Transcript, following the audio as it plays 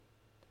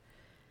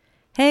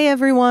Hey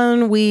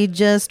everyone, we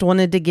just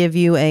wanted to give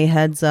you a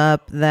heads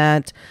up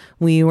that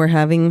we were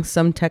having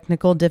some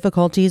technical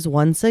difficulties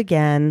once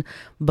again,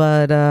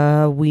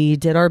 but we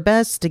did our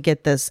best to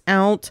get this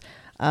out.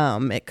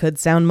 It could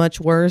sound much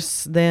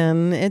worse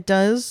than it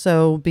does,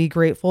 so be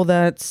grateful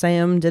that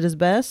Sam did his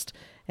best,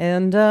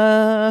 and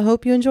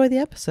hope you enjoy the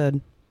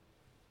episode.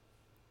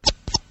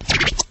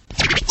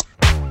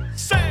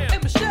 Sam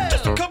and Michelle,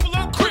 just a couple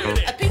of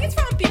critics. Opinions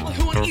from people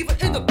who aren't even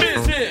in the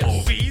business.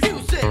 Movies,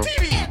 music,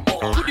 TV, and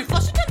more. Would you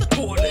flush it down the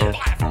toilet or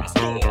buy it from a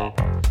store?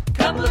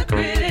 Couple of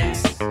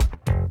critics.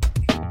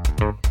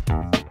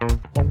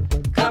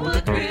 Couple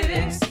of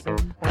critics.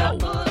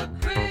 Couple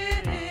of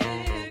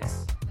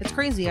critics. It's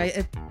crazy.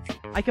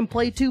 I can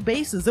play two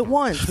basses at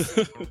once.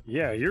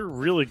 Yeah, you're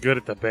really good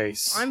at the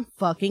bass. I'm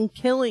fucking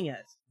killing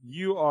it.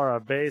 You are a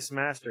bass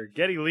master.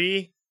 Getty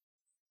Lee.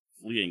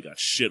 Lee ain't got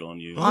shit on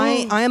you.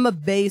 I am a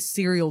bass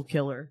serial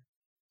killer.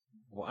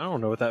 Well, I don't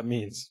know what that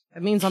means.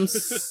 That means I'm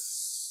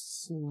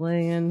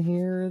slaying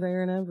here,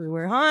 there, and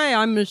everywhere. Hi,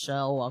 I'm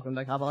Michelle. Welcome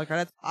to Couple of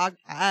Credits Podcast.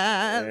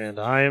 And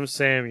I am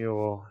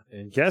Samuel.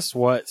 And guess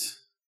what?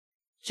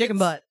 Chicken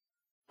butt.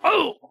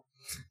 Oh!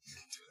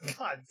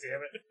 God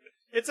damn it.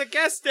 It's a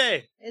guest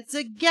day. It's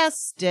a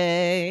guest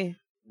day.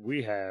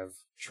 We have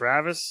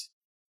Travis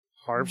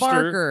Harpster.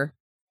 Barker.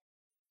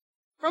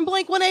 From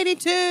Blink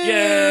 182.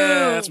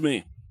 Yeah, that's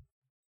me.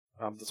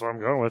 That's what I'm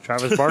going with.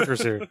 Travis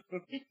Barker's here.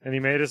 And he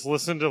made us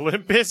listen to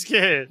Limp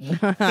Bizkit.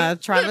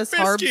 Travis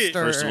Limp Harpster. Bizkit.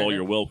 First of all,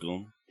 you're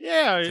welcome.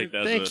 Yeah, Take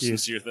that thank as a you.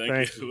 sincere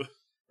Thank you.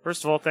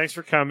 First of all, thanks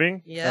for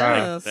coming.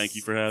 Yes. Thank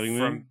you for having me.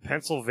 From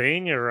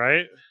Pennsylvania,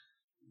 right?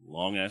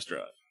 Long ass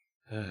drive.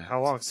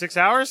 How long? 6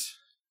 hours?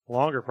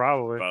 Longer,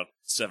 probably. About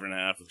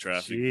 7.5 with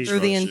traffic. Jeez. Through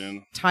the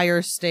construction.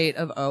 entire state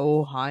of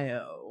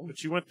Ohio.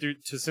 But you went through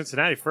to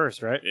Cincinnati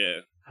first, right? Yeah.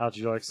 How'd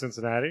you like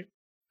Cincinnati?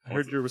 I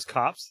heard there was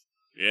cops.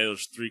 Yeah,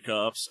 there's 3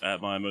 cops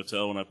at my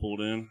motel when I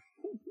pulled in.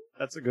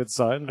 That's a good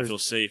sign. I There's, feel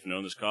safe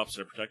knowing there's cops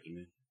that are protecting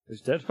me.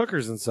 there's dead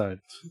hookers inside.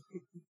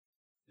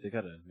 They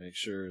gotta make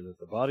sure that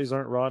the bodies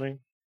aren't rotting.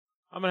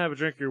 I'm gonna have a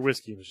drink of your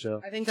whiskey, Michelle.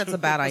 I think that's a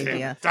bad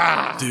idea.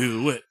 Ah!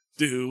 Do it.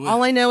 Do it.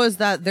 All I know is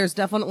that there's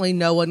definitely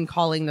no one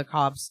calling the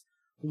cops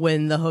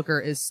when the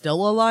hooker is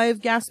still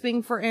alive,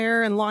 gasping for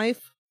air and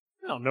life.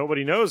 Well,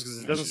 nobody knows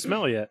because it doesn't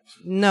smell yet.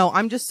 No,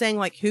 I'm just saying,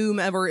 like,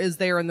 whomever is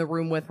there in the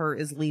room with her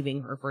is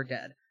leaving her for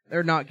dead.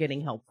 They're not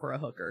getting help for a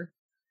hooker.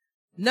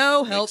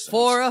 No help Makes sense.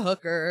 for a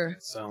hooker.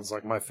 Sounds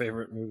like my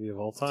favorite movie of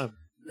all time.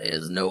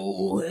 There's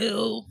no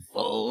help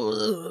for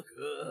the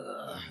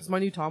hooker. It's my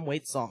new Tom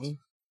Waits song.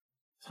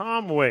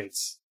 Tom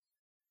Waits.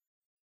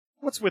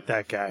 What's with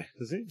that guy?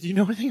 Do you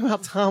know anything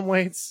about Tom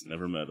Waits?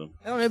 Never met him.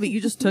 I don't know, but you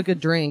just took a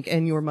drink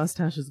and your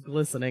mustache is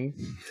glistening.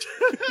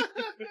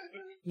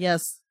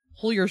 Yes,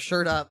 pull your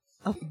shirt up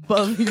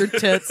above your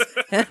tits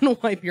and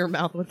wipe your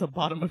mouth with the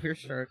bottom of your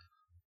shirt.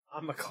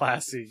 I'm a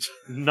classy,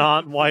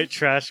 non-white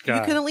trash guy.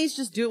 You can at least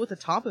just do it with the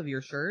top of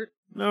your shirt.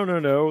 No.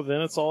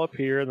 Then it's all up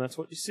here, and that's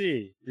what you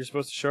see. You're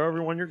supposed to show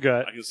everyone your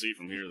gut. I can see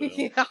from here, though.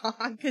 Yeah,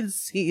 I can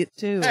see it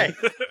too. Hey,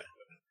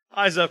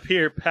 eyes up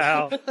here,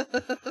 pal.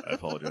 I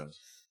apologize.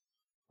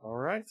 All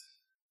right.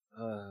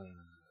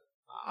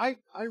 I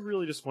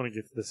really just want to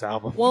get to this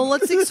album. Well,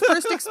 let's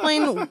first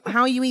explain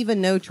how you even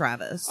know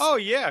Travis. Oh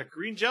yeah,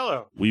 Green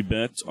Jello. We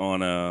bet on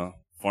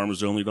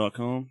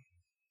farmersonly.com.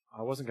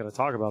 I wasn't going to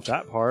talk about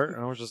that part.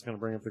 I was just going to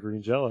bring up the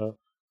Green Jello.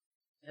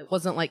 It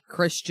wasn't like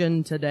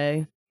Christian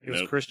today. It was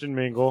Nope. Christian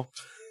Mingle,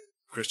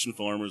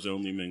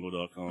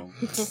 ChristianFarmersOnlyMingle.com.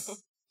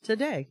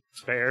 Today.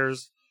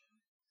 Bears.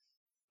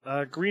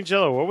 Green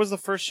Jello. What was the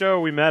first show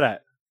we met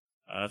at?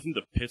 I think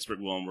the Pittsburgh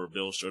one where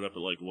Bill showed up at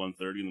like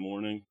 1:30 in the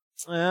morning.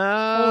 Oh,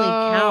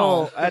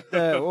 cow. At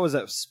the, what was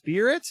that,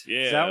 Spirit?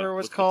 Yeah. Is that where it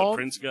was with called? the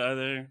Prince guy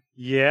there.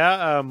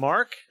 Yeah,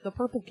 Mark. The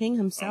Purple King I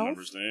don't himself?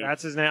 remember his name.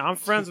 That's his name. I'm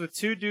friends with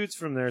 2 dudes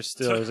from there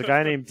still. There's a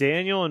guy named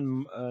Daniel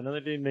and another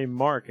dude named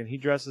Mark, and he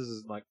dresses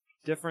as like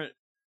different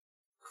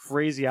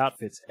crazy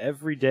outfits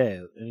every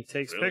day, and he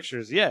takes Really?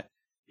 pictures. Yeah,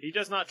 he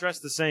does not dress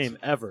the same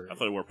ever. I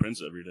thought he wore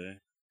Prince every day.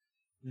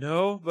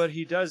 No, but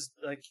he does.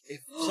 Like if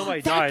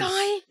somebody That dies,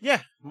 guy?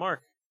 yeah,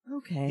 Mark.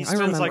 Okay, He I spends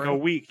remember. like a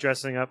week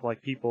dressing up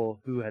like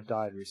people who had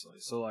died recently.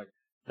 So like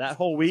that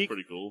whole It's week,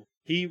 pretty cool.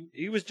 he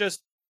was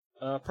just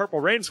Purple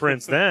Rain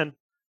Prince. Then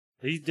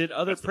he did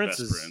other That's the best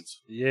princes.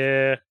 Prince.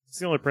 Yeah, it's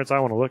the only Prince I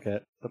want to look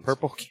at. The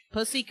Purple King.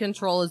 Pussy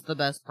Control is the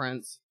best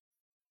Prince.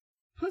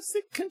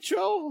 Pussy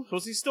Control.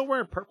 Was he still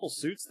wearing purple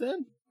suits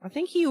then? I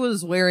think he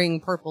was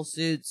wearing purple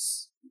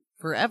suits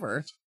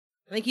forever.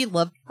 I think he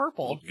loved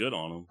purple. Looked good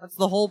on him. That's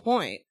the whole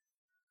point.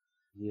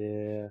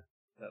 Yeah,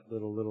 that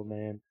little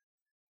man.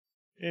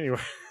 Anyway,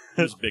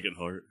 He was big at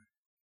heart.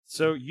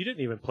 so you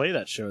didn't even play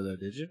that show though,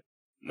 did you?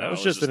 No, That was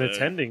it just an there.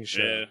 attending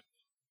show. Yeah.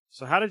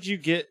 So how did you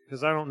get,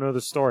 because I don't know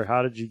the story,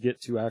 how did you get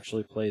to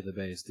actually play the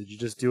bass? Did you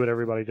just do what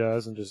everybody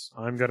does and just,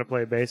 I'm going to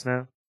play bass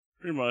now?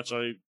 Pretty much.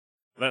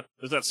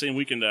 There's that same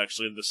weekend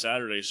actually, the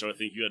Saturday show. I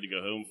think you had to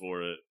go home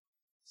for it.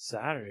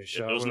 Saturday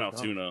show. It was in What-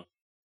 Altoona. I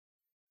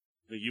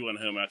think you went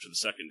home after the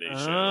second day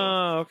show.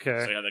 Oh, So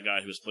okay. I had that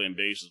guy who was playing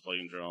bass was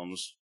playing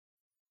drums.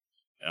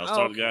 And I was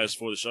talking to guys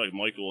before the show, like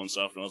Michael and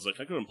stuff, and I was like,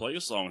 I couldn't play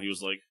a song. He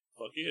was like,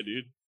 fuck yeah,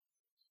 dude.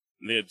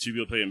 And they had two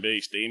people playing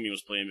bass. Damien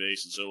was playing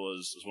bass, and so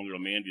was this one girl,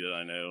 Mandy, that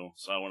I know.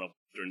 So I went up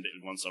during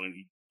one song, and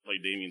he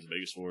played Damien's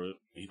bass for it.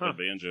 He played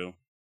banjo.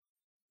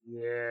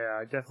 Yeah,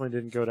 I definitely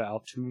didn't go to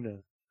Altoona.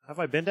 Have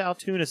I been to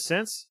Altoona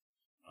since?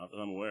 Not that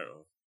I'm aware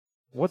of.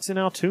 What's in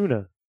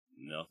Altoona?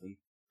 Nothing.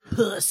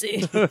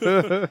 Pussy.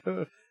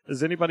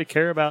 Does anybody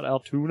care about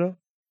Altoona?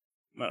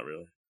 Not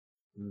really.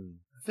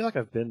 I feel like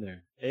I've been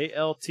there.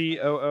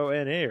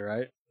 Altoona,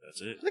 right?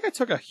 That's it. I think I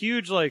took a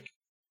huge,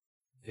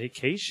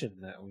 vacation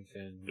that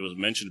weekend. It was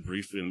mentioned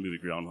briefly in the movie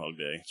Groundhog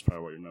Day. It's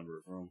probably where you remember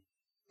it from.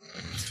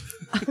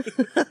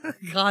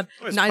 God.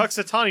 Is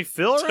Puxatawny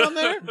Phil around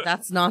there?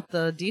 That's not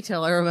the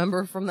detail I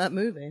remember from that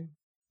movie.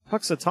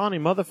 Puxatawny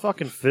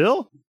motherfucking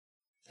Phil?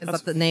 Is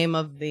that the name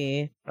of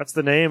the That's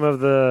the name of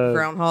the...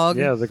 groundhog?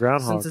 Yeah, the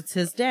groundhog. Since it's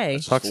his day.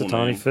 That's his full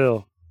Puxatawny name.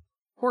 Phil.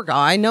 Poor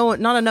guy. Not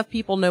enough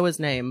people know his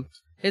name.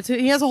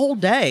 He has a whole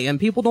day, and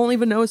people don't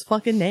even know his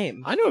fucking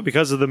name. I know it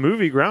because of the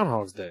movie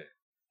Groundhog's Day.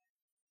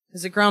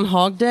 Is it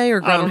Groundhog Day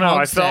or I don't Groundhog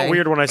know. I felt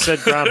weird when I said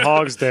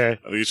Groundhog's Day. I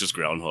think it's just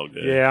Groundhog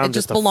Day. Yeah, I'm It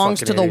just a belongs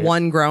to fucking the idiot.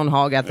 one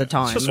groundhog at the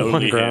time. just So,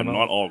 one yeah, groundhog.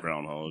 not all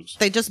groundhogs.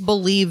 They just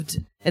believed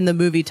in the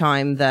movie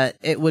time that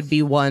it would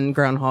be one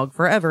groundhog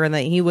forever and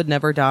that he would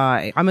never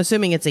die. I'm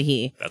assuming it's a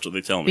he. That's what they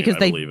tell me, Because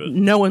and I believe it.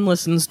 no one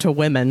listens to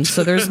women,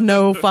 so there's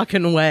no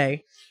fucking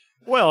way.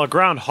 Well, a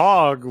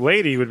groundhog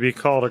lady would be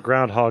called a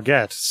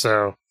groundhogette,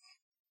 so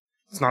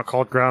it's not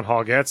called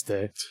Groundhogette's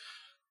Day.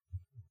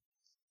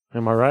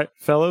 Am I right,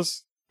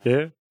 fellas?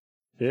 Yeah?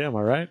 Yeah, am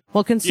I right?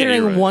 Well,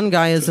 considering you're right. one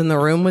guy is in the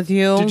room with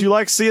you, Did you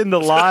like seeing the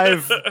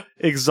live,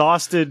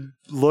 exhausted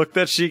look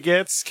that she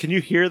gets? Can you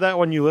hear that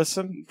when you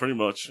listen? Pretty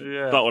much.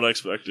 Yeah. Not what I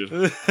expected.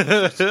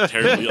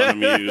 Terribly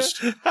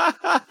unamused.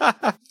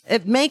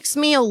 it makes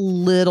me a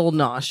little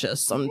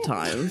nauseous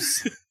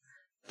sometimes.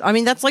 I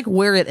mean, that's like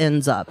where it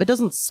ends up. It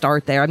doesn't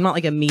start there. I'm not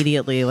like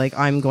immediately like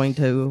I'm going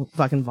to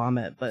fucking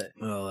vomit, but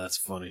Oh, that's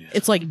funny.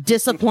 it's like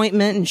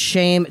disappointment and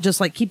shame. It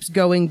just like keeps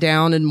going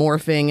down and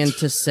morphing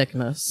into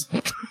sickness.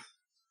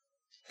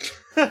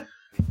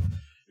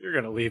 You're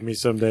going to leave me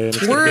someday, and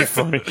it's going to be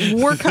funny.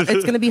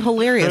 It's going to be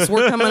hilarious.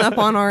 We're coming up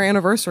on our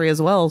anniversary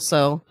as well,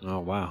 so Oh,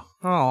 wow.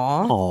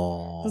 aw,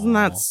 Aww. isn't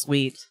that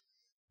sweet?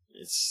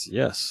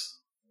 Yes.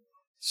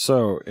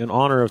 So, in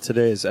honor of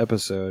today's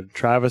episode,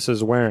 Travis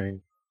is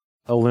wearing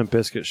a Limp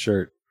Bizkit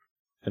shirt.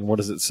 And what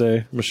does it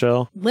say,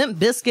 Michelle? Limp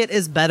Bizkit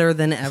is better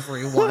than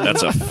everyone.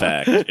 That's a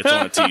fact. It's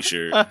on a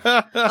t-shirt.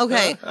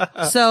 Okay,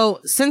 so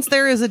since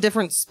there is a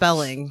different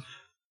spelling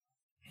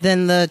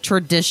than the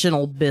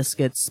traditional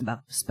biscuit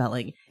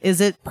spelling, is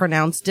it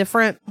pronounced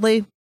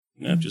differently?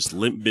 No, just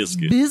Limp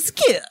Bizkit.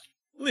 Biscuit.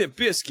 Limp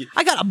Bizkit.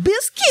 I got a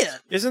biscuit.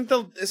 Isn't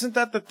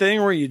that the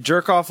thing where you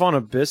jerk off on a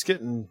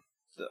biscuit and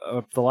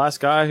the last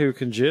guy who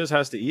can jizz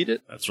has to eat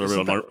it? That's what I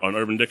read on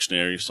Urban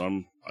Dictionary,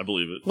 so I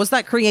believe it. Was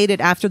that created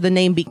after the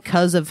name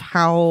because of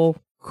how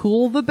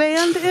cool the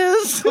band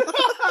is?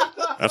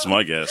 That's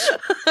my guess.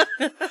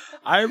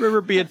 I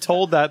remember being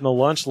told that in the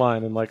lunch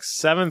line in like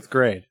 7th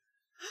grade.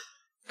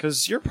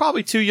 Because you're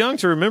probably too young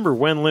to remember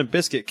when Limp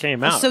Bizkit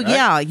came out. So right?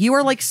 yeah, you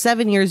are like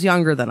 7 years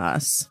younger than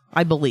us,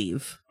 I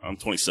believe. I'm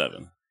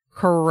 27.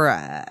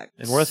 Correct.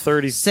 And we're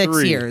 33.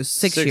 6 years.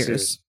 6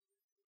 years.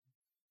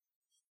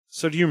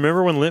 So do you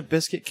remember when Limp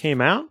Bizkit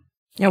came out?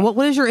 Yeah,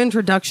 what is your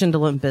introduction to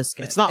Limp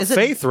Bizkit? It's not Is it-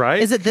 Faith, right?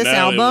 Is it this No,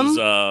 album? It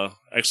was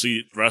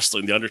actually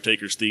wrestling. The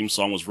Undertaker's theme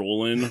song was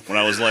rolling when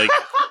I was like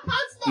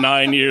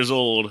 9 years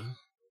old.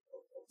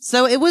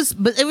 So it was,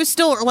 but it was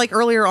still like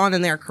earlier on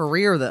in their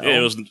career, though. Yeah,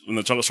 it was when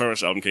the Chocolate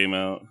Starfish album came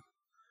out.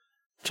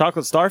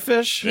 Chocolate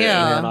Starfish?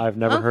 Yeah. Man, I've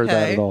never heard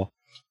that Okay. at all.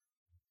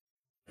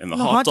 And the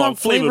The hot dog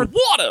flavored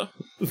water.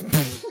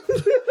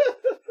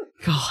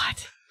 God.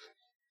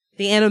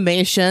 The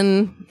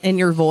animation in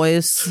your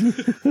voice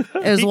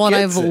is what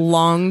I've gets it.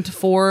 longed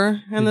for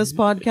in this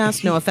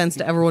podcast. No offense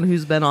to everyone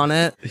who's been on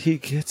it, He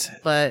gets it.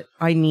 but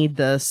I need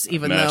this,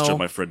 even Mastered though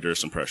my Fred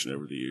Durst impression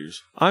over the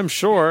years. I'm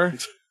sure.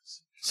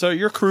 So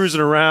you're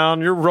cruising around,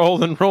 you're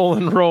rolling.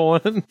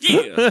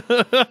 Yeah.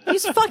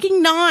 he's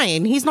fucking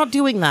 9. He's not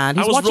doing that.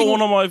 He's I was watching.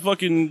 rolling on my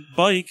fucking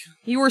bike.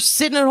 You were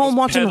sitting at home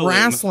watching pedaling.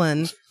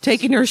 wrestling,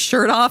 taking your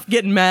shirt off,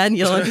 getting mad, and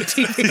yelling at the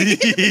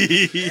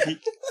TV,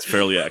 It's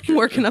fairly accurate.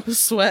 working up a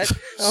sweat.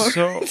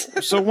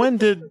 So when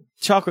did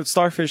Chocolate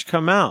Starfish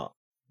come out?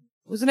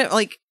 Wasn't it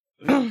like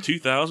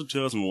 2000,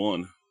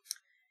 2001.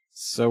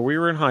 So we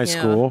were in high Yeah.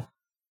 school.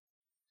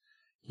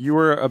 You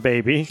were a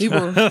baby. you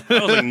were? I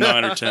was like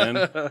 9 or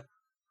 10.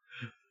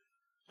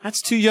 That's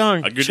too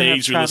young. A good Shut up,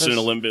 age for Travis. listening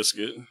to Limp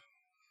Bizkit.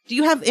 Do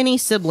you have any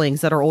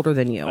siblings that are older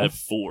than you? I have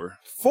 4.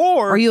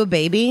 4? Are you a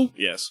baby?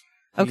 Yes.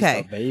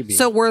 Okay. a baby.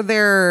 So were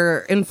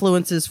there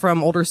influences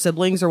from older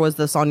siblings, or was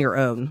this on your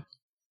own?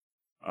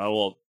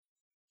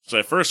 So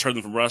I first heard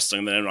them from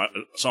wrestling, then I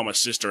saw my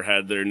sister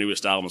had their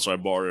newest album, so I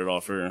borrowed it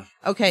off her.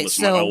 Okay,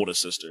 Listened to my so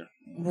oldest sister.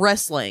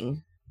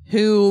 wrestling.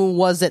 Who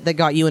was it that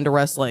got you into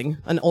wrestling?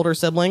 An older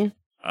sibling?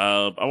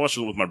 I watched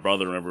it with my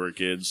brother whenever we were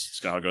kids. That's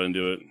kind of how I got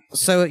into it.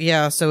 So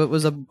it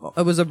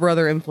was a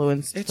brother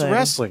influence. It's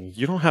wrestling.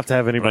 You don't have to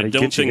have But I anybody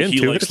don't get you think he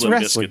into it. likes It's Limp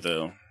wrestling. Bizkit,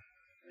 though.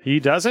 He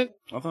doesn't?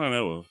 Not that I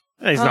know of.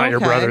 He's not your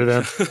Okay. brother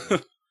then.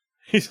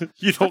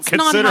 You don't That's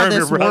not consider how him your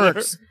this brother.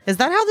 works. Is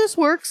that how this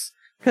works?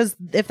 Because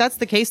if that's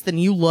the case, then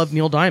you love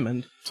Neil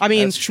Diamond. I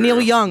mean, That's true.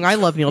 Neil Young. I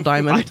love Neil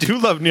Diamond. I do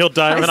love Neil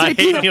Diamond. I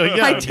hate Neil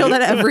Young. I tell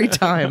that every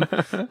time,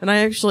 and I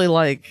actually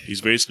like He's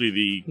basically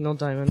the Neil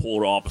Diamond.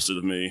 polar opposite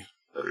of me.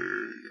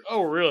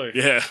 Oh, really?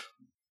 Yeah.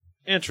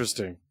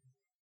 Interesting.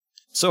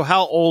 So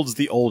how old's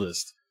the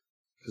oldest?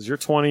 Because you're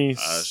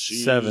 27.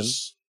 She's, I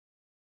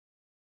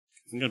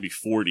think I'd be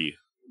 40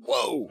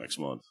 Whoa. next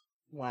month.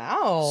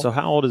 Wow. So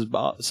how old is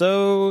Bob?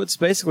 So it's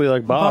basically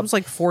like Bob. Bob's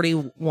like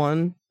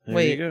 41. There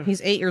Wait, you go.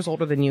 he's 8 years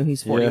older than you.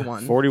 He's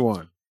 41. Yeah,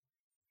 41.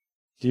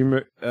 Do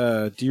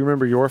you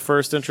remember your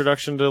first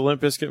introduction to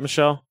Limp Bizkit,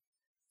 Michelle?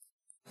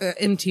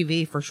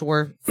 MTV for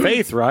sure.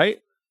 Faith, right?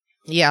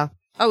 Yeah.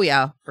 Oh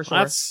yeah, for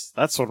sure.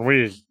 That's when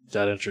we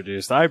got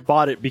introduced. I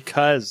bought it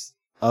because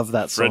of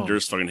that Fred song.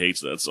 Durst fucking hates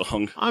that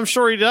song. I'm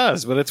sure he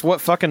does, but it's what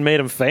fucking made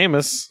him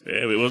famous.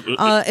 Yeah, it was,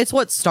 It's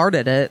what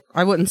started it.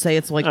 I wouldn't say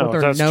it's like what Oh,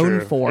 they're that's known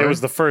true. for. It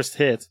was the first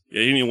hit. yeah,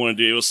 he didn't even want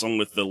to do it. It was something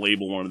with the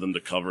label wanted them to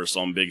cover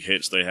some big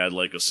hits. They had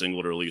like a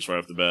single to release right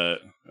off the bat,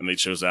 and they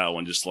chose that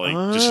one just to be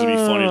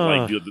funny to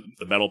like do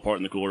the metal part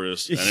in the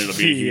chorus. And it ended up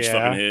being a huge Yeah.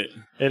 fucking hit.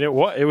 And it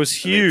was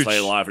And they huge. play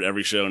it live at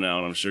every show now,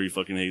 and I'm sure he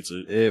fucking hates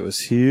it. It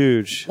was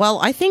huge. Well,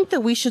 I think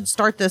that we should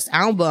start this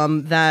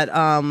album that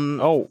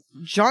Oh,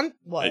 John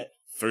what? Hey,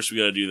 first, we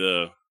got to do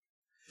the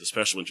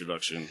special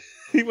introduction.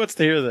 he wants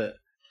to hear that.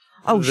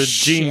 Oh the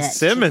Gene shit.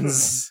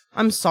 Simmons.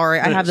 I'm sorry,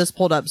 I have this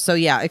pulled up. So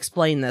yeah,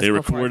 explain this. They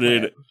before I play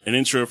recorded it. an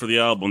intro for the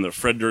album that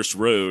Fred Durst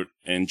wrote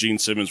and Gene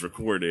Simmons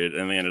recorded,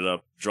 and they ended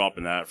up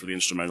dropping that for the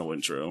instrumental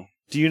intro.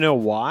 Do you know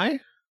why?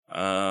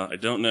 I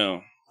don't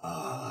know.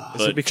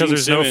 Is it because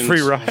there's no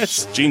free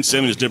rides? Gene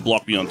Simmons did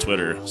block me on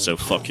Twitter, so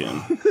fuck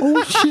him.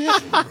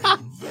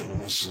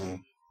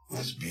 Venomously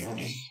with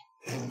beauty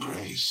and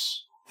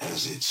grace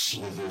as it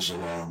slithers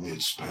along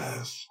its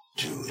path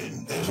to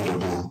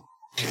inevitable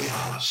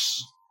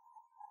chaos.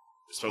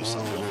 It's supposed to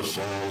sound Whoever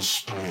awful.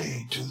 falls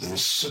prey to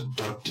this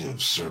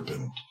seductive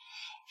serpent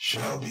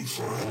shall be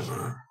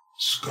forever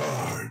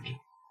scarred.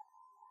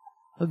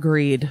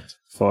 Agreed.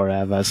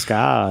 Forever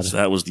scarred. So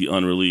that was the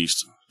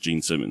unreleased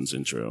Gene Simmons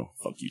intro.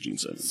 Fuck you, Gene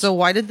Simmons. So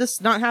why did this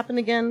not happen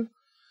again?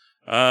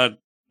 No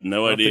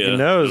don't think idea. he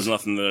knows. There's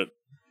nothing that.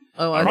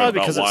 Oh, I I read Probably about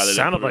because why it they didn't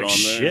sounded put it like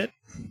on there. shit.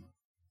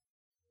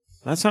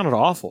 That sounded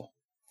awful.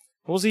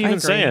 What was he I even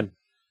agree. saying?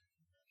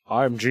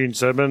 I'm Gene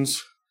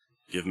Simmons.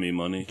 Give me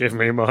money. Give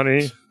me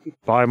money.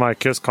 Buy my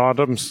Kiss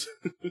condoms.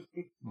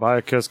 Buy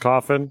a Kiss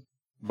coffin.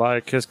 Buy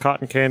a Kiss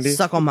cotton candy.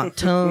 suck on my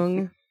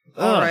tongue.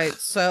 All Ugh. right,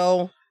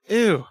 so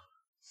Ew.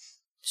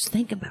 just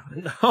think about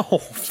it. No.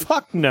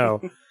 Fuck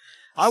no.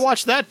 I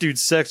watched that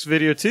dude's sex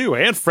video too,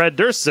 and Fred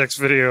Durst's sex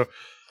video.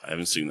 I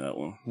haven't seen that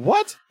one.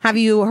 What? Have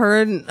you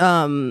heard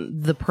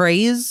the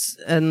praise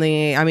and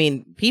I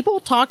mean, people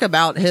talk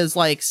about his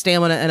like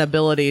stamina and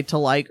ability to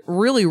like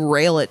really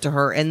rail it to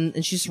her,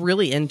 and she's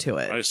really into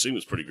I it. assume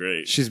it's pretty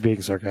great. She's being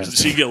Does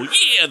sarcastic. he go,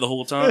 yeah, the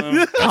whole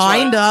time?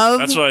 Kind of.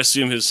 That's what I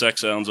assume his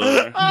sex sounds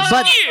are.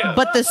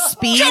 But the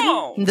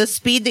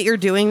speed that you're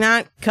doing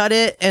that, cut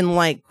it in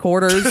like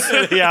quarters,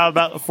 Yeah,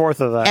 about a fourth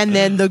of that. and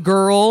then the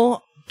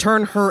girl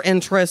turn her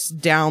interest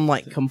down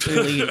like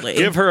completely.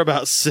 Give her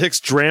about 6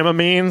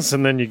 Dramamines,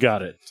 and then you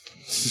got it.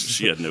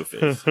 She had no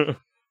faith.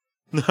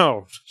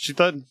 No, she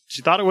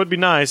thought it would be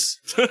nice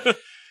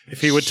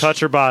if he would touch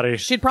her body,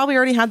 She'd probably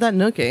already had that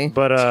nookie,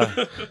 but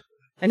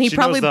and he she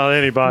probably knows not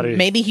anybody.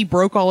 maybe he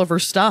broke all of her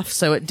stuff,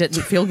 so it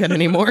didn't feel good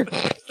anymore.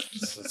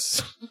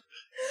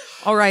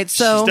 All right,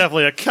 so She's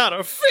definitely a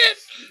counterfeit.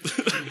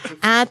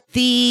 at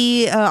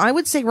the I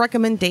would say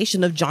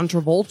recommendation of John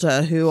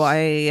Travolta, who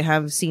I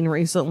have seen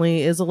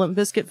recently, is a Limp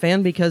Bizkit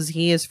fan because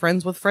he is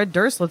friends with Fred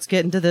Durst. Let's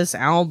get into this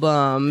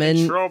album.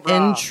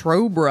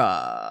 Introbra.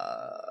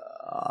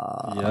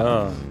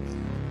 Yeah.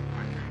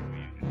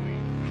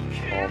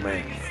 Oh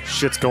man,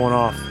 shit's going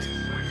off.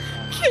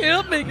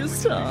 Can't make it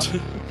stop.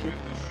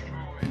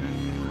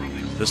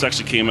 This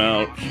actually came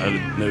out, I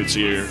have the notes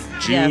here,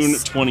 Yes. June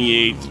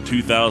 28th,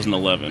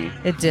 2011.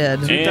 It did.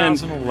 And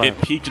 2011.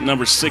 it peaked at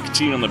number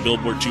 16 on the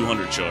Billboard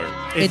 200 chart.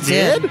 It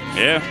did.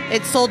 Yeah,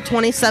 It sold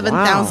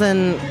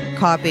 27,000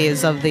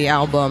 copies of the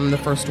album the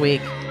first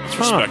week. it's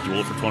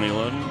respectable for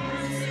 2011.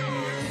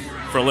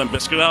 For a Limp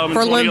Bizkit album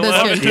For in Limp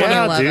 2011. Bizkit,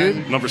 Yeah,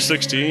 2011. dude. Number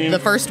 16. The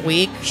first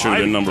week. Should have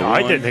been number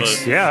I one. didn't.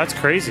 but Yeah, that's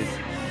crazy.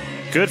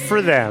 Good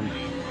for them.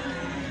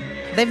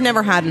 They've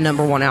never had a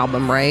number one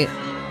album, right?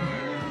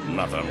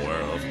 not that I'm aware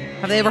of.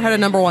 Have they ever had a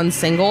number one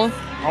single?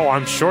 Oh,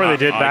 I'm sure they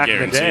did I back in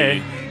the day.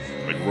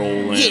 guarantee. Like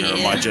Rollin' or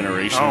Yeah. My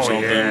Generation or Oh,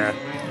 something. yeah.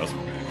 I was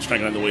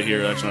cranking on the way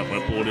here. Actually, not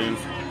going to pull it in.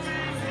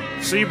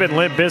 So you've been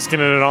Limp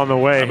Bizkitting it on the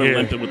way I've been here.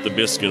 limping with the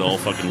biscuit all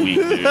fucking week,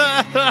 dude.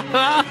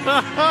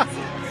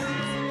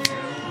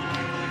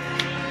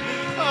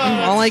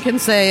 All I can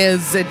say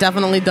is it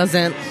definitely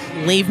doesn't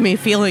leave me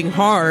feeling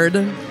hard.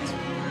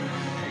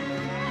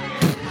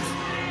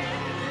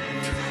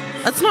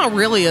 That's not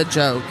really a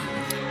joke.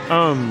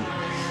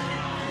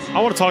 I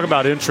want to talk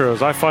about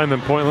intros. I find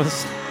them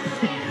pointless.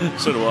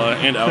 So do I.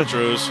 And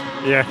outros.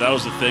 Yeah, That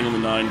was the thing in the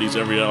 90s.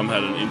 Every album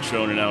had an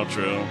intro and an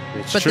outro.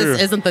 it's But true.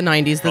 this isn't the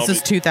 90s. This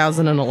is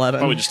 2011.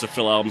 Probably just to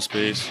fill album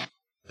space.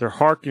 They're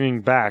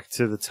harkening back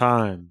to the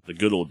time. The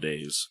good old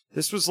days.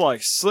 This was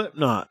like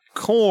Slipknot,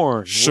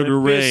 Korn, Sugar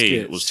Limp Ray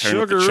Bizkit, was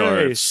tearing up Sugar the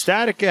Ray, charts.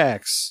 Static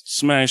X,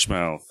 Smash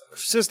Mouth.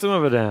 System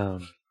of a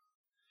Down.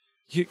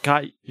 You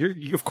got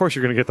of course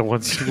you're gonna get the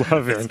ones you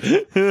love in.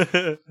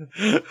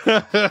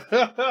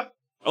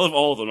 I love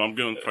all of them. I'm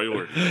going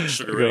priority.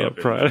 Sugar Ray up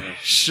there.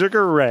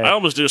 Sugar Ray. I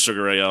almost did a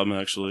Sugar Ray album,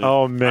 actually.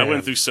 Oh, man. I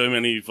went through so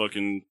many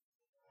fucking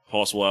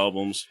possible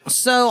albums.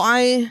 So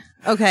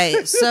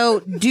so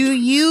do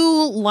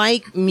you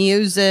like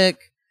music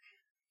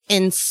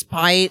in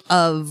spite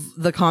of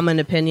the common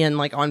opinion,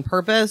 like on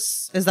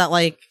purpose? Is that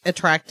like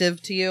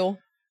attractive to you?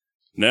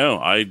 No,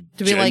 I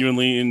To be like-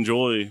 genuinely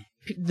enjoy.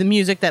 The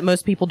music that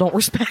most people don't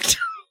respect.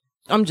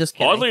 I'm just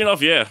kidding. Oddly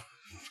enough, yeah.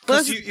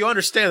 Because you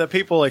understand that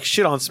people like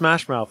shit on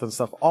Smash Mouth and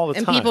stuff all the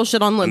and time. people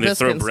shit on Limp And they Bizkit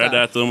throw and bread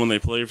stuff. at them when they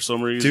play for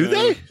some reason. Do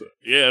they?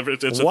 Yeah,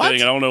 it's a What?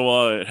 thing. I don't know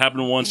why. It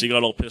happened once. He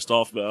got all pissed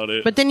off about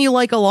it. But then you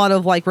like a lot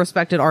of like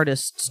respected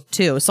artists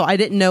too. So I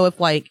didn't know if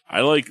like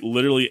I like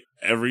literally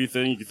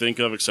everything you can think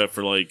of except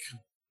for like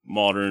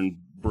modern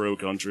bro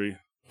country.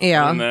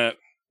 yeah. And that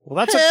well,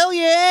 that's Hell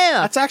yeah.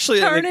 that's actually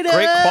a Turn great it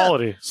up.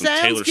 quality. some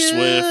Sounds Taylor Swift,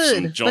 good.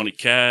 some Johnny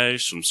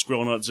Cash, some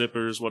Squirrel Nut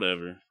Zippers,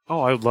 whatever. Oh,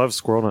 I love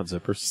Squirrel Nut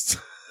Zippers.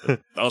 That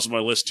was on my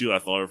list too. I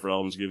thought for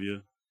albums to give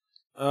you.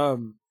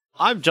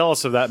 I'm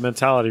jealous of that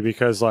mentality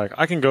because like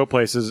I can go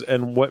places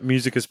and what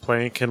music is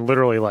playing can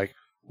literally like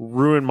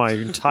ruin my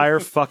entire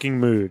fucking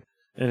mood,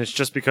 and it's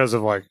just because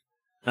of like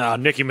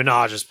Nicki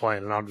Minaj is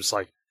playing, and I'm just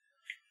like,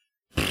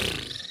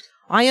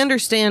 I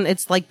understand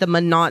it's like the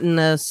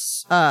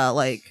monotonous,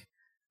 like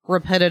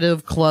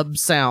repetitive club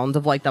sound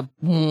of like the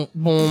boom,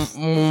 boom,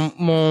 boom,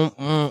 boom,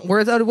 boom, where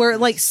it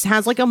like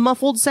has like a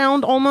muffled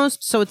sound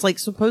almost. So it's like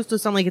supposed to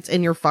sound like it's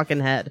in your fucking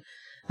head.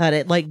 That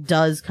it like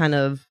does kind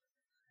of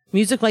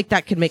music like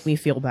that could make me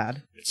feel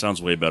bad. It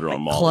sounds way better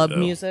on Molly. Club though.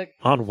 music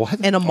on what?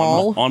 in a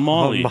mall. On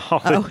Molly. On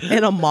Molly. Oh,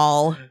 in a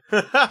mall.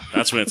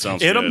 That's when it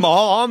sounds In good. a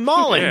mall on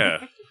Molly.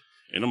 Yeah.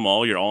 In a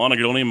mall, you're on a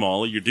girl named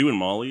Molly. You're doing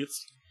Molly.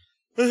 It's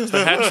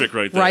the hat trick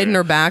right there. Riding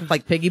her back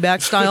like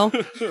piggyback style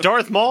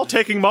Darth Maul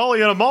taking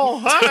Molly in a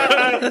mall.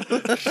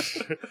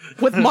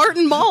 with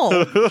Martin Mall.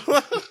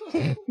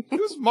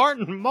 Who's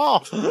Martin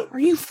Maul? Are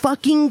you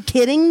fucking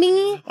kidding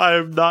me? I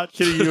am not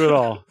kidding you at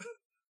all.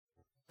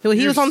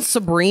 He was on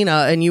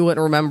Sabrina, and you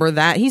wouldn't remember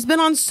that. He's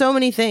been on so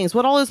many things.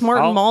 What all has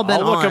Martin Mall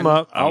been I'll look on? him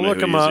up. I I'll don't know look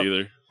who him he is up.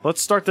 either.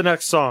 Let's start the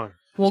next song.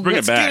 Well, Bring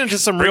let's it back. get into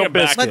some Bring real it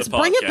back to business. the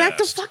bring it back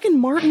to podcast. fucking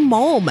Martin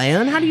Mall,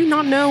 man. How do you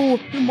not know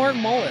who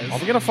Martin Mall is? Are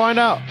we gonna find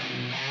out?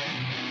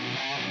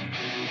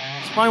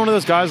 It's probably one of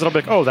those guys that'll be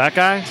like, "Oh, that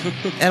guy."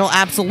 It'll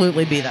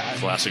absolutely be that.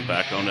 Classic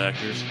background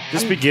actors.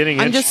 This beginning.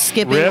 I'm inch just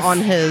skipping riff, on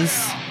his.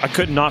 I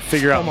could not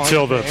figure out Come on,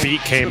 until the man.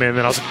 beat came in,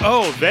 and I was like,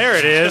 "Oh, there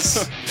it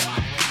is."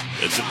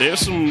 There's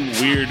some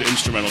weird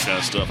instrumental kind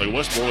of stuff. Like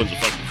Wes Borland's a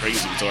fucking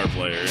crazy guitar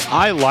player.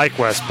 I like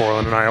Wes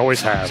Borland, and I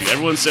always have. See,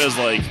 everyone says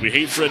like we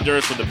hate Fred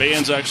Durst, but the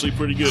band's actually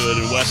pretty good,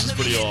 and Wes is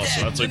pretty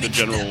awesome. That's like the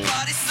general.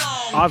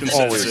 I've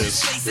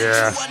consensus. always.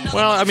 Yeah.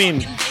 Well, I mean,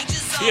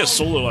 He has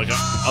solo like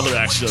other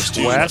acts he does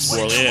too. Wes?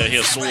 Well, yeah, he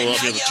has solo up.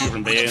 He has the two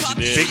different bands he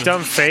did. Big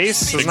Dumb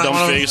Face. Big Isn't that Dumb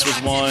one of them? Face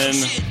was one.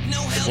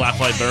 The Black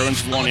Light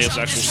Burns was one. He has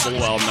an actual solo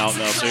album out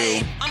now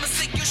too.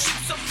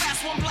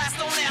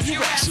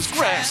 Grass is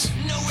grass.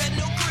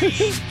 I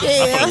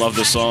fucking love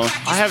this song.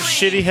 I have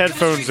shitty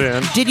headphones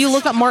in. Did you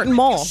look up Martin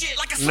Mall?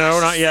 No,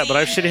 not yet, but I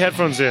have shitty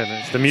headphones in.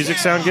 Does the music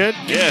sound good?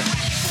 Yeah.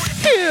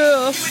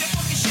 Yeah.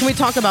 Can we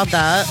talk about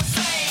that?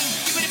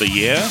 The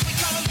yeah?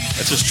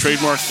 That's his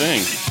trademark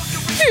thing.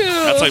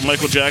 That's like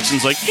Michael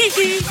Jackson's like, hee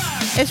hee.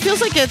 It feels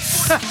like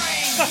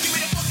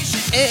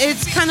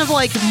it's kind of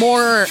like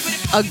more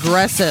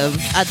aggressive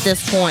at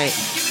this point.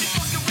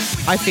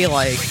 I feel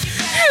like.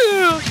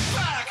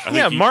 I think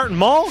Yeah, he- Martin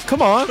Mull.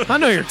 Come on, I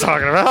know you're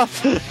talking about.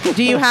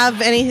 Do you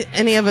have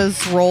any of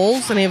his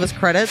roles, any of his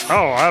credits?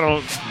 Oh, I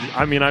don't.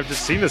 I mean, I've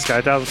just seen this guy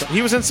 1,000 times.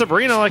 He was in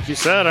Sabrina, like you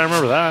said. I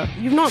remember that.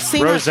 You've not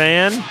seen that?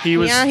 Roseanne. He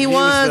was. Yeah, he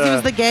was. He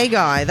was the gay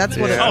guy. That's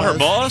what it Yeah. was. Oh, her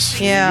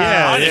boss?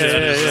 Yeah.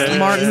 Yeah.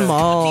 Martin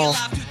Mull.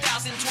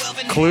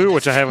 Clue,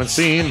 which I haven't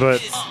seen, but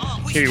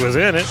he was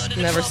in it.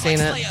 Never seen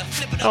it.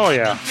 Oh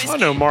yeah, I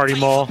know Marty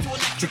Mull.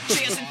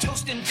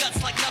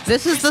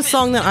 This is the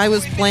song that I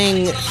was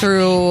playing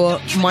through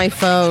my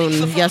phone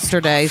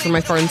yesterday through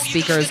my phone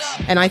speakers,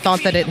 and I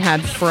thought that it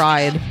had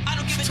fried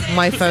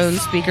my phone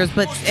speakers,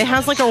 but it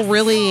has like a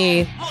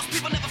really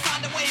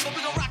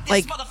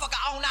like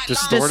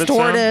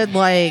distorted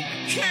like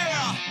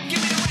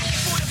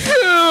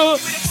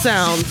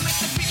sound.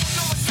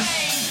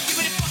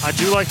 I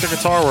do like the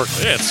guitar work.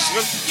 Yeah,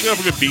 it's got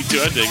a good beat too.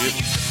 I dig it.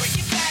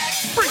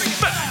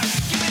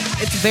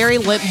 It's very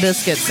Limp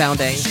Bizkit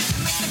sounding,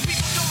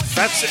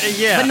 That's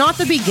yeah. but not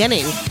the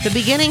beginning. The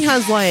beginning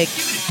has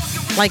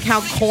like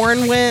how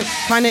Korn went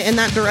kind of in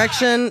that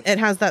direction. It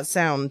has that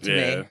sound to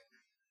Yeah. me.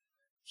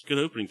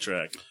 good opening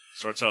track.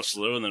 Starts out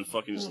slow and then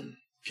fucking just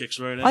kicks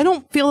right in. I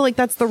don't feel like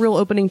that's the real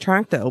opening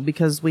track, though,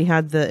 because we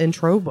had the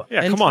intro.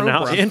 Yeah, come on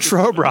now.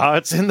 Intro, bro.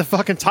 It's in the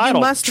fucking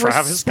title. You must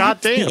Travis,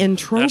 respect goddamn. the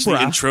intro, That's the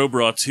bruh. intro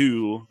bra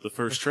to the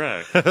first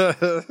track.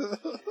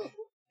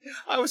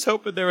 I was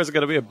hoping there was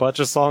going to be a bunch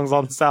of songs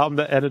on this album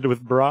that ended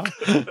with bra.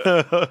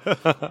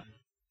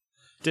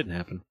 Didn't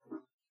happen.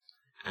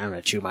 I'm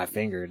gonna chew my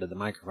finger to the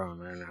microphone.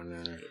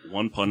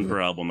 One pun per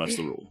album, that's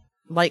the rule.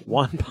 Like,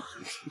 One.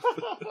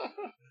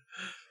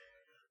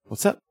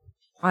 What's that?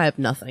 I have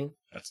nothing.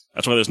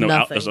 That's why there's no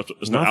Nothing.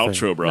 there's no Nothing.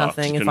 outro bra.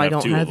 Nothing You if couldn't I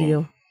don't two of have them.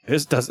 you.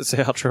 Does it say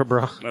outro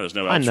bra? No, there's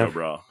no I outro never-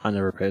 bra. I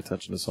never pay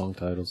attention to song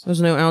titles.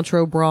 There's no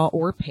outro bra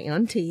or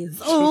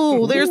panties.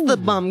 Oh, there's the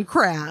bum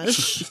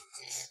crash.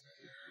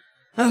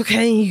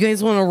 Okay, you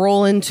guys want to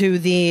roll into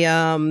the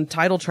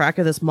title track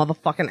of this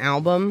motherfucking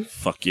album?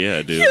 Fuck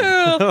yeah, dude.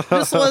 Yeah,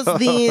 this was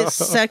the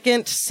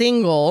second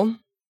single,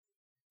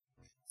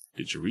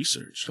 Did your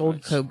research. Gold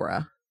Nice.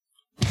 Cobra.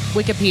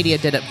 Wikipedia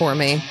did it for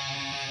me,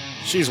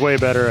 She's way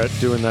better at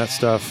doing that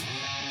stuff.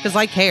 because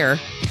I care.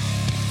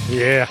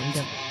 Yeah.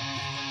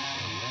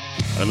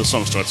 And the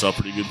song starts out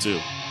pretty good too.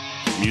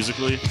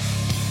 Musically.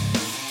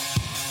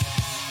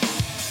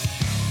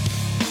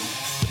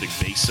 The big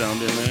bass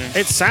sound in there.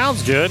 It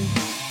sounds good.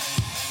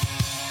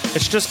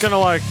 It's just gonna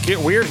like get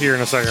weird here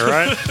in a second,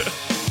 right?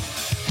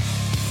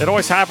 It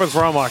always happens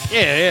where I'm like,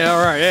 yeah,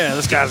 all right, yeah,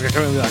 this guy's gonna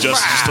come in and be like,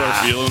 Just to start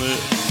 "Rah!" feeling it.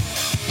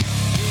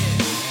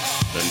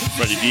 Then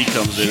Freddie D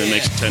comes in and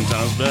makes it 10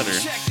 times better.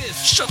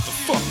 Shut the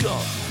fuck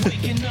up.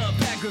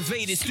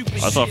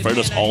 I thought Fred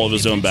does all of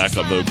his own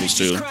backup vocals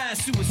too.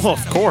 Well,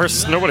 of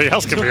course, nobody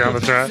else can be on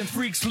the track.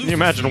 Can you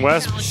imagine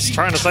Wes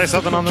trying to say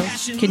something on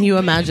this? Can you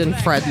imagine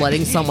Fred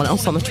letting someone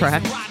else on the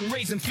track?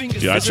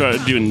 Dude, I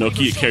tried doing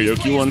Nookie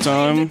karaoke one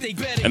time,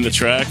 and the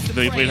track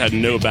they played had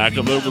no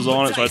backup vocals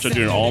on it, so I tried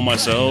doing it all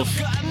myself.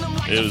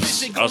 I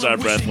was out of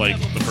breath like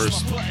the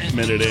first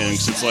minute in,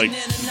 because it's like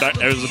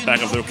there's a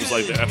backup vocals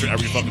like after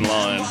every fucking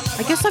line.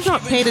 I guess I've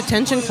not paid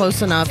attention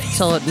close enough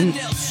to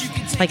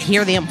like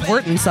hear the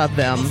importance of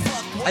them.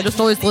 I just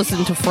always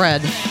listen to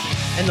Fred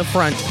in the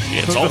front.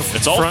 Yeah,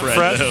 it's all Front Fred,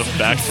 Fred? though.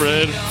 Back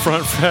Fred,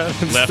 Front Fred.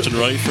 left and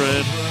right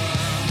Fred.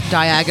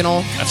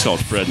 Diagonal, That's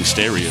called Fred in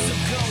stereo.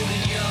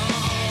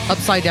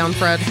 upside down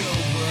Fred.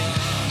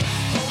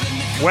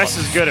 Wes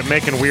is good at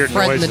making weird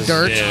Fred in noises. the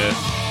dirt. Yeah.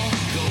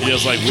 He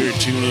has like weird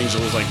tunings, or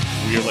those like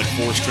weird like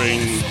 4-string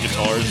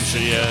guitars and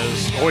shit he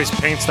has. Always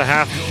paints the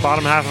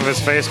bottom half of his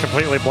face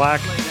completely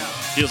black.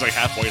 He has like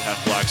half white,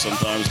 half black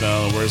sometimes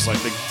now, wears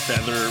like big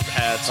feather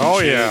hats and Oh,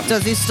 shit. yeah.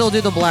 Does he still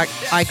do the black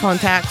eye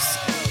contacts?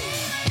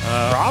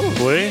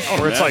 Probably.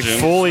 Where it's like imagine.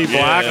 fully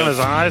black Yeah. on his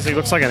eyes. He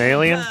looks like an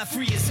alien.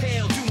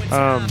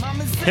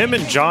 Him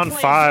and John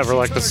 5 are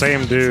like the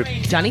same dude.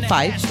 Johnny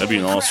Five. That'd be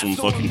an awesome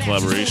fucking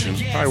collaboration.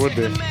 Probably would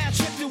be.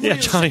 Yeah,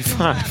 Johnny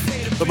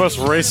 5. The most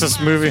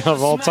racist movie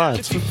of all time.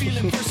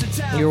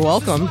 You're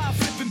welcome.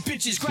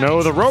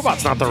 No, the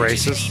robot's not the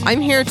racist. I'm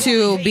here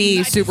to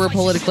be super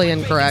politically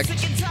incorrect.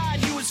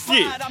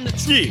 Yeah.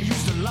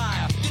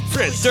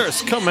 Fred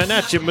Durst coming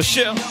at you,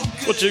 Michelle.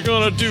 What you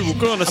gonna do? We're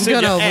gonna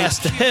send gonna- your ass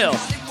to hell.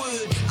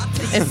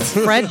 If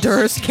Fred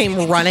Durst came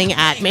running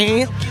at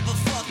me,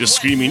 Just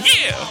screaming,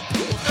 yeah!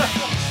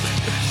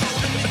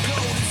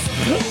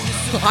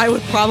 I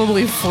would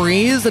probably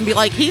freeze and be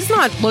like, he's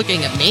not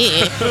looking at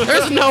me.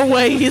 There's no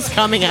way he's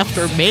coming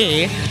after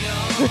me.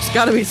 There's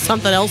got to be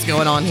something else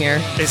going on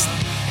here. Is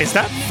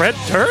that Fred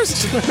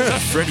Durst? Is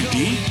that Freddie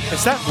D?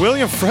 Is that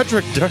William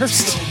Frederick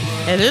Durst?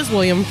 It is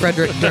William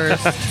Frederick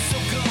Durst.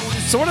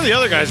 So what are the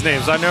other guys'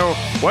 names? I know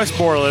Wes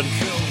Borland,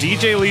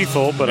 DJ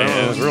Lethal, but I don't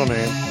know his real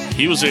name.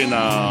 He was in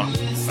a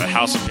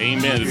House of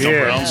Pain, man, the Jump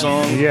Around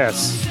song.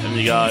 Yes. And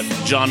you got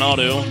John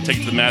Otto, Take It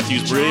to the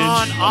Matthews Bridge.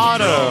 John on the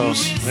Otto.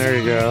 drums. There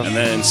you go. And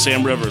then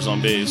Sam Rivers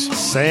on bass.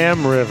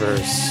 Sam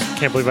Rivers.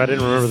 Can't believe I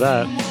didn't remember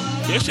that.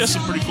 He actually has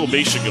some pretty cool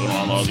bass shit going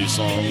on a lot of these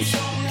songs.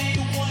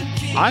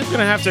 I'm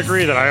gonna have to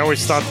agree that I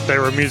always thought that they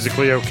were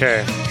musically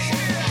okay.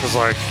 Cause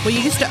like, Well, you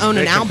used to own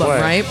They an can album, play.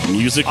 right?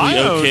 Musically I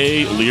know.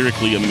 okay,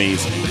 lyrically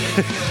amazing.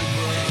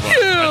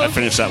 I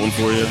finished that one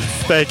for you.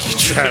 thank you,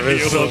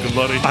 Travis. You're welcome,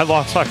 buddy. I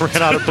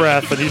ran out of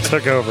breath, and you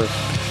took over.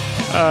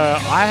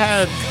 I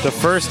had the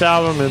first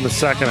album and the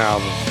second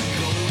album,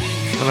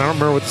 and I don't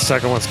remember what the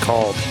second one's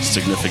called.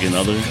 Significant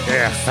Other.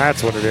 Yeah,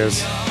 that's what it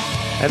is.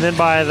 And then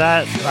by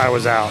that, I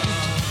was out.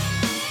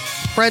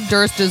 Fred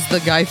Durst is the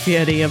Guy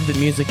Fieri of the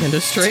music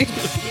industry.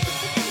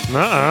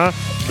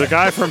 The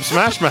guy from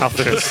Smash Mouth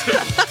is.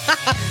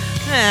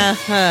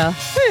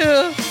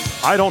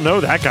 I don't know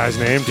that guy's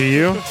name. Do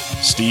you?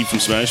 Steve from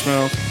Smash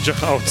Mouth.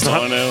 Oh, it's That's all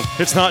I not. know.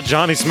 It's not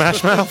Johnny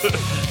Smash Mouth.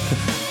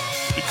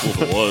 Be cool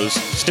if it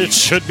was. It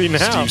should be now.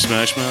 Steve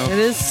Smash Mouth. It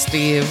is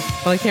Steve,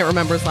 but I can't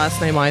remember his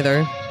last name either.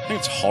 I think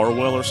it's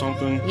Harwell or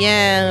something.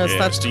 Yes, Yeah,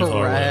 that's Steve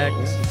correct.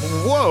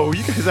 Harwell. Whoa,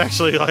 you guys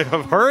actually like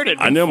have heard it.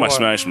 I know my before.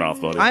 Smash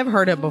Mouth, buddy. I've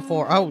heard it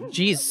before. Oh,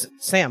 jeez,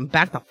 Sam,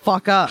 back the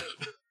fuck up.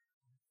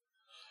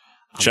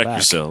 Check back.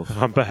 yourself.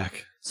 I'm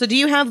back. So, do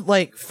you have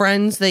like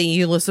friends that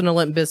you listen to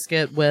Limp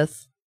Bizkit with?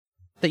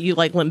 that you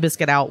like Limp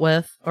Bizkit out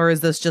with? Or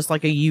is this just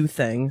like a you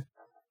thing?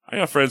 I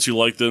got friends who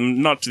like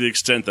them, not to the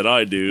extent that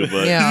I do,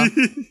 but Yeah.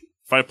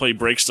 if I play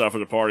break stuff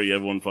at a party,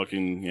 everyone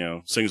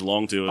fucking, sings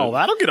along to it. Oh,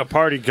 that'll get a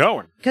party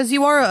going. Because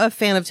you are a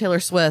fan of Taylor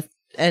Swift,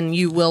 and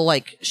you will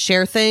like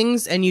share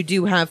things, and you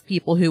do have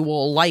people who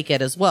will like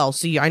it as well.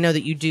 So I know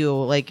that you do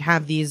like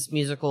have these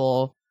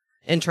musical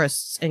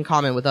interests in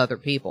common with other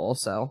people.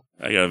 So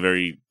I got a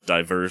very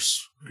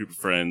diverse group of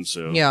friends,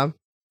 so... yeah.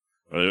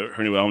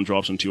 Her new album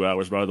drops in 2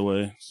 hours, by the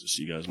way, just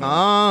so you guys know.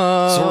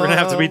 Oh. So we're going to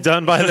have to be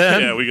done by then?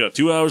 Yeah, we got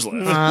 2 hours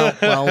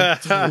left.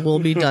 Well, we'll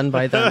be done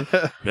by then.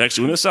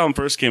 Actually, when this album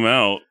first came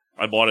out,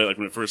 I bought it like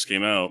when it first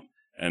came out,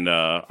 and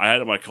I had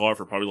it in my car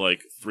for probably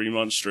like 3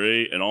 months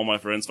straight, and all my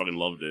friends fucking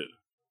loved it.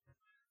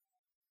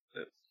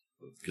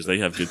 Because they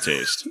have good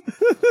taste.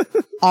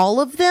 All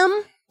of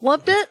them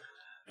loved it?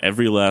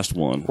 Every last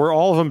one. Were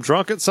all of them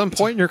drunk at some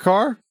point in your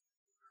car?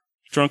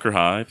 Drunk or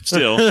high, but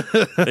still,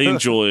 they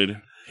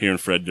enjoyed hearing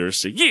Fred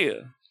Durst say, yeah!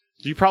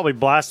 You probably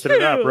blasted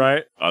it up,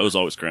 right? I was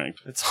always cranked.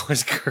 It's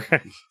always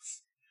correct.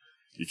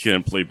 You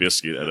can't play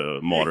Biscuit at a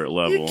moderate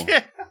level.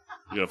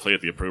 You gotta play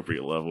at the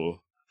appropriate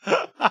level.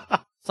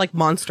 It's like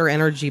Monster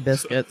Energy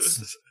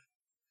biscuits.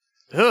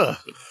 Ugh.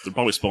 They're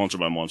probably sponsored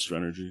by Monster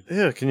Energy.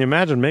 Ew, can you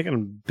imagine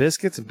making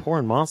biscuits and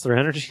pouring Monster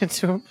Energy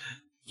into them?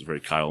 It's a very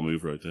Kyle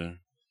move right there.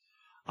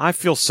 I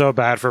feel so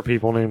bad for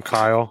people named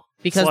Kyle.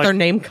 Because It's like- they're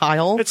named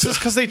Kyle? It's just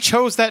because they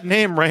chose that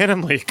name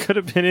randomly. It could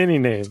have been any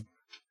name.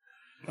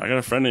 I got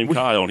a friend named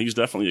Kyle, and he's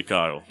definitely a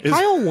Kyle.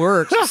 Kyle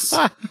works.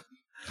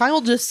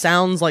 Kyle just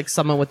sounds like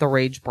someone with a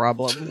rage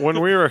problem.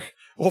 When we were...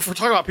 Well, if we're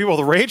talking about people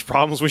with rage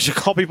problems, we should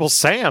call people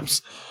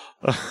Sams.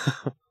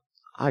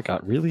 I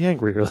got really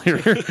angry earlier.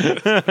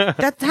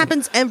 That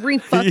happens every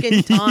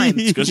fucking time.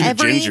 It's because you're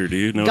Every ginger,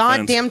 dude. No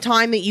goddamn offense.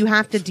 time that you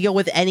have to deal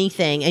with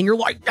anything, and you're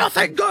like,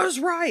 nothing goes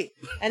right.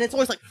 And it's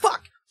always like,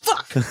 fuck,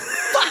 fuck,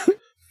 fuck,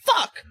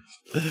 fuck,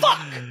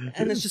 fuck.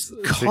 And it's just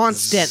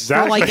constant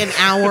for like an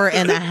hour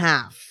and a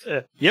half.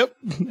 Yep.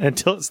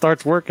 Until it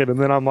starts working, and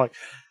then I'm like,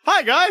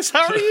 hi, guys,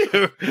 how are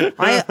you?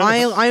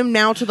 I am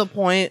now to the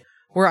point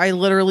where I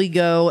literally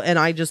go and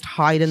I just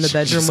hide in the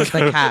bedroom with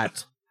the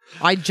cat.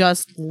 I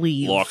just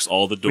leave. Locks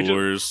all the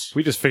doors.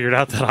 We just figured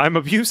out that I'm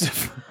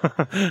abusive.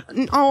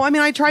 Oh, I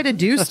mean, I try to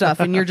do stuff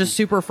and you're just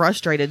super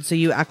frustrated. So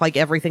you act like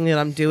everything that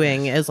I'm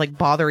doing is like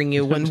bothering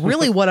you when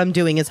really what I'm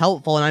doing is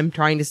helpful and I'm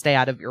trying to stay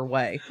out of your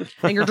way.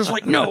 And you're just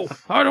like, no,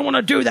 I don't want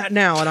to do that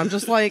now. And I'm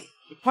just like,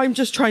 I'm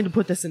just trying to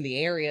put this in the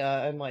area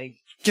and like,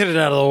 Get it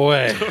out of the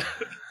way.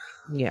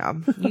 yeah,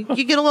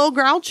 you get a little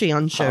grouchy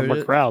on I'm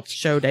a grouch.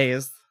 show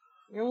days.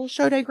 You're a little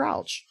show day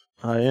grouch.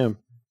 I am.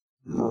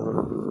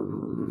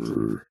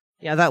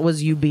 Yeah, that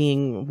was you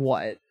being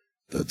what?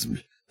 That's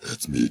me.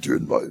 That's me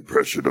doing my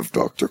impression of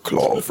Dr.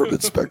 Claw from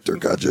Inspector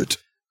Gadget.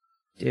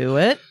 Do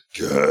it.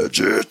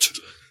 Gadget!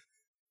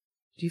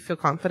 Do you feel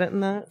confident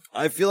in that?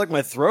 I feel like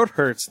my throat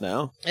hurts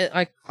now.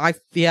 I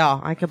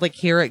could like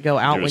hear it go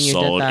out You're when a you did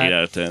solid that. 8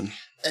 out of 10.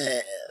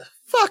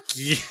 Fuck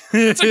you.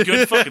 That's a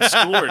good fucking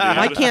score, dude.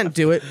 I can't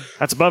do it.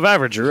 That's above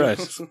average, you're right.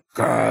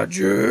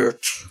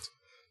 Gadget!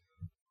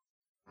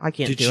 I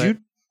can't Did do you? it.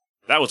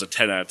 That was a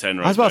 10 out of 10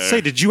 right I was about to there.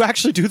 say, did you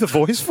actually do the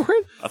voice for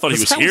it? I thought he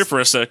was That here was- for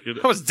a second.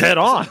 That was dead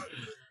on.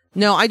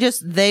 No,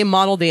 they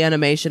modeled the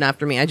animation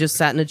after me. I just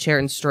sat in a chair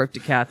and stroked a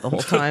cat the whole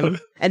time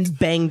and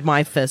banged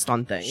my fist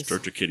on things.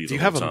 Stroked a kitty Do the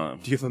you whole have time.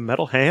 do you have a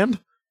metal hand?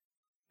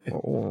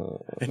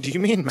 And do you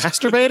mean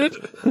masturbated?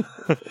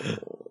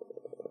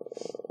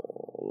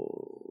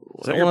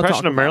 Is that I your wanna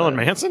impression talk of Marilyn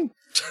about it. Manson?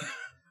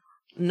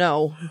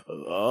 No.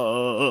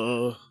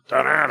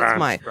 That's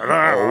my-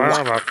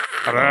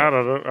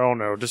 Oh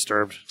no,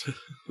 Disturbed.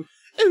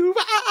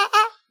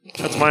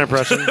 That's my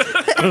impression.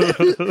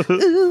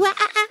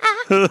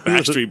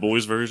 Backstreet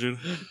Boys version.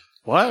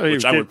 What?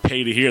 Which I would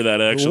pay to hear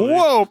that, actually.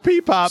 Whoa,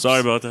 P-Pops.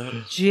 Sorry about that.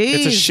 Jeez.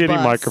 It's a shitty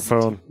bus.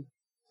 microphone.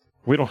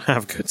 We don't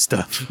have good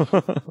stuff.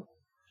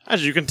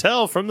 As you can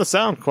tell from the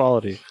sound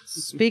quality.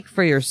 Speak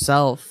for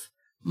yourself.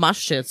 My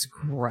shit's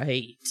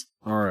great.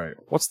 All right.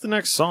 What's the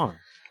next song?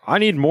 I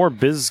need more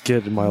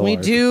Bizkit in my life. We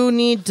do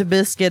need to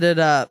biscuit it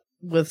up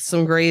with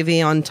some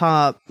gravy on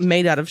top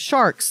made out of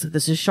sharks.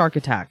 This is Shark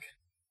Attack.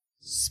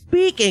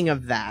 Speaking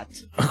of that,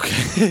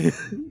 Okay.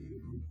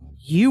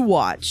 you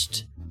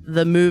watched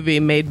the movie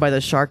made by the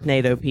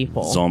Sharknado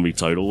people. Zombie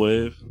tidal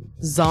wave.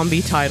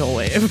 Zombie Tidal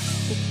Wave.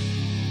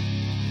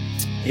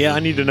 Yeah,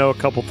 I need to know a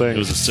couple It things.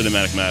 was a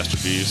cinematic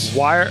masterpiece.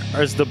 Why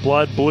is the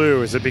blood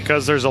blue? Is it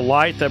because there's a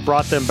light that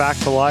brought them back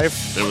to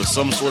life? There was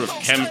some sort of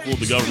chemical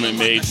the government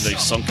made. They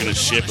sunk in a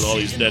ship with all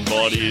these dead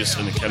bodies,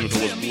 and the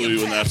chemical was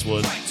blue, and that's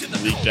what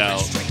leaked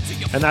out.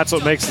 And that's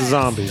what makes the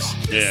zombies.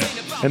 Yeah.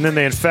 And then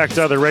they infect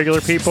other regular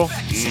people?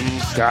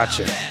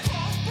 Gotcha.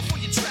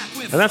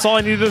 And that's all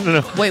I needed to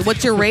know. Wait,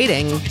 what's your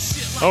rating?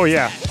 Oh,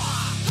 yeah.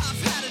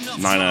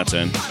 9 out of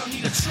 10.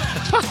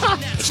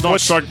 It's not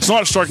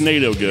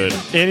Sharknado good.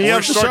 Any or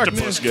of the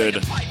Sharktopus good.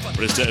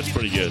 but it's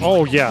pretty good.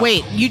 Oh yeah.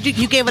 Wait, you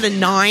gave it a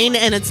 9,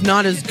 and it's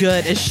not as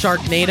good as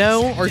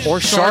Sharknado or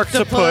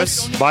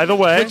Sharktopus, by the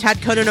way. which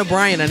had Conan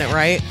O'Brien in it,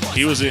 right?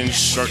 He was in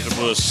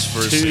Sharktopus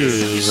versus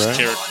 2,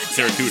 right?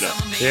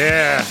 Terracuda.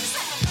 Yeah.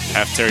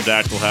 Half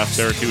pterodactyl, half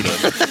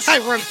Terracuda. I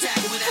remember.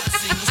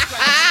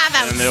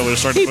 And they were He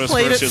Sharktopus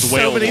played it versus so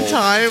Whale many Wolf.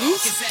 times.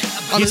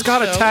 on He's his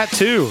got a show.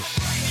 tattoo.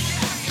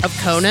 Of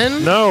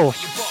Conan? No.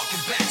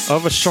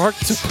 Of a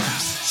sharktopus.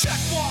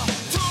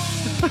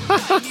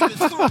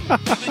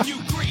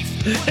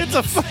 It's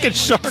a fucking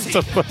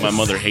sharktopus. My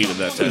mother hated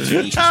that tattoo.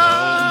 when she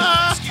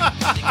saw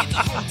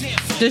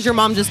it. Does your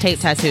mom just hate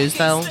tattoos,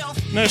 though?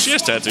 No, she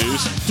has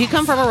tattoos. Do you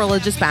come from a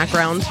religious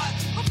background?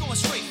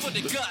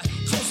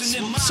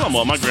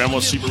 Somewhat. My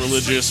grandma's super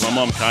religious. My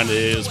mom kind of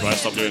is, but I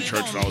stopped going to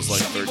church when I was like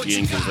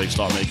 13 because they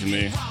stopped making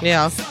me.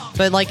 Yeah.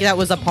 But, like, that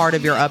was a part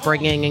of your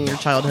upbringing and your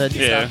childhood.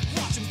 and Yeah. stuff.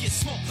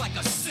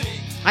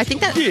 I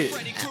think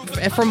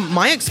that, from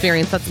my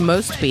experience, that's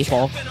most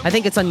people. I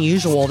think it's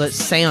unusual that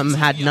Sam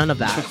had none of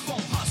that.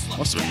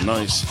 Must have been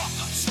nice.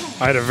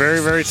 I had a very,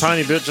 very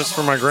tiny bit just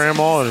for my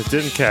grandma, and it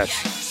didn't catch.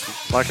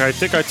 Like I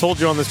think I told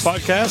you on this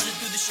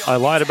podcast, I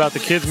lied about the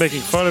kids making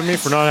fun of me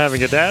for not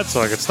having a dad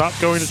so I could stop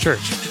going to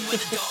church.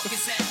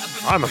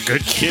 I'm a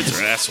good kid.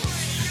 Kids are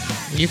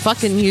assholes. You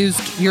fucking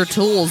used your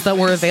tools that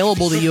were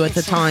available to you at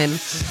the time.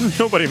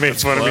 Nobody made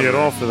fun of me at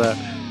all for that.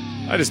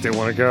 I just didn't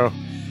want to go.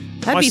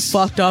 That'd My be s-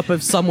 fucked up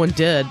if someone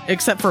did,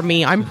 except for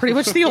me. I'm pretty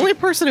much the only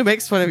person who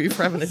makes fun of you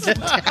for having a dead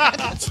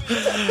dad.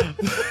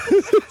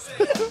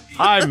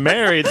 I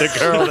married the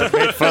girl that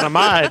made fun of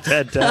my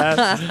dead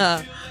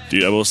dad.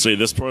 Dude, I will say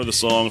this part of the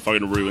song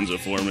fucking ruins it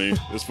for me.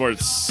 This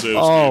part's so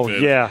Oh,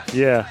 stupid. yeah,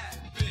 yeah.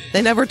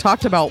 They never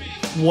talked about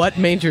what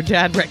made your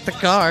dad wreck the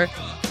car.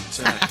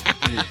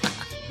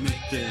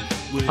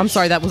 I'm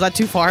sorry, was that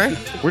too far?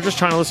 We're just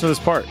trying to listen to this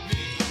part.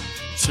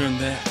 Turn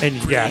that.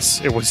 And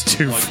yes, it was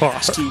too far.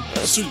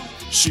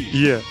 Sushi.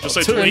 Yeah. Just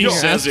like Turn the way he your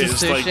says ass it, to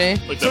it's like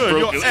sushi. that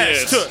broken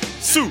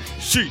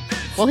sushi.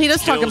 Well, he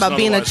does talk Kills about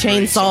being a otherwise great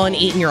chainsaw and song.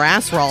 eating your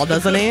ass raw,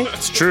 doesn't he?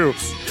 It's true.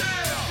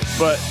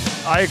 But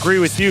I agree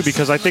with you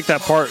because I think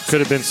that part could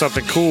have been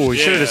something cool. He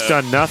should have just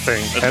Yeah. done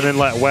nothing and then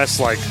let Wes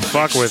like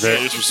fuck with Yeah,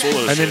 it. just solo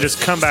And then shit.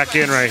 just come back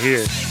in right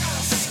here.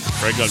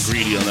 Fred got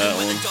greedy on that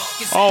one.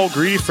 Oh,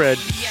 greedy Fred.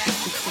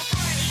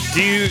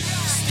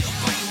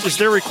 Is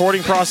their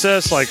recording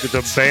process like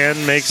the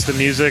band makes the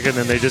music and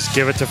then they just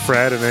give it to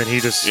Fred and then he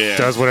just Yeah.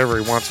 does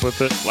whatever he wants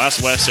with it?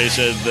 Last West, they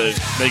said that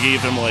they gave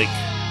him like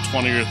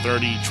 20 or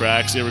 30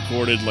 tracks they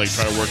recorded, like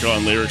try to work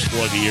on lyrics for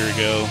like a year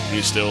ago, and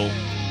he's still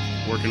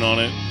working on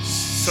it.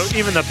 So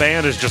even the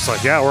band is just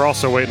like, yeah, we're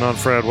also waiting on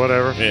Fred,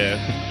 whatever.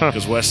 Yeah,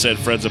 because West said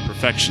Fred's a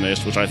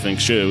perfectionist, which I think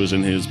shows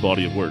in his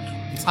body of work.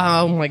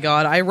 Oh my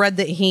god. I read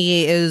that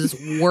he is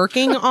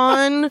working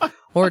on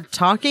or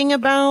talking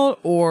about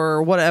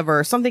or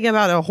whatever. Something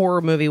about a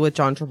horror movie with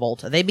John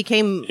Travolta. They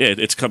became, Yeah,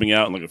 it's coming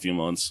out in like a few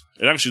months.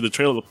 And actually, the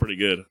trailer looked pretty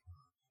good.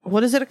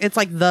 what is it? It's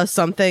like the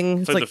something.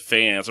 It's like the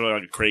fan. It's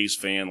like a crazed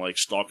fan, like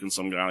stalking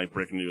some guy, like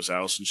breaking into his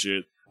house and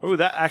shit. Oh,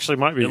 that actually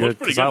might be It good looked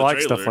pretty because I good, the like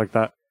trailer. stuff like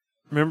that.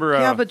 Remember?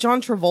 yeah, but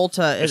John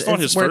Travolta is It's not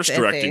his where first it's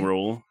directing iffy.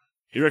 role.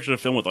 He directed a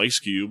film with Ice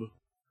Cube.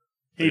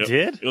 he Like,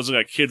 did? It was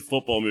like a kid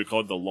football movie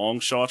called The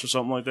Long Shots or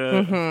something like that.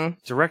 Mm-hmm.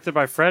 Directed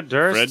by Fred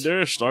Durst. Fred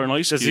Durst, starring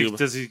Ice Does Cube.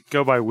 he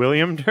go by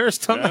William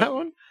Durst on Yeah. that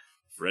one?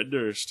 Fred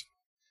Durst.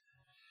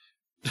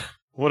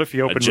 What if he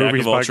A opened jack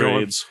movies of all by going?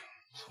 trades.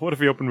 What if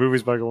he opened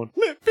movies by going?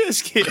 Limp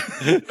Bizkit.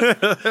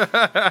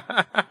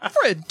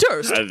 Fred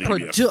Durst I think he'd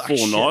be a full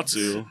Productions. not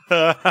to.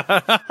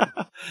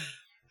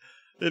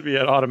 It'd be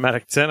an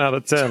automatic 10 out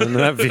of 10 in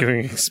that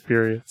viewing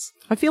experience.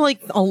 I feel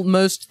like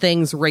most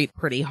things rate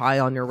pretty high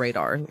on your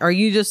radar.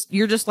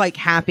 You're just like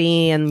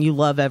happy and you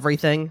love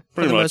everything for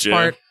Pretty the much, most yeah.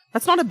 part.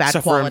 That's not a bad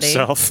Except quality.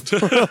 for himself.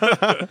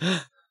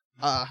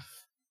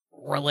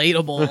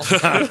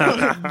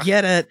 Relatable.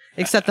 Get it.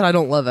 Except that I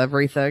don't love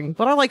everything.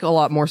 But I like a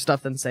lot more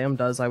stuff than Sam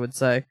does, I would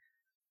say.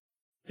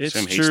 It's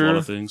Sam hates a lot true.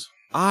 of things.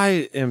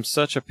 I am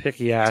such a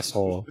picky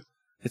asshole.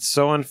 It's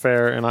so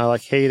unfair, and I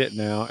like hate it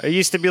now. It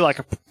used to be like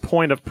a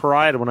point of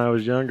pride when I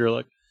was younger.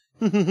 Like,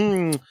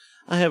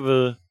 I have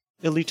a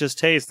elitist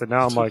taste, and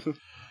now I'm like,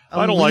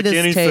 I don't like Elitist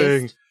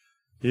anything.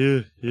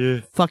 taste.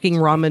 Yeah. Fucking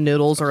ramen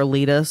noodles are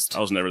elitist. I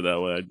was never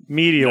that way. I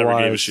Media never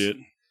gave a wise, shit.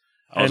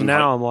 I was and in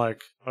now I'm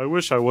like, I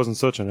wish I wasn't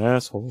such an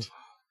asshole.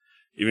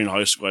 even in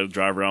high school, I'd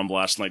drive around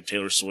blasting like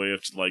Taylor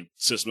Swift, like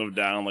System of a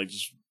Down, like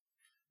just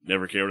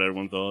never care what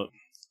everyone thought.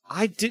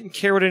 I didn't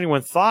care what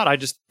anyone thought. I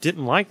just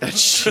didn't like that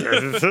shit.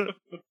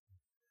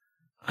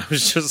 I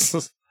was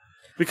just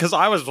because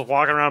I was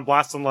walking around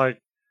blasting like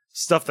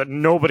stuff that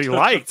nobody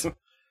liked.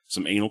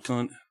 Some anal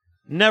cunt.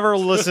 Never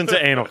listened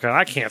to Anal Cunt.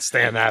 I can't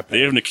stand that. They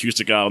have an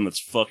acoustic album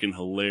that's fucking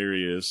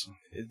hilarious.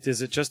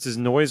 Is it just as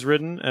noise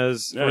ridden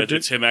as? No, or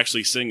it's him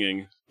actually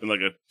singing in like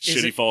a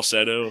shitty it-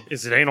 falsetto.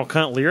 is it Anal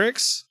Cunt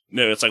lyrics?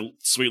 No, it's like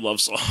sweet love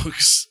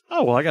songs.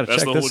 Oh well, I gotta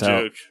That's check the whole this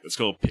out. joke. It's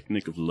called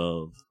Picnic of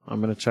Love. I'm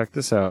gonna check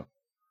this out.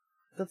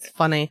 That's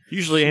funny.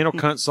 Usually, Anal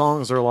Cunt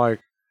songs are like,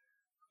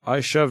 "I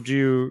shoved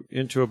you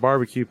into a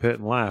barbecue pit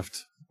and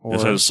laughed,"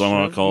 This had a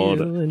song shove called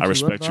you into "I a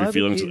Respect Your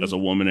Feelings barbecue. as a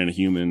Woman and a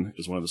Human"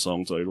 is one of the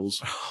song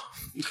titles.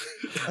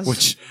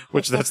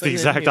 Which that's the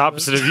exact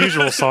opposite of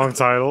usual song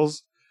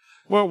titles.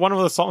 Well, one of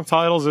the song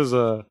titles is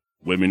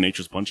Women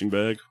Nature's Punching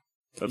Bag.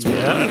 That's one.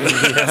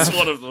 That's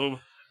one of them.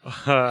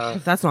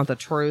 If that's not the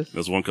truth.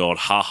 There's one called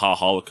 "Ha Ha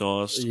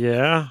Holocaust."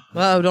 yeah.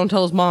 Oh, don't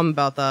tell his mom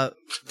about that.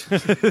 She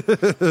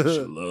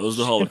loves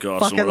the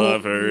Holocaust, from what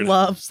I've heard.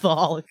 Loves the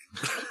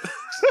Holocaust.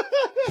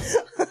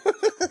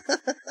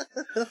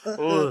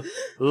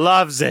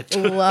 Loves it.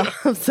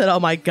 Loves it. Oh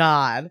my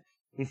god.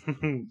 Big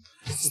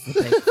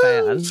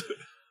fan.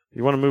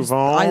 You want to move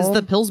on? Is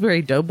the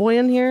Pillsbury Doughboy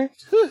in here?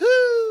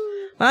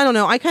 I don't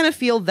know. I kind of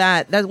feel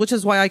that, which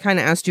is why I kind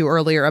of asked you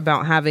earlier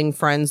about having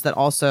friends that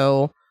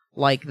also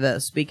like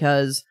this,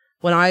 because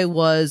when I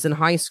was in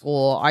high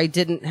school, I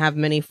didn't have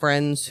many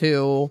friends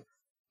who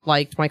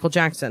liked Michael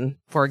Jackson,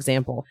 for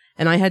example.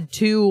 And I had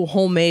 2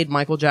 homemade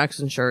Michael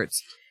Jackson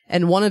shirts.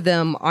 And one of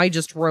them I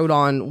just wrote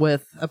on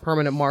with a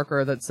permanent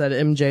marker that said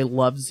MJ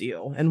loves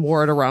you and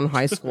wore it around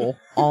high school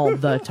all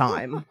the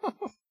time.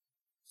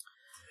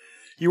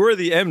 You were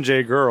the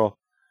MJ girl.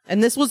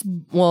 And this was,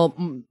 well,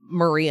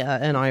 Maria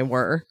and I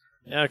were.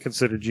 Yeah, I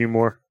considered you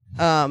more.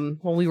 Well,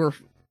 we were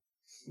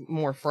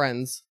more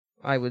friends,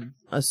 I would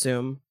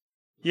assume.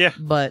 Yeah.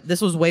 But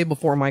this was way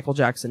before Michael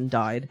Jackson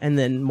died, and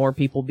then more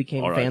people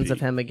became R.I.P. fans of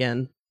him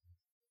again.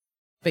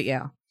 But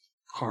yeah,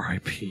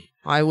 R.I.P.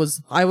 I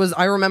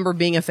remember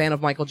being a fan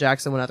of Michael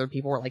Jackson when other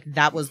people were like,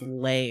 that was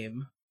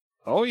lame.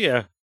 Oh,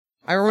 yeah.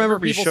 I remember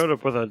he people, showed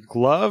up with a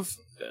glove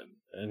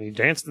and he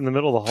danced in the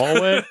middle of the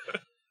hallway.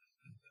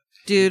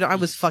 dude, I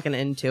was fucking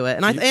into it.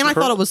 And I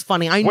thought it was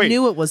funny. I Wait.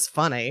 knew it was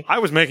funny. I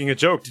was making a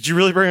joke. Did you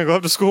really bring a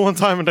glove to school one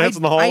time and dance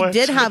in the hallway? I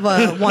did have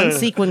a one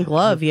sequin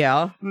glove,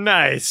 yeah.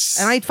 Nice.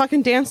 And I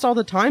fucking danced all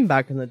the time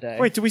back in the day.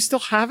 Wait, do we still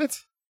have it?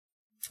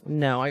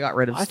 No, I got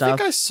rid of I stuff.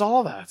 think I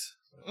saw that.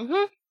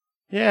 Mhm.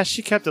 Yeah,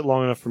 she kept it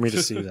long enough for me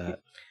to see that.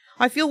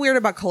 I feel weird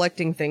about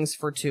collecting things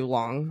for too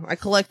long. I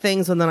collect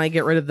things and then I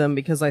get rid of them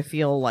because I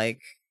feel like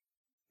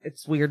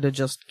it's weird to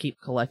just keep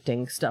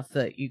collecting stuff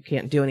that you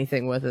can't do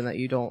anything with and that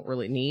you don't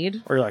really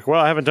need. Or you're like,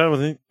 well, I haven't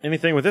done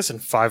anything with this in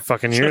 5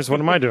 fucking years. What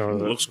am I doing It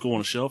with it? looks cool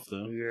on a shelf,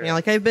 though. Yeah,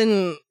 like I've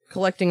been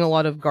collecting a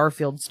lot of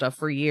Garfield stuff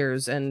for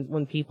years, and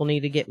when people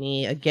need to get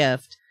me a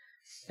gift,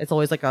 it's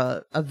always like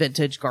a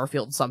vintage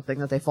Garfield something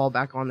that they fall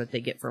back on that they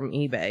get from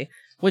eBay,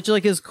 which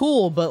like is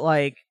cool, but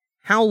like,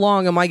 how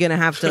long am I gonna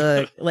have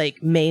to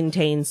like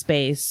maintain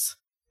space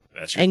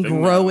That's your and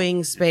thing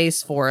growing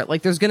space for it?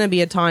 Like, there's gonna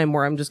be a time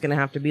where I'm just gonna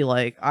have to be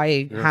like,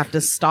 I have to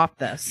stop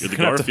this. You're the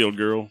Garfield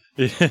girl.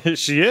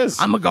 She is.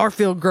 I'm a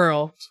Garfield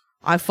girl.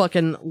 I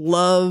fucking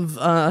love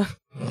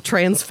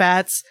trans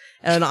fats,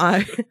 and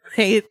I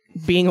hate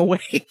being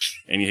awake.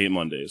 And you hate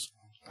Mondays.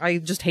 I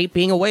just hate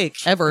being awake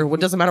ever. It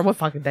doesn't matter what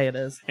fucking day it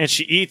is. And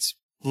she eats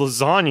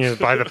lasagna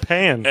by the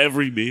pan.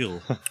 Every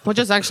meal. Which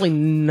is actually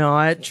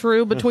not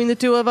true between the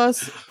two of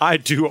us. I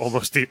do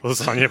almost eat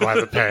lasagna by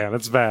the pan.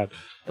 It's bad.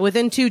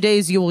 Within 2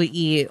 days, you will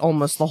eat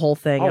almost the whole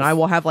thing, and Oh, I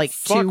will have like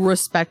fuck. 2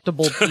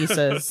 respectable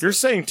pieces. You're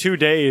saying 2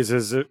 days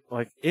is it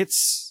like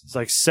it's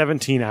like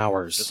 17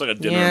 hours. It's like a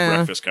dinner Yeah. and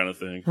breakfast kind of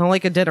thing. I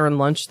like a dinner and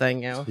lunch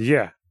thing, yeah.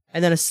 Yeah.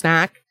 And then a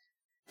snack.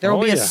 There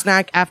will Oh, be a yeah.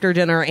 snack after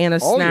dinner and a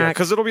Oh yeah, snack.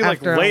 because it'll be like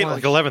after late,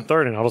 lunch. like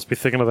 11:30, and I'll just be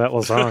thinking of that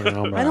lasagna. And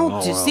I'm like, I don't oh,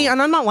 wow. see, and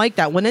I'm not like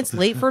that. When it's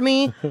late for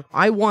me,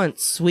 I want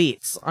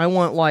sweets. I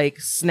want like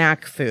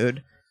snack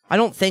food. I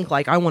don't think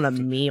like I want a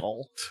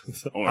meal.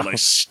 I want like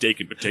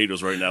steak and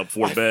potatoes right now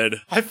before bed.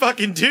 I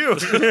fucking do.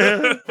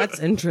 That's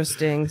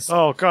interesting.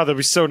 Oh god, that'd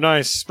be so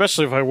nice,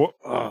 especially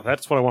if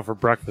that's what I want for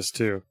breakfast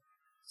too.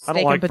 I don't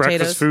Steak like and potatoes.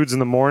 breakfast foods in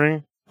the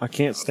morning. I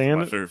can't stand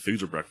My it. favorite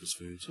foods are breakfast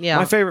foods. Yeah,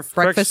 My favorite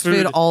breakfast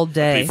food all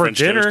day. For French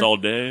dinner? toast all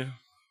day.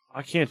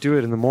 I can't do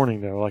it in the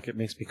morning though. Like it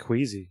makes me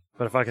queasy.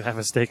 But if I could have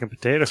a steak and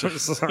potatoes,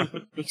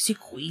 Makes you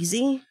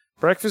queasy.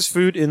 breakfast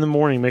food in the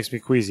morning makes me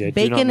queasy. I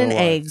do not Bacon know and why.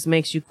 eggs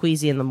makes you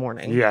queasy in the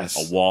morning. Yes.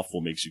 A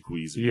waffle makes you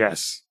queasy.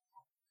 Yes.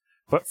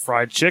 But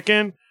fried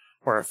chicken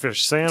or a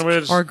fish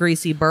sandwich Or a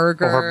greasy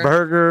burger. or a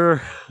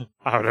burger,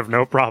 I would have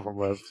no problem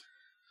with.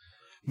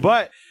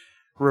 But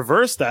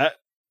reverse that.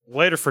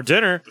 Later for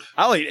dinner,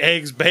 I'll eat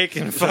eggs,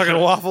 bacon, fucking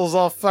waffles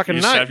all fucking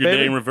You just night, have your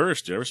baby. day in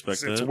reverse. I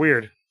respect It's that.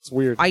 weird. It's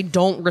weird. I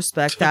don't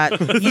respect that.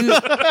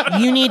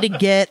 You need to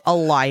get a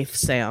life,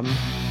 Sam.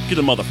 Get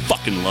a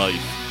motherfucking life.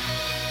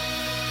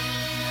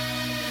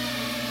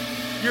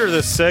 You're the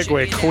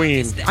segue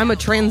queen. I'm a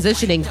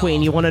transitioning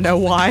queen. You want to know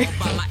why?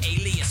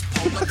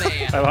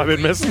 Have I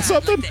been missing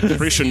something?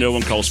 Pretty sure no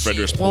one calls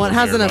Frederick Well, it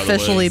hasn't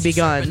officially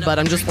begun, but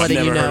I'm just I've letting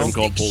never you heard know. him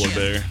called Polar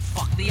Bear.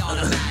 Fuck the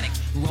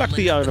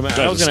automatic.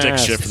 I That was was a gonna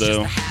stick ask. shift,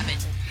 though.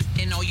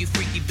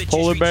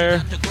 Polar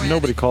bear?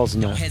 Nobody calls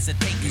him that.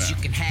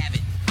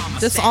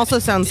 This also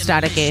sounds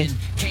staticky.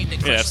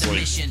 Yeah, it's like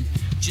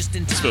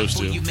it's supposed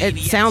to. It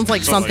sounds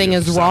like Sounds something like a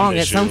is sound wrong. It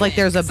issue. sounds like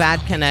there's a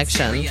bad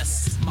connection.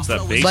 It's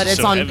that bass But is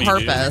it's so on heavy,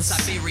 purpose.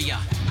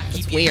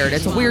 It's weird.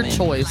 It's a weird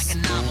choice.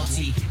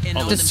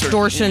 Dude.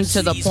 Distortion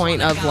to the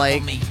point of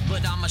like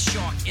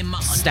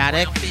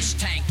static.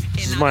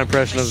 is my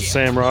impression of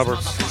Sam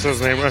Roberts. What's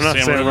his name? Not Sam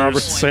Sam Rivers.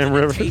 Roberts. Sam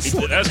Rivers.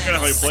 That's kind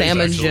of how he plays.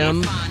 Sam and actually.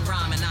 Jim.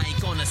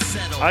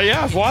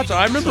 Yeah, I've watched.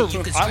 I remember.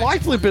 I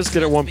liked Limp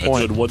Bizkit at one That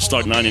point. good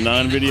Woodstock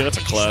 '99 video. That's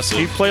a He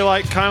classic.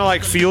 played kind of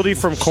like Fieldy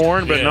from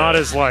Korn, but Yeah. not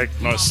as Not as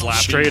slappy.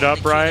 straight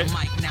upright.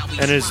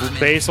 And his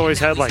bass always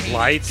had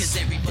lights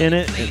in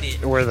it,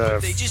 where the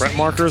fret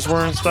markers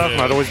were and stuff.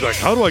 And I'd always be like,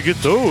 "How do I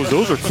get those?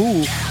 Those are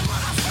cool."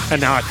 And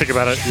now I think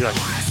about it, you're like,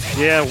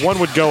 yeah, one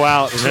would go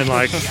out, and then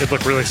it'd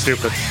look really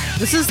stupid.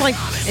 This is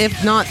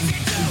if not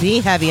the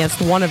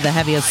heaviest, one of the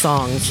heaviest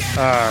songs.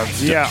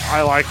 Yeah,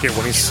 I like it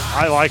when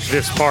I like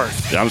this part.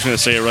 Yeah, I'm just gonna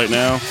say it right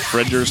now.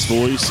 Fred Durst's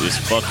voice is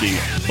fucking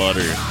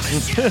butter.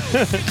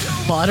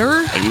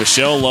 Butter? Like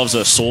Michelle loves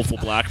a soulful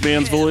black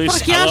man's voice.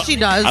 Fuck yeah, she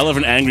does. I love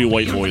an angry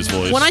white boy's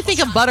voice. When I think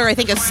of butter, I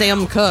think of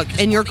Sam Cooke,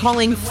 and you're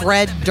calling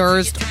Fred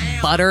Durst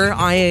butter?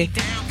 I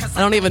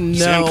don't even know.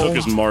 Sam Cooke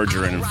is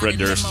margarine and Fred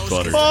Durst is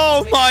butter.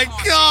 Oh my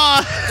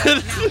god!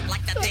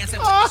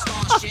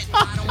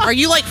 Are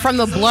you from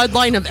the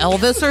bloodline of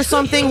Elvis or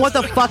something? What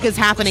the fuck is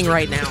happening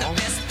right now?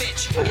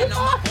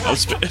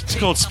 It's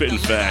called Spitting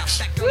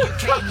Facts.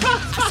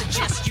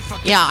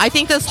 Yeah, I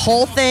think this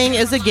whole thing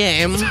is a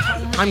game.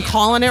 I'm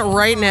calling it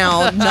right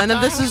now. None of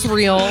this is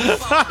real.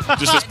 Just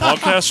this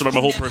podcast or about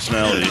my whole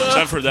personality? 'Cause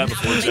I've heard that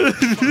before too.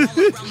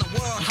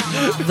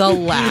 The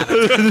lap.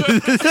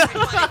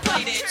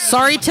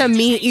 Sorry to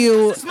meet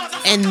you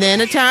and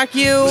then attack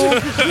you,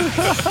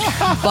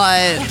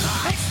 but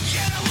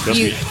Trust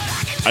You- me,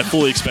 I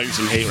fully expected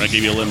some hate when I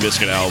gave you a Limp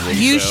Bizkit album.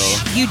 you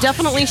so. you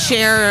definitely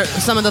share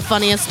some of the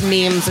funniest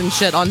memes and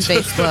shit on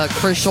Facebook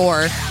for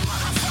sure.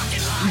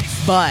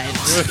 But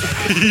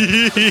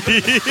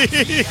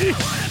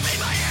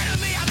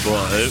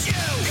But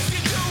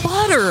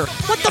butter,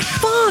 what the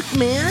fuck,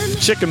 man?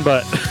 Chicken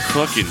butt.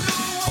 fucking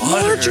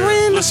butter.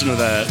 Margarine. Listen to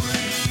that.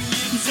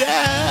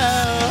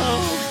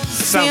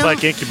 Sounds Sam-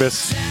 like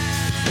Incubus.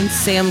 And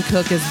Sam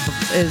Cooke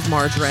is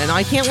margarine.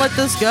 I can't let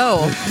this go.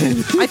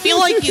 I feel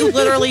like you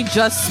literally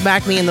just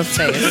smacked me in the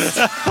face.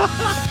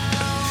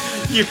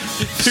 Your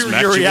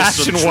Smacked you with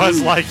reaction some was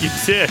truth. like you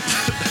did.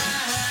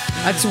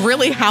 That's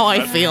really how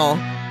I feel.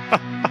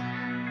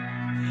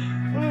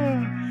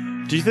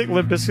 Do you think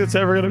Limp Bizkit's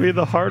ever going to be in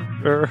the hard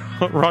or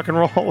Rock and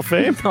Roll Hall of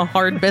Fame? The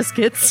hard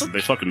biscuits. They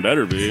fucking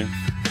better be.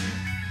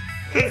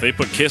 If they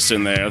put Kiss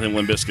in there, I think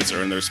Limp Bizkit's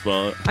earned their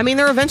spot. I mean,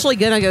 they're eventually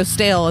gonna go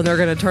stale, and they're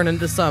gonna turn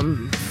into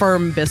some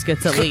firm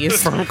biscuits at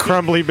least. From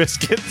Crumbly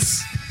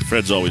Biscuits.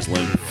 Fred's always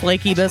limp.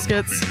 Flaky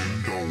biscuits.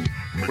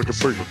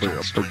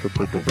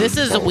 This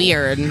is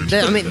weird.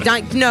 I mean,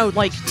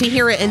 to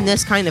hear it in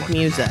this kind of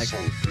music,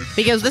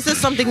 because this is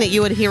something that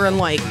you would hear in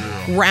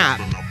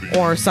rap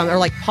or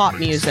pop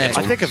music.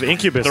 I think of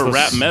Incubus. They're this-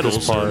 rap this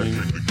metals. part.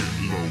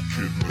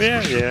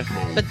 Yeah.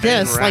 But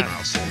this, And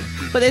rap.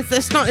 but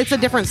it's not. It's a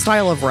different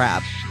style of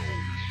rap.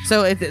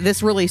 So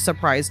this really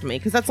surprised me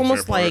because that's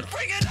almost Fair part.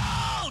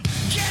 like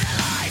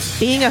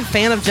being a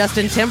fan of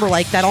Justin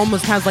Timberlake. That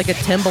almost has a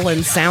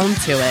Timbaland sound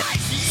to it.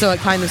 So it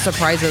kind of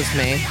surprises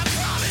me,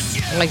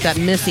 like that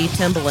Missy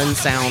Timbaland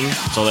sound.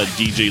 It's all that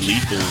DJ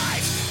Lethal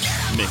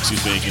mix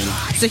he's making.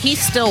 So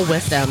he's still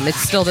with them. It's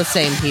still the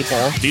same people.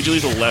 DJ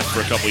Lethal left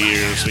for a couple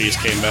years, so he just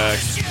came back.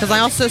 Because I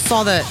also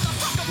saw that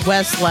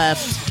Wes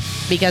left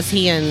because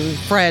he and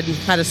Fred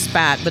had a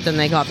spat, but then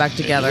they got back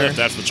He together. left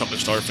after the Chocolate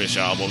Starfish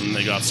album, and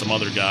they got some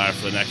other guy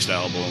for the next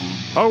album.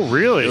 Oh,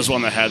 really? It was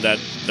one that had the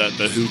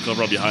Who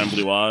cover up Behind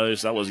Blue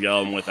Eyes. That was the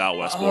album without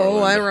Wes Borland. Oh,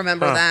 I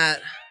remember Huh.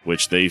 that.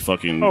 Which they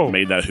fucking Oh.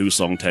 made that Who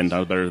song 10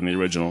 times better than the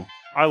original.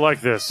 I like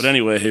this. But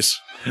anyways,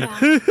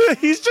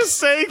 He's just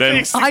saying Then-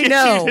 things. to I get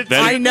know. you to-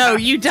 Then- I know.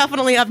 You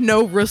definitely have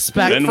no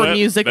respect for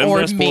music then or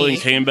Wes Borland me.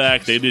 came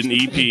back. They did an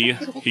EP.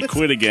 He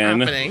quit again.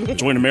 happening?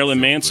 Joined Marilyn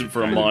Manson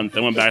for a month.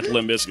 Then went back to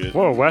Limp Bizkit.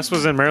 Whoa, Wes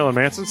was in Marilyn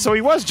Manson, so he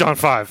was John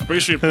 5.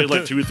 Pretty sure he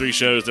played 2 or 3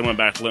 shows. Then went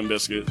back to Limp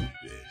Bizkit.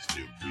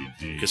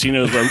 Because he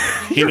knows where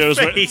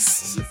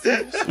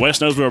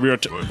Wes knows where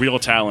real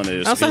talent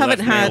is. I also He haven't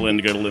left had-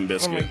 Maryland to go to Limp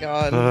Oh my Bizkit.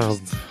 god. Oh,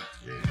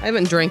 I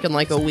haven't drank in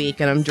a week,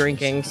 and I'm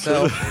drinking,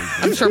 so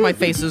I'm sure my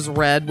face is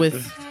red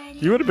with.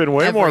 you would have been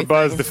way more Everything.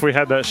 buzzed if we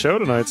had that show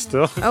tonight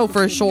still. Oh,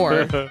 for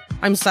sure.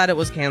 I'm sad it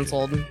was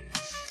canceled,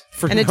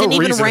 For and it no didn't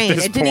even reason at rain.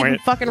 this It didn't even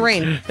point. fucking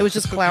rain. It was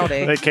just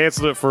cloudy. They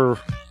canceled it for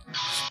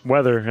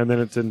weather, and then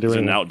it didn't do Is it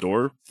anything. an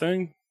outdoor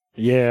thing?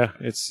 Yeah,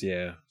 it's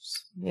Yeah.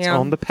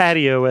 on the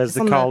patio, as It's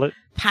they on call the- it.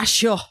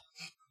 Patio.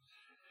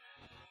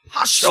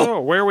 So,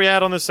 where are we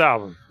at on this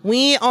album?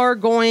 We are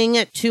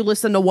going to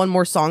listen to one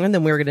more song, and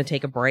then we're going to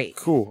take a break.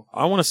 Cool.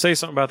 I want to say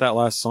something about that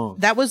last song.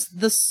 That was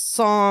the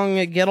song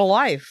 "Get a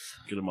Life."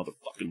 Get a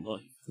motherfucking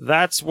life.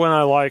 That's when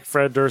I like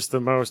Fred Durst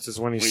the most, is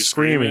when he's, When he's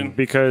screaming, screaming.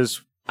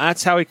 because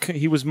that's how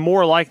he was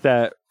more like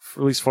that,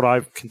 at least what I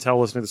can tell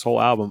listening to this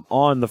whole album,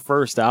 on the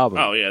first album.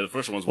 Oh yeah, the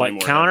first one was way Like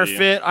more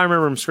Counterfeit, I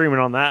remember him screaming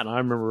on that, and I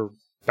remember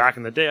back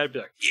in the day, I'd be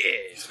like,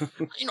 yeah,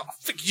 you know, I'll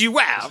figure you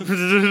out.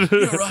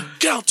 Heavy.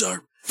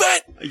 Counterfeit.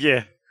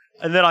 Yeah.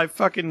 And then I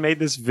fucking made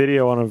this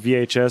video on a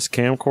VHS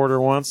camcorder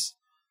once,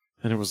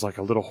 and it was like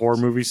a little horror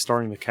movie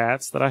starring the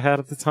cats that I had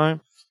at the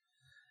time,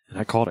 and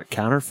I called it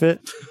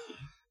Counterfeit.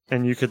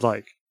 and you could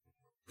like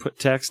put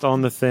text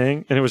on the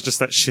thing, and it was just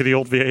that shitty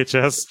old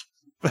VHS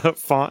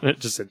font, and it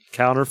just said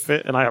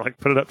counterfeit, and I like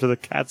put it up to the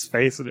cat's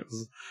face, and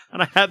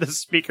I had the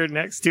speaker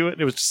next to it,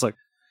 and it was just like,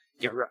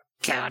 you're a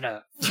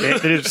counterfeit.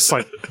 And it was just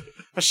like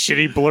a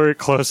shitty blurry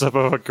close up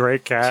of a gray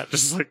cat,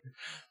 just like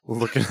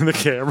looking in the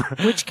camera.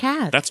 Which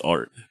cat? That's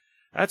art.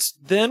 That's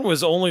then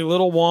was only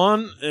Little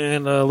Juan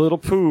and Little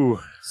Pooh.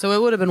 So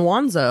it would have been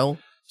Wanzo.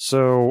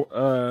 So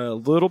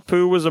Little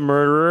Pooh was a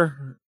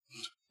murderer,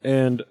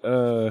 and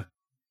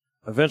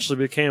eventually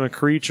became a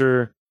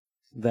creature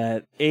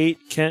that ate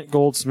Kent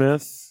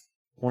Goldsmith,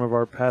 one of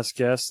our past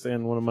guests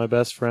and one of my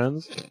best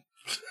friends.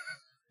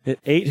 It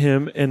ate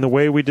him, and the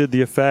way we did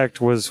the effect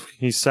was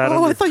he sat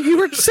Oh, on I thought you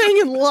were saying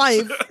in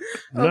live.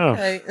 No.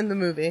 Okay, in the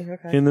movie.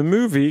 Okay. in the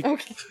movie.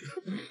 Okay.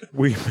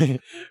 We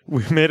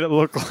made it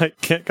look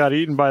like Kent got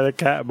eaten by the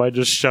cat by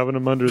just shoving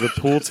him under the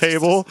pool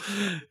table.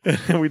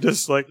 And we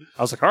just I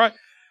was like, all right,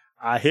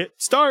 I hit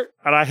start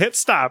and I hit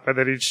stop. And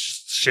then he'd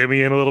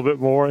shimmy in a little bit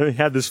more. And he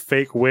had this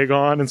fake wig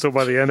on. And so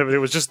by the end of it, it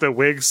was just a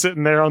wig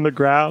sitting there on the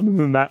ground. And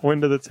then that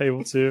went to the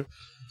table too.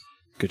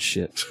 Good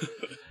shit.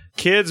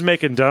 Kids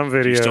making dumb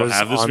videos. You still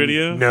have this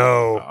video? No.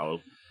 Oh,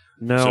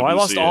 No, So I we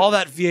lost see all it.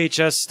 that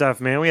VHS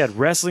stuff, man. We had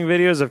wrestling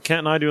videos of Kent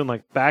and I doing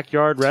like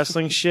backyard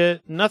wrestling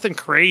shit. Nothing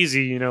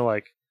crazy,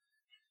 like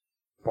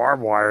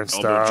barbed wire and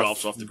elbow stuff.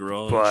 drops off the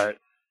garage. But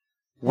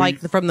Like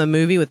from the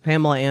movie with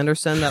Pamela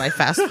Anderson that I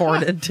fast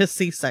forwarded to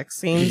see sex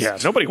scenes. yeah,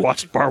 nobody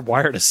watched barbed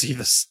wire to see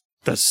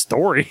the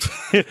story.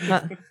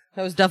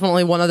 That was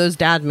definitely one of those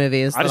dad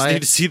movies. I just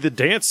need to see the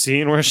dance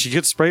scene where she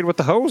gets sprayed with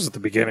the hose at the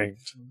beginning.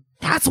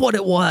 That's what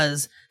it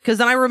was. Because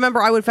then I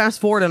remember I would fast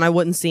forward and I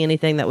wouldn't see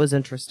anything that was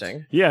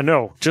interesting. Yeah,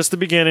 no, just the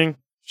beginning.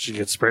 She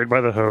gets sprayed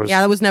by the hose.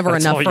 Yeah, that was never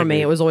That's enough all for you me.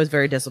 need. It was always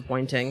very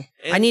disappointing.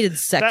 I needed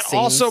sex That scenes.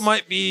 also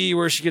might be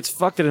where she gets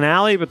fucked in an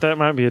alley, but that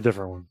might be a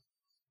different one.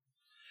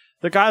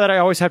 The guy that I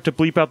always have to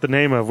bleep out the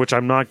name of, which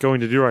I'm not going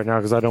to do right now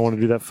because I don't want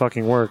to do that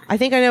fucking work. I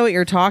think I know what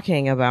you're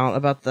talking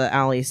about the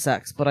alley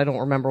sex, but I don't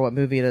remember what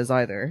movie it is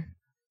either.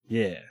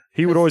 Yeah.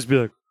 He would always be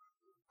like,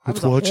 I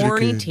was a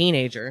horny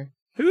teenager.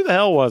 Who the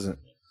hell wasn't?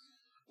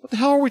 What the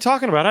hell are we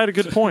talking about? I had a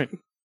good point.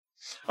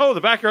 Oh,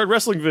 the backyard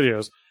wrestling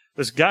videos.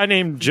 This guy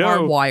named Joe.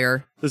 Barbed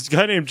wire. This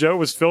guy named Joe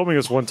was filming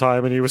us one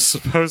time, and he was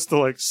supposed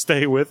to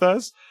stay with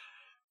us.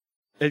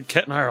 And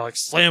Kent and I are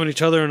slamming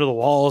each other into the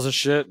walls and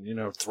shit,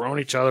 throwing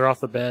each other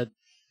off the bed.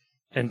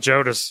 And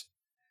Joe just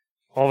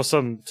all of a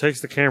sudden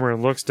takes the camera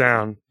and looks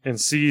down and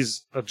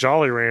sees a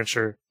Jolly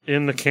Rancher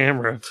in the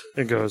camera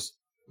and goes,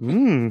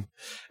 And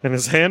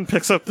his hand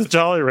picks up the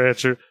Jolly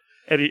Rancher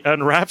and he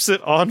unwraps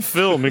it on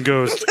film and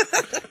goes,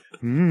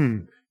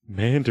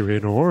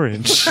 Mandarin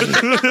orange.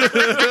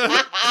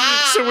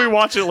 So we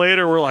watch it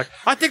later. We're like,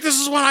 I think this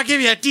is when I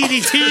give you a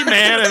DDT,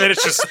 man. And then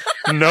it's just,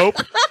 nope.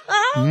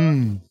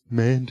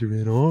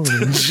 Mandarin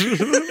orange.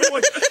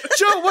 Like,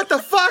 Joe, what the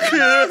fuck?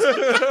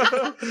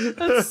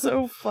 That's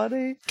so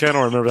funny. Ken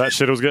don't remember that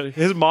shit. It was good.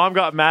 His mom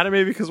got mad at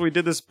me because we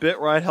did this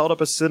bit where I held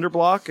up a cinder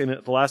block and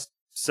at the last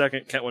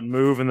second Kent would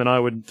move and then I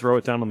would throw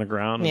it down on the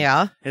ground.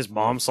 Yeah. His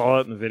mom saw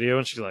it in the video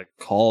and she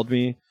called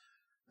me.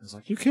 I was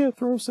like, you can't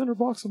throw cinder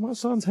blocks on my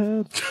son's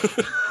head.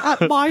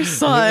 At my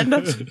son.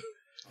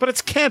 But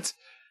it's Kent.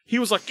 He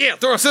was like, yeah,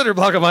 throw a cinder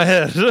block on my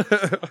head. We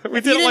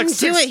If did he it didn't six.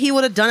 do it, he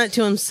would have done it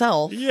to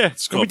himself. Yeah,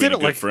 It's called we did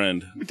being it a good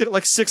friend. we did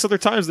it 6 other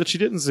times that she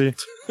didn't see.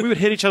 We would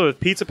hit each other with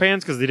pizza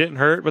pans because they didn't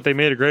hurt, but they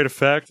made a great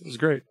effect. It was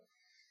great.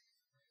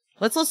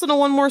 Let's listen to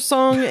one more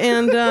song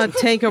and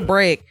take a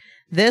break.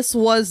 This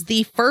was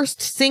the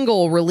first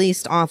single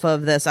released off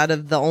of this out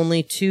of the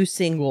only 2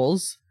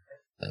 singles.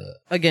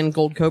 Again,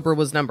 Gold Cobra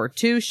was number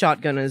 2.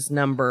 Shotgun is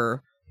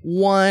number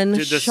 1.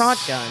 Did this-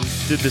 Shotgun.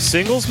 Did the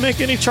singles make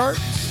any charts?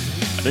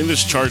 I think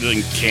this charted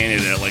in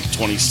Canada at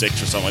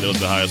 26 or something. That was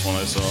the highest one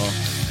I saw.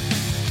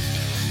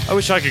 I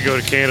wish I could go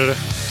to Canada.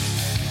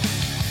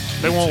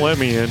 They won't let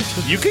me in.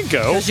 You can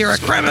go. Because you're a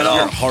criminal.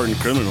 You're a hardened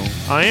criminal.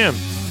 I am.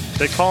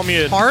 They call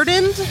me a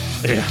Hardened?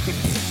 yeah.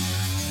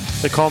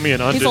 They call me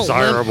an He's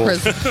undesirable.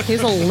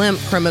 He's a limp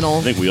criminal.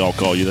 I think we all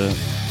call you that.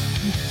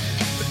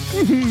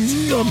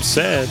 I'm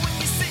sad.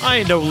 I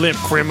ain't no limp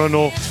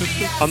criminal.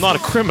 I'm not a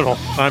criminal.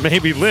 I may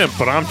be limp,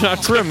 but I'm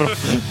not criminal.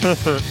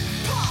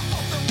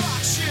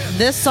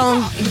 This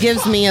song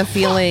gives me a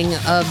feeling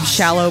of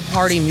shallow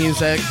party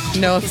music.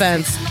 No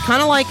offense.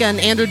 Kind of like an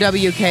Andrew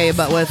WK,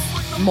 but with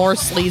more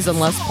sleaze and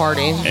less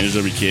party.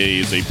 Andrew WK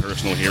is a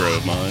personal hero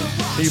of mine.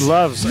 He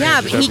loves. Yeah,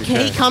 Andrew but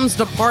he WK. comes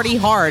to party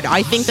hard.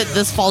 I think that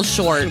this falls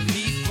short.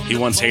 He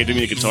once handed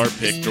me a guitar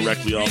pick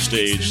directly off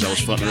stage. That was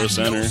front row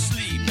center.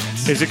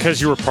 Is it because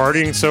you were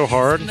partying so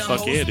hard?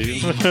 Fuck yeah,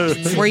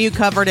 dude. Were you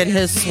covered in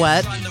his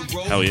sweat?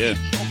 Hell yeah.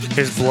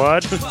 His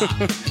blood?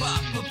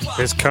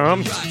 His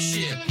cum?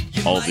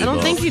 All of the I don't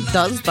above. think he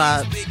does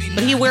that.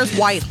 But he wears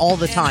white all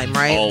the time,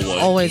 right? All white.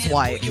 Always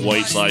white.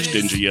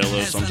 White/dingy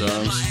yellow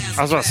sometimes.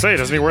 I was about to say,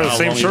 doesn't he wear the How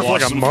same long he shirt for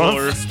like walks a on the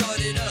month?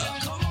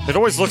 floor. It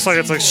always looks like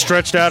it's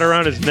stretched out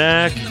around his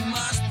neck.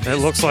 It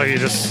looks like he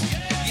just.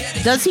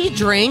 Does he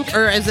drink,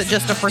 or is it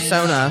just a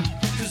persona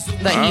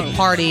that he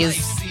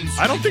parties?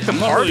 I don't think the I'm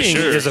not really partying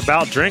sure. is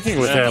about drinking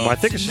with No. him. I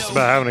think it's just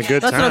about having a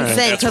good That's time. what I'm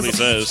saying. That's what he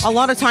Because says. a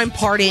lot of time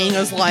partying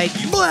is like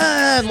blah,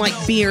 and like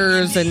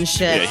beers and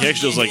shit. Yeah, he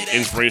actually does like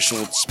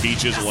inspirational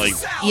speeches at like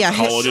Yeah,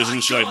 his- colleges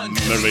and shit, like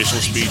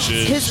motivational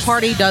speeches. His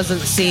party doesn't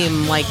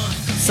seem like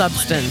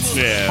substance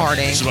yeah,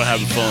 party. it's about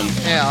having fun.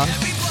 Yeah.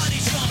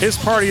 His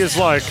party is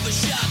like,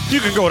 you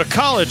can go to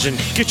college and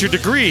get your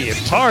degree and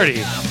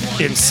party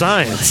in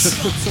science.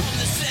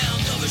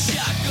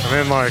 And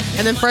then like,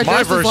 And then Fred my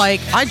Durst is version-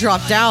 like, I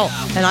dropped out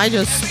and I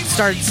just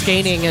started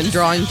skating and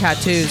drawing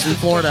tattoos in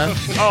Florida.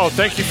 oh,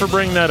 thank you for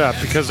bringing that up,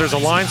 because there's a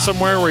line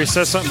somewhere where he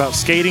says something about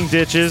skating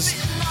ditches,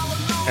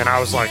 and I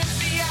was like,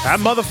 that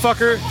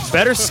motherfucker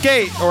better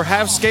skate or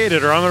have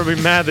skated, or I'm going to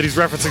be mad that he's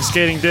referencing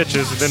skating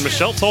ditches. And then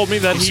Michelle told me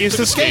that he used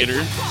to skate.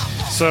 skater.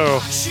 So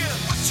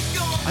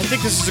I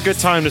think this is a good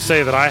time to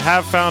say that I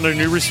have found a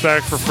new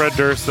respect for Fred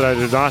Durst that I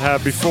did not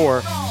have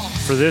before,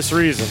 for this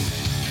reason.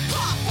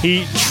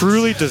 He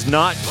truly does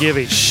not give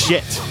a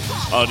shit.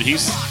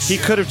 He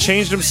could have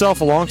changed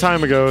himself a long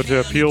time ago to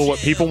appeal what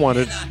people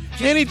wanted,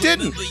 and he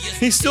didn't.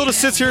 He still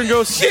just sits here and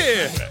goes,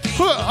 yeah,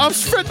 I'm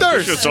Fred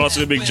Durst. It's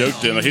also a big joke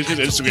to him. Like, his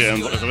Instagram,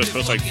 he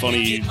posts like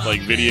funny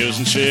like videos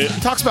and shit. He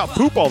talks about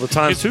poop all the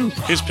time, too.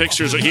 His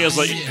pictures, he has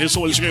like his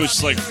whole Instagram is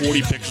just like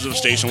 40 pictures of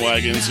station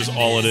wagons. Is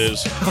all it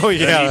is. Oh,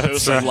 yeah, And he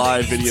posts that's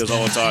like live videos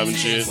all the time and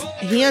shit.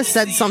 He has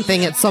said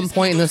something at some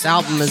point in this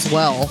album as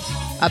well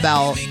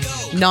about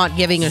not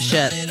giving a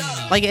shit.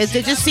 Like, it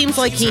just seems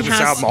like he In this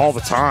has... album all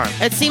the time.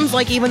 It seems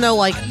like, even though,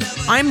 like,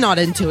 I'm not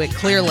into it,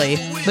 clearly,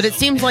 but it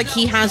seems like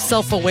he has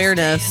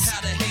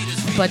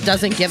self-awareness, but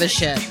doesn't give a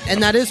shit.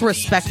 And that is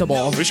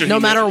respectable, Pretty sure no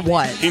he matter knows-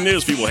 what. He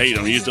knows people hate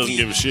him. He just doesn't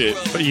give a shit.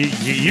 But he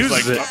He's uses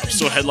like, it. I'm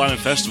still headlining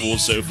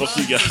festivals, so fuck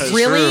you guys.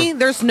 Really?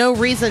 There's no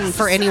reason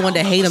for anyone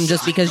to hate him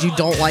just because you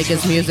don't like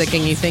his music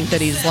and you think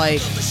that he's,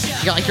 like,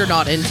 you're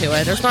not into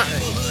it. There's not...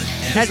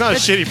 He's not a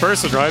shitty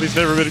person, right? He's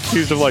never been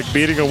accused of, like,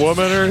 beating a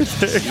woman or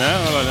anything. No,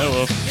 I don't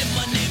know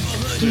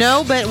of.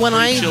 No, but when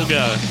Chill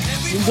guy.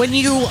 when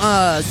you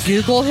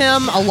Google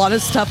him, a lot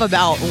of stuff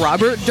about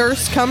Robert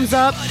Durst comes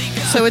up.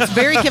 So it's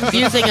very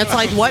confusing. It's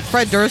like, what,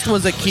 Fred Durst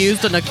was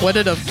accused and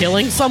acquitted of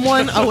killing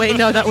someone? Oh, wait,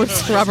 no, that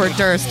was Robert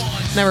Durst.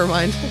 Never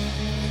mind.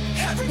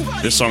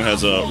 This song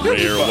has a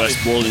rare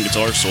Westmoreland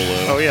guitar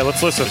solo. Oh, yeah,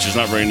 let's listen. Which is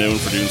not very known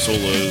for doing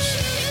solos.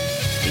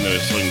 You know,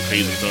 it's fucking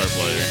crazy guitar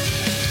player.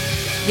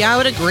 Yeah, I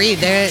would agree.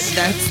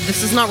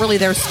 This is not really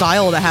their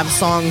style to have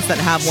songs that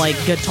have, like,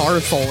 guitar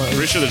I'm solos.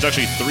 pretty sure there's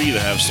actually 3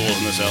 that have solos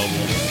in this album.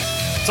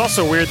 It's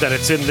also weird that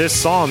it's in this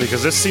song,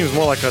 because this seems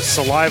more like a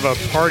Saliva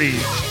party,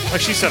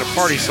 like she said, a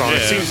party song. It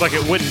Yeah. seems like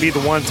it wouldn't be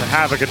the one to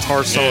have a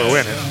guitar solo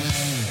Yeah. in it.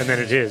 And then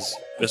it is.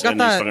 This got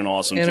ending's that fucking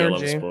awesome, too. I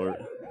love this energy.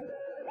 part.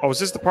 Oh, is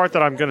this the part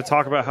that I'm going to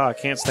talk about how I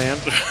can't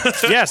stand?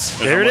 Yes,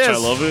 And there how it much is.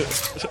 I love it.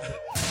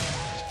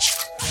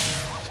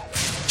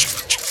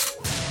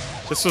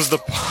 This was the...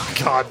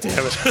 God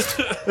damn it.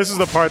 This is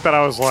the part that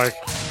I was like,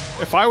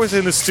 if I was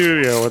in the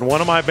studio and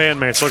one of my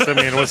bandmates looked at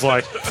me and was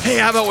like, hey,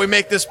 how about we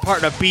make this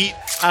part a beat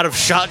out of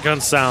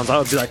shotgun sounds? I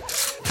would be like,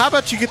 how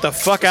about you get the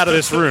fuck out of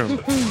this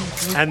room?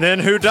 And then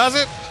who does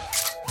it?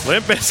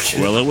 Limp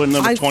Bizkit. Well, it went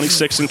number I-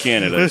 26 in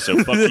Canada,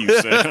 so fuck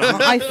you, Sam.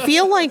 I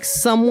feel like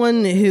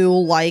someone who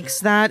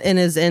likes that and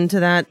is into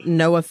that,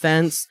 no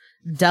offense,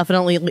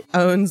 definitely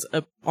owns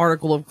an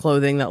article of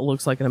clothing that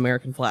looks like an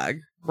American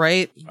flag,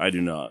 right? I do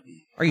not.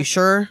 Are you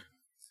sure?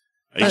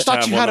 I used to thought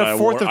have you one had that a I 4th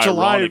wore of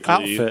July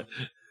ironically. outfit.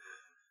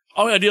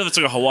 Oh, yeah, I do. That's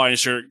like a Hawaiian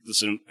shirt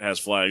that has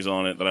flags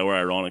on it that I wear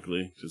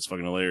ironically. 'Cause it's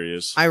fucking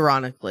hilarious.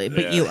 Ironically,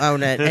 but Yeah. you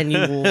own it and you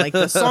like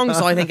the song,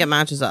 so I think it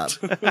matches up.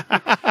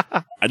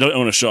 I don't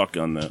own a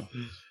shotgun, though.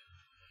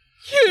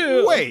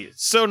 Wait,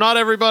 so not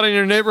everybody in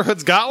your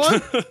neighborhood's got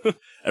one?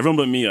 Everyone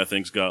but me, I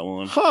think, has got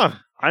one. Huh.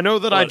 I know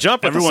that I But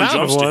jump at the everyone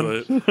sound jumps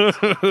of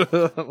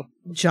to one.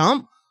 it.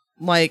 Jump?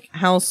 Like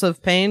House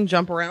of Pain,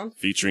 jump around?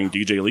 Featuring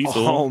DJ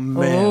Lethal. Oh,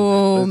 man.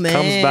 Oh, It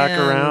comes back man.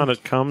 around.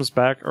 It comes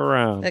back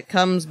around. It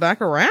comes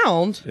back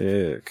around.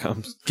 It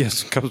comes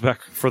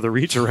back for the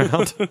reach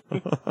around.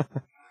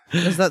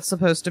 Is that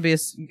supposed to be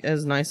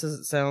as nice as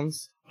it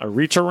sounds? A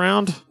reach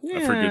around?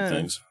 I've heard good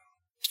things.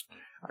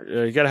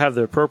 You got to have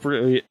the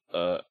appropriately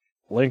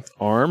length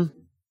arm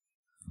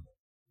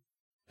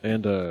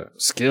and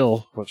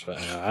skill, which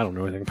I don't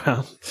know anything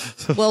about.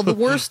 Well, the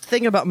worst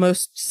thing about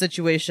most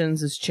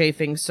situations is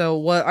chafing. So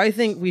what I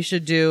think we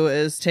should do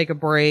is take a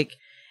break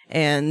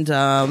and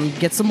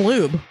get some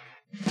lube.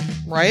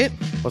 Right?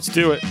 Let's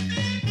do it.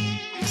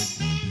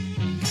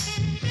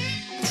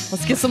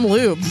 Let's get some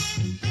lube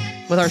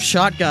with our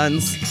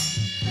shotguns.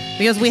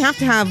 Because we have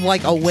to have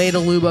like a way to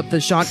lube up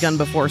the shotgun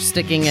before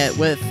sticking it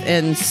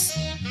within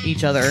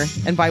each other.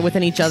 And by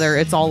within each other,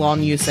 it's all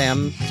on you,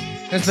 Sam.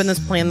 There's been this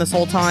plan this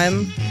whole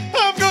time.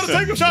 I'm going to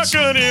take a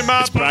shotgun in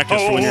my It's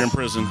practice for when you're in butthole.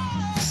 prison.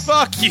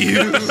 Fuck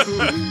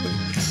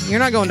you. You're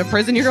not going to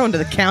prison, you're going to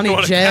the county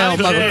Going to jail,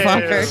 county jail.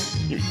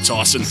 motherfucker. You're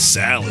tossing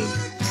salad.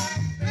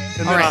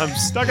 And All then right. I'm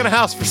stuck in a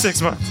house for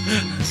 6 months.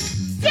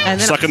 And then,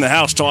 Stuck in the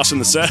house, tossing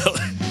the salad.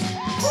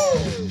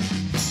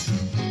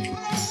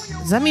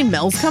 does that mean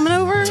Mel's coming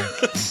over?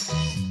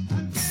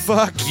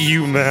 Fuck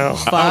you, Mel.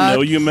 I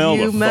know you, Mel,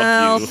 you, but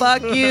Mel.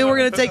 fuck you. Fuck you. We're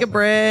going to take a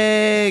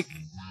break.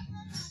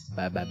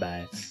 Bye, bye,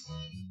 bye.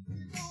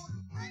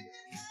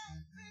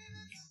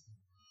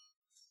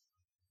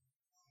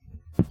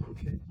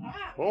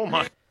 Oh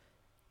my.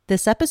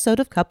 This episode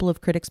of Couple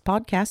of Critics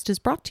podcast is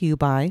brought to you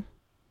by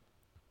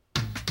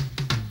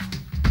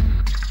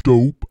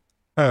Dope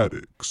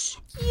Addicts.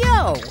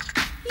 Yo,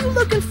 you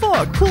looking for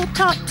a cool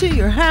top to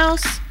your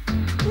house?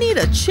 Need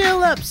a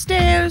chill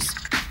upstairs?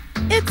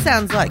 It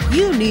sounds like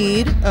you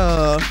need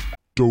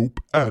Dope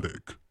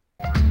Attic.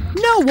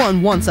 No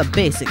one wants a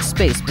basic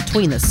space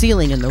between the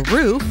ceiling and the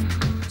roof.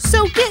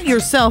 So get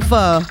yourself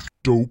a...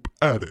 Dope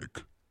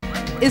Attic.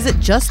 Is it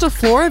just a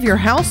floor of your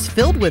house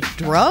filled with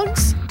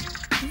drugs?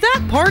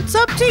 That part's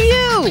up to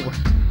you.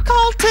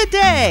 Call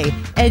today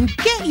and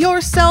get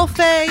yourself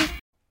a...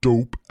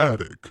 Dope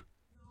Attic.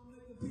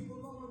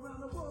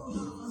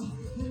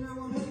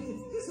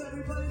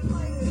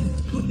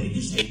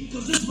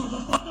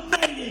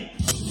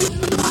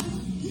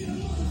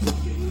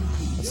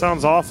 That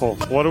sounds awful.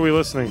 What are we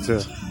listening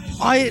to?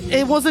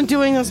 It wasn't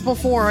doing this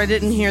before. I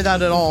didn't hear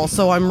that at all,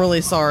 so I'm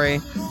really sorry.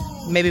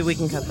 Maybe we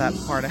can cut that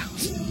part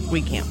out.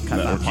 We can't cut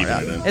No, that we're part out.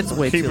 keeping it in. It's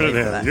way Keep too it late for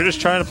in. that. You're just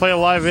trying to play a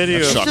live video.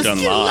 That's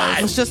Shotgun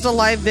Live. It's just a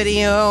live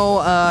video.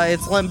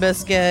 It's Limp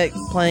Bizkit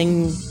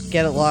playing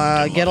Get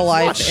Alive.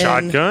 Not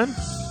Shotgun.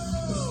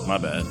 My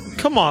bad.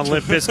 Come on,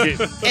 Limp Bizkit.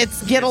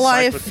 It's Get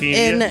Alive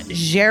in Encyclopedia.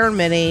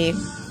 Germany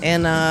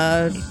in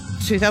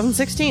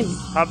 2016.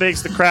 How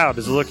big's the crowd?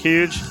 Does it look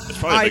huge? It's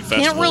probably a I big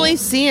can't festival. really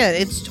see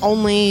it. It's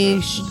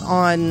only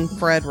on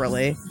Fred,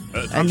 really.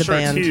 I'm And the sure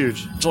band. it's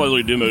huge. That's all I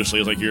really do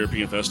mostly is like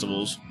European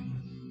festivals.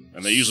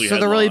 And they usually So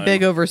they're really headline.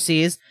 big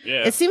overseas.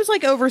 Yeah. It seems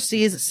like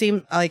overseas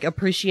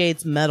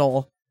appreciates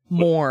metal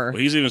more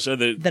Well, he's even said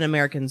that than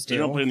Americans they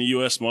don't play do. in the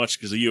U.S. much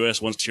because the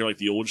U.S. wants to hear like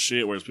the old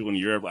shit, whereas people in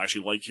Europe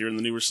actually like hearing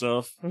the newer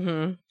stuff.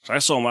 Mm-hmm. So I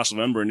saw them last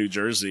November in New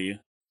Jersey,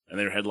 and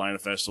they were headlining a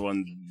festival,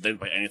 and they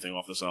didn't play anything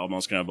off this album. I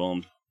was kind of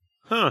bummed.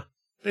 Huh.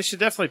 They should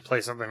definitely play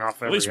something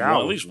off every At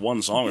album. least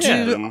one song or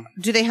Yeah. something.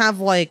 Do they have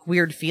like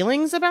weird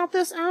feelings about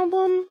this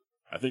album?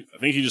 I think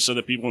he just said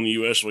that people in the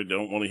U.S. really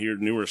don't want to hear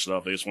newer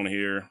stuff. They just want to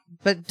hear.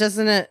 But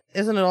isn't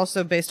it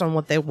also based on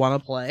what they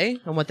want to play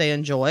and what they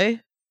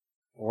enjoy?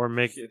 Or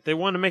make it. They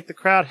want to make the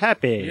crowd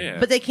happy. Yeah.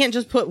 But they can't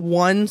just put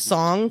one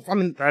song. I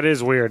mean, That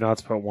is weird not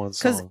to put one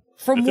because song.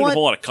 They from did a what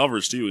whole lot of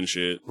covers too and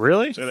shit.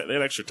 Really? So they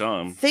had extra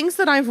time. things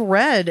that I've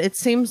read, it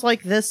seems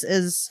like this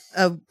is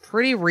a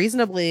pretty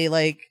reasonably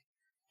like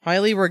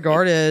highly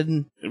regarded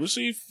It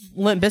received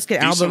Limp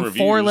Bizkit Decent album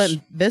for reviews.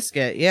 Limp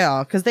Bizkit.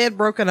 Yeah, because they had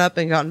broken up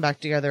and gotten back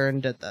together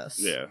and did this.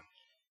 yeah.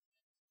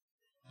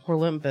 For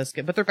Limp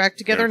Bizkit, but they're back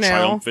together Their now.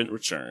 triumphant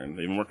return.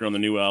 They've been working on the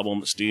new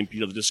album,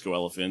 Stampede of the Disco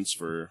Elephants,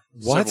 for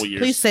What? several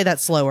years. Please say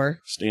that slower.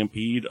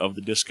 Stampede of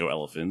the Disco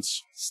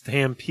Elephants.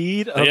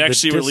 Stampede of They the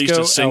actually released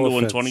Disco a single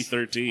Elephants. in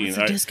 2013. What's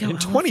a I- disco In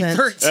elephant?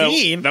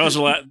 2013? that was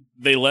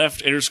they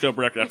left Interscope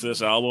Records after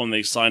this album. And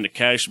they signed to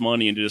Cash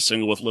Money and did a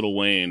single with Lil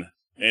Wayne.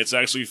 And it's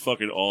actually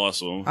fucking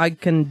awesome. I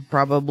can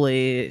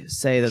probably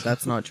say that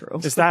that's not true.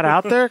 Is that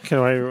out there? Can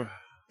I...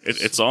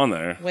 It's on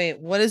there. Wait,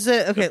 what is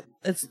it? Okay,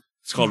 it's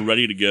It's called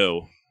Ready to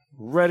Go.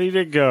 Ready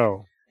to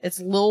go.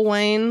 Lil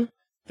Wayne.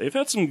 They've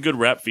had some good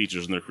rap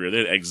features in their career. They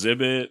had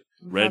Exhibit,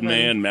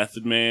 Redman,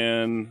 Method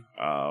Man,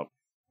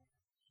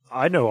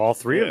 I know all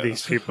three Yeah. of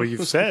these people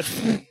you've said.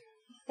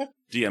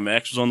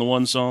 DMX was on the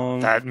one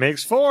song. That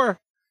makes four.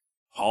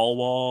 Paul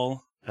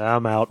Wall,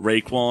 I'm out.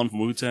 Raekwon from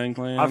Wu-Tang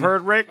Clan. I've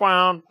heard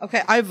Raekwon.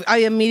 Okay, I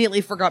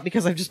immediately forgot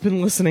because I've just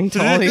been listening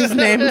to all these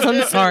names.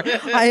 I'm sorry.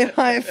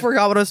 I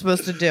forgot what I was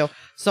supposed to do.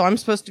 So I'm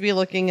supposed to be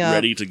looking up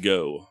Ready to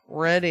Go.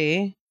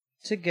 Ready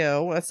to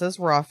Go. It says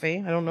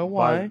Rafi. I don't know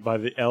why. By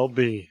the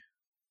LB.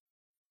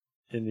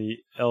 In the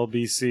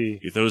LBC.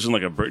 He throws in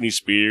like a Britney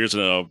Spears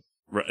and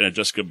a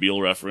Jessica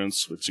Biel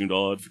reference, which seemed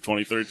odd for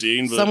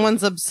 2013. But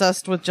Someone's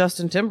obsessed with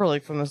Justin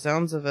Timberlake from the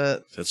sounds of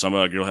it. said something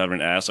about a girl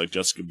having an ass like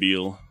Jessica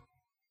Biel.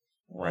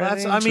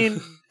 That's, I mean,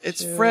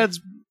 it's to Fred's.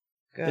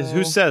 Go.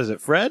 Who says it?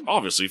 Fred?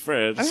 Obviously,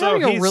 Fred. I'm So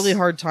having a he's- really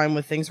hard time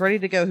with things. Ready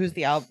to Go. Who's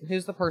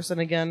the person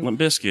again? Limp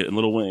Bizkit and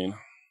Lil Wayne.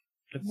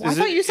 I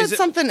thought you said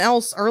something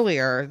else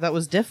earlier that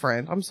was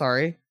different. I'm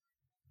sorry.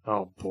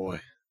 Oh boy.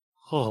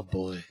 Oh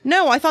boy.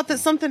 No, I thought that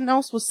something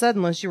else was said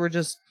unless you were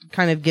just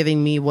kind of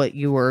giving me what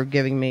you were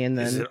giving me and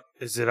then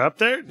Is it up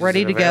there? Is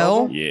Ready it to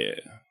go? available? Yeah.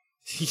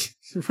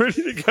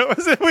 Ready to go?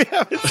 Is it? We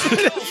haven't seen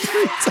it.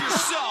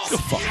 Go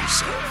fuck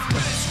yourself.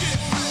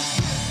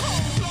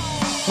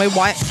 Wait,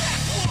 why?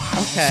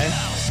 Okay.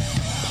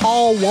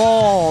 Paul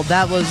Wall.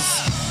 That was.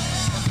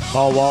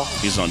 Paul Wall.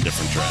 He's on a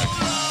different track.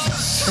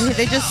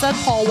 They just said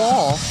Paul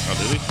Wall. Oh,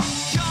 did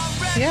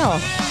he?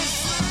 Yeah.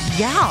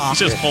 Yeah. He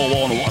says Paul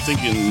Wall, and I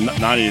think in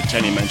 90 to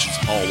 10 he mentions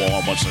Paul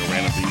Wall, a bunch of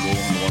random people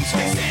in the one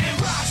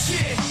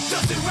song.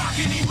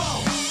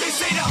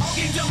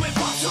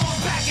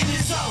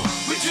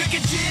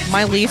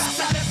 My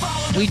least.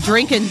 We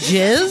drinking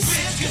jizz?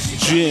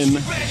 Gin.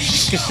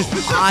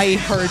 I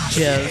heard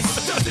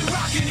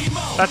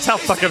jizz. That's how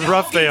fucking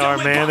rough they are,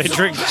 man. They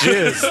drink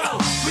jizz.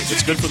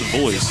 It's good for the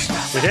voice.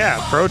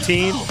 Yeah,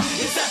 protein.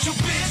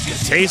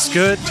 Tastes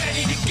good.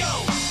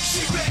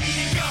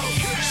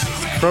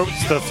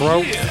 Throats the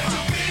throat.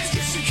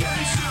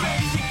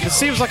 It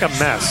seems like a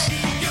mess.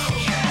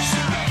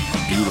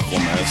 Beautiful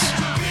mess.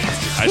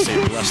 I say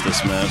bless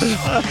this mess.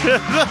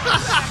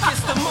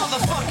 It's the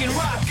motherfucking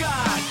rock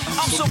god.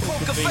 I'm so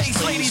poker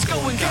face, ladies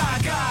going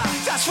gaga.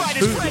 That's right,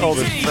 it's Who's Freddie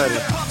older D. than Freddie?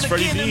 The public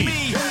Freddie D.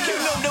 enemy. You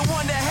know the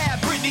one that had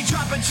Britney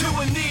dropping to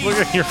a knee. Look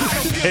at your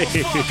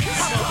face.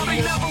 I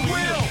probably never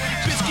will.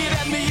 Bitch, get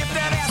at me if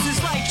that ass is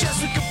like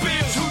Jessica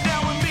Biel. Who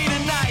down with me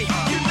tonight?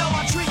 You know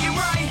I treat you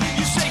right.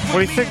 You say What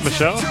do you think,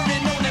 Michelle?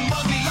 turning on them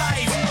ugly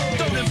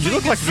lights. You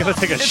look like you're gonna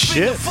take a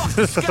shit.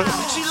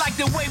 She like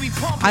the way we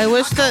pump. I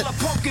wish that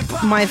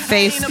my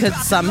face could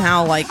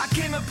somehow, like, I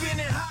came up in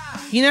it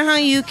high. you know how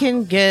you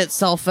can get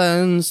cell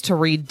phones to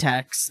read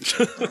text?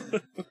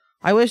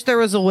 I wish there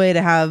was a way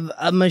to have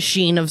a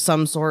machine of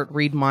some sort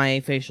read my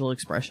facial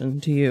expression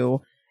to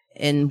you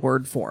in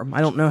word form. I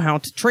don't know how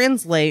to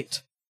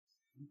translate.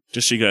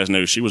 Just so you guys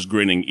know, she was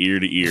grinning ear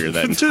to ear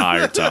that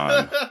entire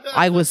time.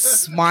 I was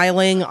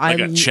smiling. Like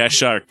a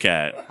Cheshire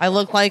cat. I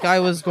looked like I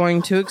was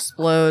going to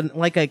explode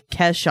like a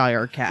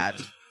Cheshire cat.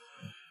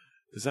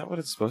 Is that what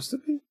it's supposed to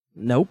be?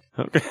 Nope.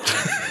 Okay.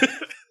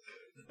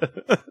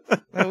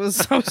 I was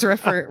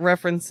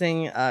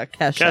referencing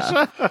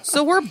Kesha.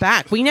 So we're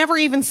back. We never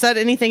even said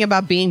anything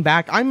about being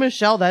back. I'm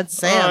Michelle. That's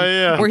Sam. Oh,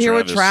 yeah. We're here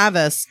with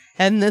Travis. Travis,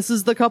 and this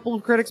is the Couple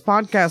of Critics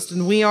podcast,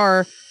 and we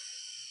are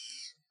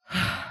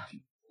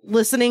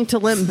listening to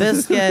Limp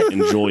Bizkit,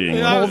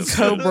 Enjoying Old this.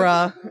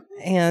 Cobra,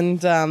 and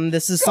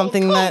this is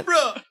something that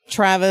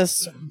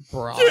Travis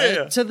brought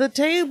to the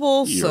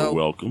table. You're so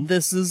welcome.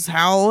 this is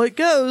how it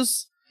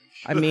goes.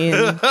 I mean,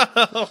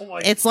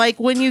 it's like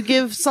when you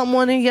give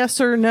someone a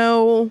yes or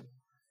no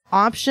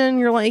option,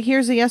 you're like,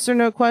 here's a yes or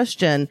no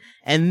question,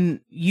 and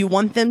you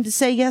want them to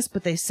say yes,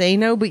 but they say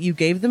no, but you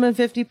gave them a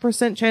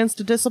 50% chance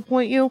to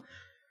disappoint you.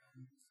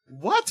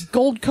 What?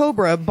 Gold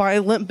Cobra by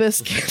Limp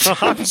Bizkit.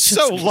 I'm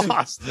so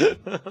lost.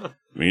 I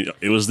mean,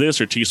 it was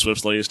this or T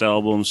Swift's latest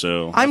album,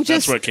 so I'm that's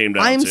just- what it came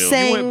down I'm to.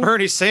 saying- You went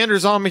Bernie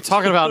Sanders on me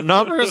talking about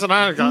numbers, and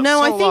I got No,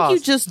 so I think lost. you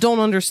just don't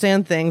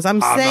understand things.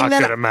 I'm I'm saying not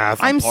that good at math.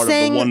 I'm Part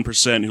saying of the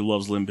 1% who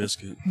loves Limp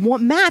Bizkit.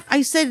 what math?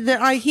 I said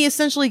that he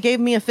essentially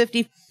gave me a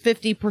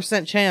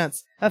 50%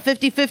 chance. A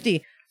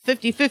 50%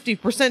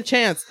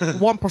 chance.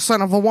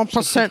 1% of a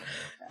 1%.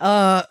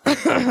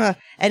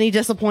 And he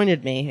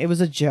disappointed me. It was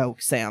a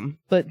joke, Sam.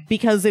 But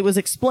because it was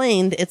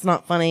explained, it's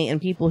not funny, and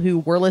people who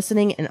were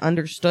listening and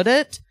understood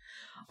it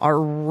are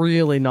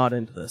really not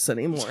into this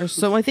anymore.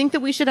 So I think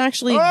that we should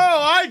actually... Oh,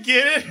 I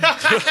get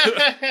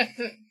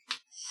it.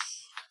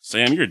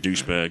 Sam, you're a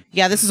douchebag.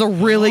 Yeah, this is a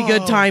really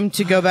good time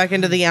to go back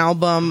into the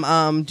album,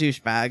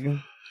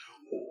 Douchebag.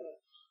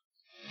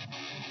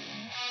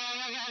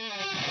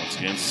 Once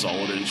again,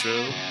 solid intro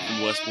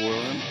from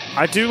Westmoreland.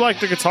 I do like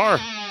the guitar.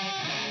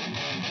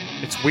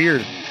 It's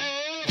weird.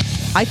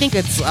 I think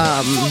it's,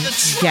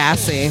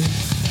 gassy.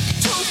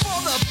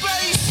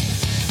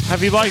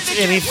 Have you liked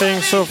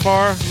anything so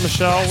far,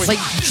 Michelle? Like,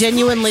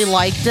 genuinely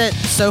liked it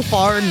so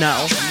far?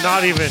 No.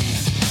 Not even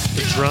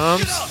the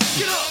drums.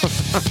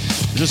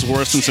 Is this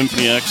worse than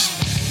Symphony X?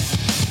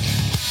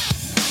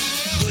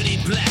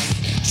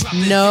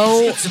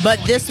 No,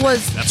 but this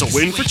was... That's a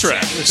win for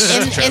Travis.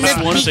 In Travis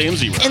the 1, be- Sam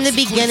 0. in the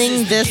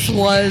beginning, this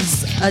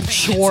was a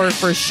chore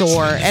for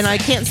sure, and I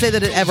can't say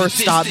that it ever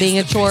stopped being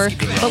a chore,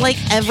 but like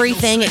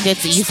everything, it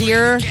gets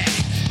easier.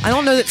 I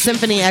don't know that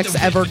Symphony X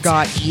ever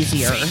got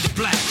easier.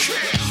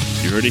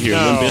 You heard it here.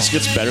 No. Limp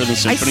Bizkit's better than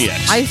Symphony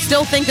X. I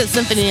still think that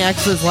Symphony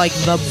X is like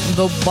the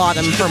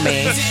bottom for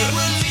me.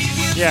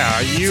 Yeah,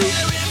 you...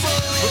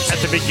 At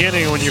the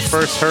beginning, when you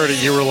first heard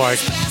it, you were like,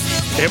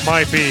 it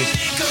might be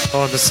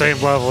on the same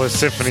level as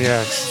Symphony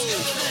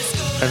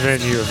X. And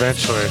then you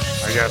eventually,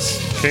 I guess,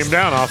 came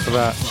down off of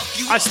that.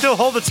 I still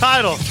hold the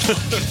title.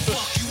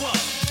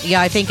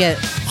 Yeah, I think it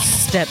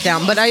stepped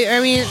down, but I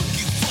mean,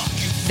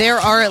 there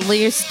are at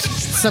least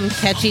some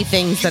catchy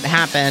things that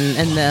happen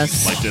in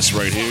this. Like this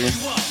right here.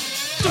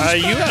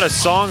 You had a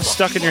song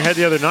stuck in your head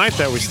the other night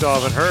that we still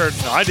haven't heard.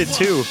 I did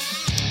too.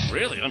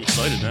 Really? I'm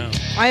excited now.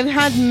 I've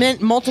had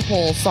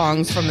multiple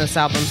songs from this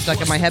album stuck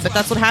in my head, but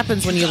that's what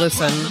happens when you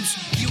listen to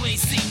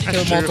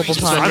it multiple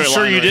It's a I'm times. great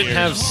sure line you right didn't here.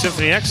 have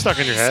Symphony X stuck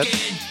in your head.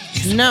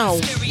 No.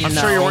 I'm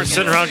sure you weren't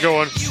sitting around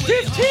going,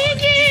 15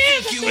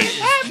 years.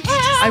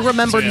 I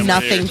remember Sam, right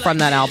nothing here. from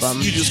that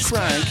album. You just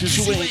crying because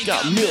you ain't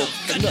got milk.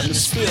 Got nothing to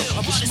spill. I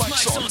wish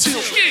Mike's on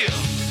tilt.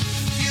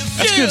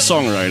 That's good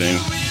songwriting.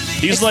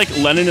 He's like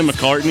Lennon and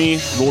McCartney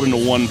rolled into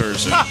one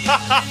person.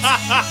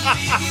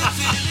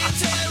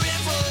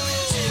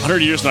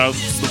 100 years now,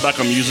 look back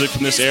on music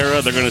from this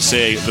era, they're going to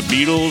say the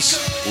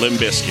Beatles, Limp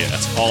Bizkit.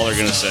 That's all they're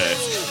going to say.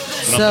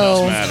 Nothing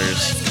else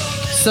matters.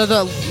 So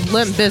the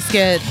Limp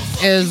Bizkit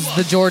is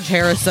the George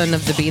Harrison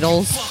of the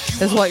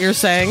Beatles, is what you're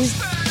saying?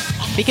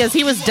 because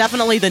he was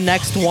definitely the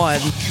next one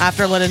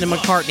after Lennon and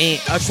McCartney,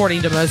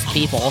 according to most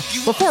people.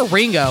 Before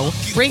Ringo.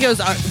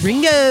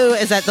 Ringo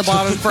is at the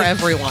bottom for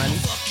everyone.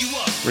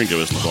 Ringo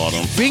is the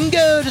bottom.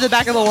 Ringo to the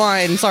back of the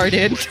line. Sorry,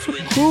 dude.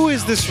 Who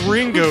is this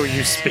Ringo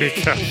you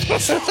speak of?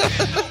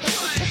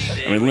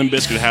 I mean, Limp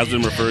Bizkit has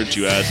been referred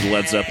to as the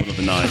Led Zeppelin of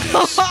the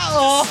 90s.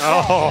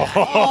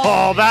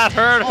 Oh, that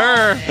hurt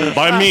her.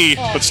 By me,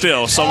 but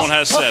still, someone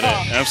has said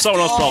it. And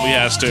someone else probably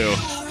has too.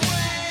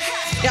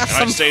 Yeah, And I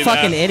some say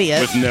fucking that idiot.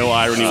 with no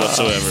irony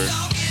whatsoever.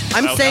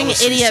 I'm That saying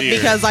was idiot sincere.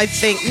 because I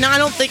think I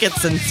don't think it's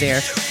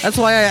sincere. That's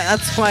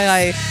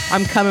why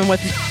I'm coming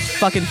with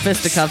fucking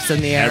fisticuffs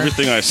in the air.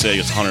 Everything I say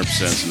is 100%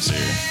 sincere.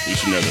 You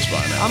should know this by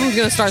now. I'm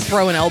gonna start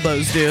throwing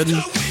elbows, dude.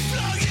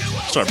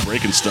 Start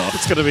breaking stuff.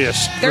 It's gonna be a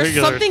There's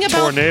regular something about-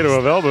 tornado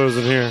of elbows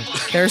in here.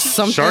 There's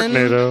something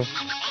Sharknado.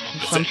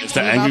 It's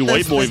the angry about white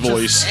this boy that just-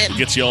 voice. It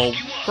gets you all.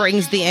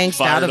 brings the angst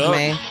out Fired of up.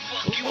 me.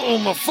 Oh,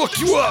 I'm gonna fuck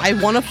you up. I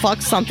want to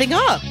fuck something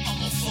up.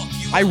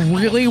 I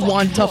really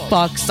want to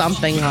fuck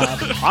something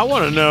up. I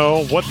want to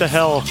know what the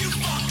hell.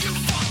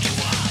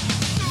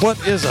 What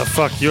is a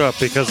fuck you up?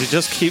 Because he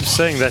just keeps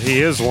saying that he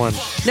is one.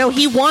 No,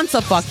 he wants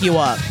a fuck you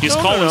up. He's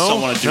No, calling no.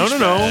 someone a douchebag.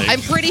 No.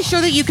 I'm pretty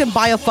sure that you can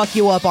buy a fuck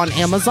you up on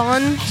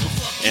Amazon.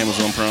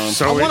 Amazon Prime.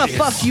 So I want to it-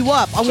 fuck you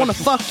up. I want to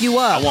fuck you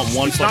I up. want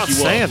one He's fuck not you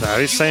saying up. that.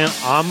 He's saying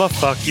I'm a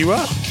fuck you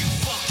up.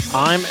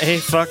 I'm a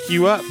fuck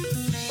you up.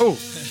 Oh,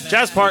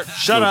 jazz part.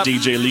 Shut Little up.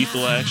 DJ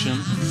Lethal action.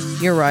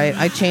 You're right.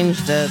 I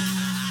changed it.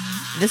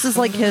 This is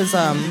like his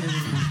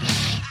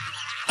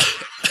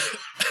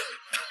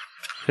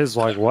His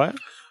like what?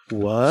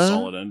 What?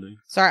 Solid ending.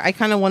 Sorry, I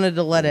kind of wanted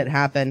to let it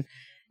happen.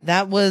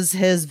 That was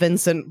his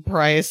Vincent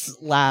Price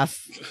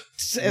laugh.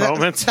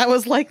 Moment. That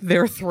was like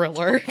their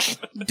Thriller.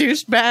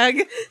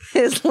 Douchebag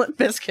is Limp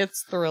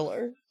Bizkit's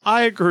Thriller.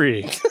 I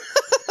agree.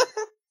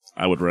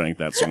 I would rank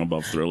that song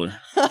above Thriller.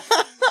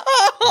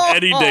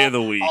 Any day of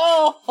the week.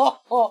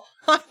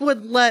 I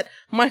would let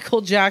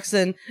Michael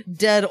Jackson,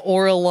 dead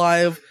or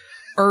alive,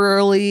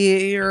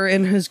 earlier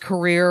in his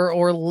career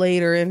or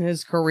later in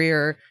his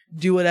career,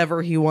 do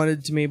whatever he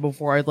wanted to me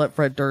before I'd let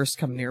Fred Durst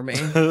come near me.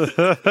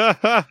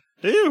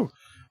 Ew.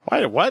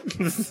 Why? What?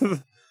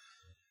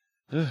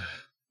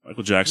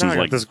 Michael Jackson's Now I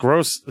got like this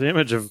gross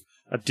image of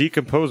a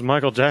decomposed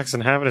Michael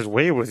Jackson having his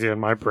way with you in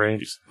my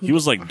brain. he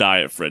was like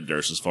Diet Fred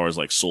Durst as far as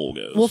like soul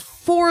goes.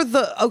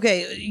 Well,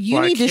 okay, you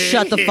Like, need to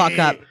shut the fuck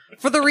up.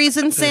 For the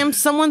reason, Sam,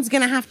 someone's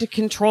gonna have to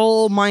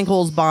control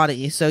Michael's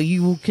body, so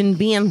you can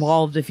be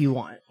involved if you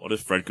want. What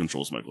if Fred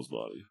controls Michael's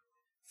body?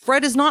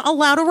 Fred is not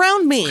allowed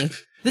around me.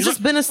 This has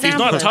been He's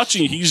established. not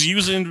touching you. He's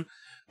using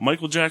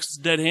Michael Jackson's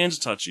dead hands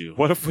to touch you.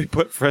 What if we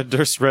put Fred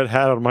Durst's red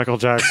hat on Michael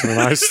Jackson and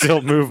I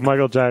still move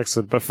Michael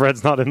Jackson, but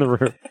Fred's not in the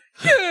room?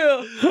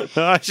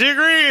 She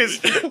agrees.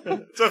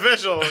 It's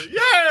official.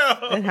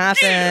 Yeah. It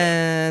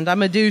happened.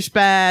 I'm a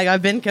douchebag.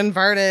 I've been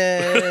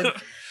converted.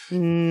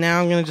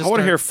 Now I'm gonna just. I want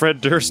to start- hear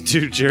Fred Durst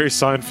do Jerry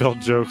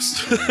Seinfeld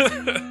jokes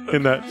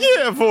in that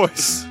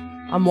voice.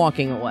 I'm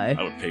walking away.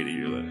 I would pay to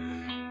hear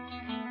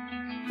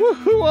that.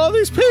 Woohoo! All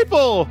these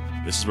people.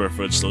 This is where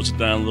Fred slows it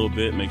down a little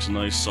bit, makes a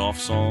nice soft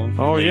song.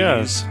 Oh,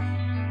 Ladies.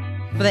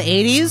 For the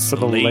 80s, For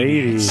the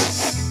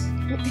Ladies.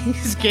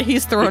 ladies.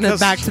 he's throwing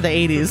Because- it back to the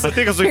 80s. I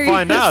think as we Here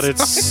find you out, go.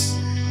 it's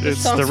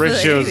Songs the for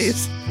ratios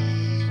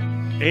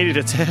 80s. 80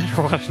 to 10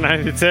 or what,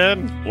 90 to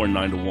 10. Or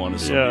 9 to 1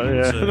 is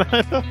Yeah,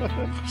 something.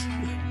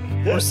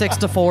 yeah. Or 6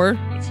 to 4.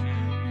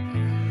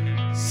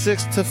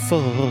 6 to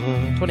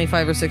 4.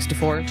 25 or 6 to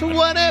 4.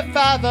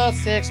 25 or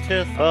 6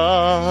 to 4.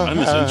 And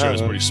this intro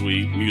is pretty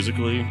sweet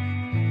musically.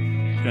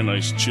 Got a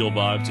nice chill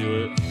vibe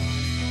to it.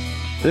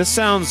 This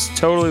sounds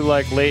totally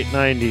like late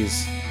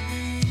 90s.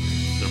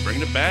 They're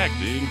bringing it back,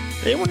 dude.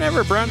 They were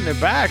never bringing it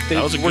back. They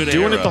That was a were good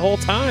doing era. it the whole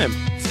time.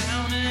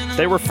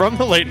 They were from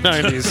the late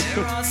 90s.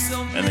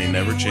 And they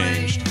never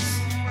changed.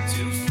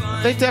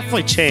 They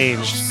definitely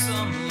changed.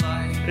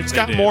 It's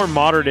got did. more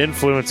modern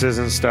influences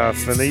and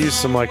stuff, and they use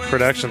some like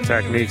production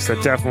techniques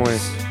that definitely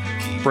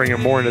bring it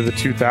more into the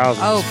 2000s.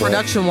 Oh, but-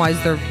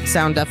 production-wise, their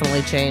sound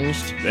definitely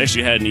changed. They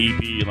actually had an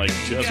EP in like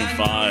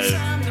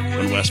 2005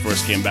 when West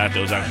first came back that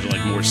was actually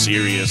like more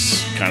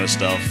serious kind of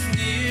stuff.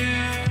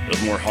 It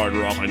was more hard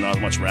rock, like not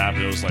as much rap.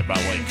 It was like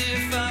about like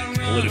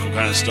political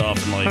kind of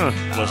stuff and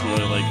like wasn't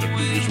really like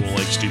the usual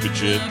like stupid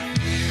shit.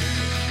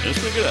 It was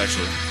pretty good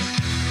actually.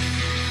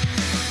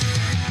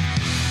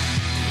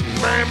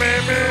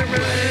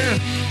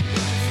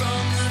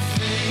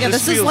 Yeah,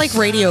 This this is feels- like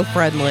radio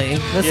friendly.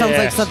 This sounds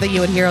Yeah. like something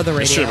you would hear on the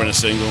It should have radio. been a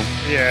single.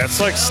 Yeah,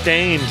 it's like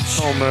Stained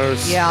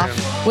almost. Yeah,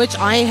 which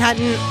I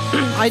hadn't.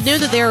 I knew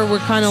that they were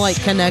kind of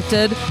like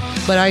connected,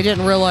 but I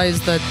didn't realize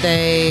that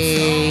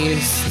they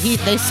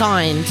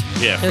signed.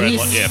 Yeah, So Fred, he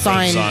Fred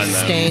signed them.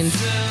 Stained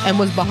and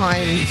was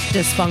behind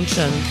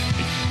Dysfunction,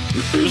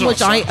 He was on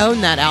which a I song-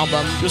 own that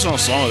album. He was on a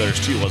song of theirs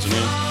too, wasn't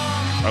he?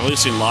 I've only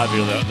seen live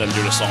video of them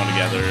doing a song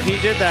together. He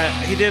did that.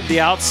 He did the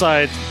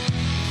Outside,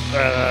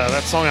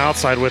 that song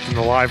Outside with in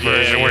the live Yeah,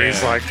 version where yeah.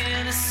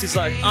 he's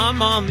like,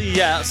 I'm on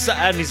the outside,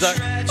 and he's like,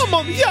 I'm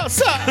on the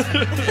outside.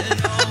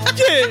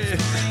 Yeah.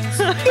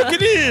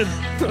 Get in.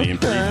 He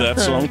improved that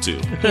song too.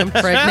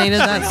 Impregnated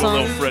that A song.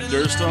 little Fred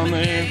Durst on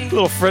there.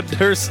 Little Fred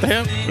Durst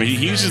stamp. I mean, he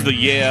uses the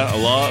yeah a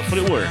lot, but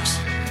it works.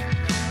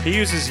 He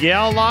uses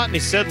yeah a lot, and he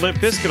said Limp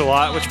Bizkit a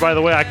lot, which, by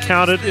the way, I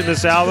counted in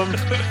this album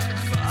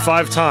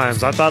 5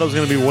 times. I thought it was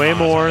going to be way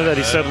more that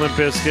he said Limp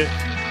Bizkit.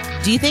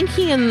 Do you think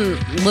he and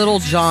Little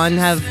John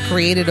have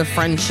created a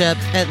friendship,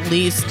 at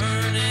least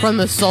from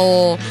the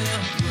soul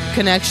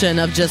connection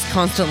of just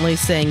constantly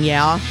saying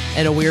yeah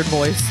in a weird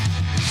voice?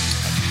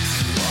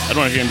 I don't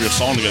want to hear him do a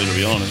song together, to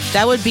be honest.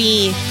 That would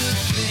be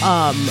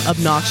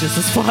obnoxious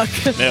as fuck.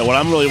 Yeah, what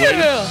I'm really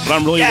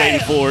waiting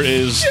for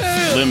is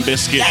Limp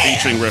Bizkit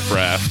featuring Riff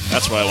Raff.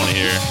 That's what I want to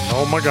hear.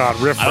 Oh my God,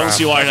 Riff I don't Raff.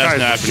 see why it That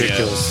hasn't guy's happened yet.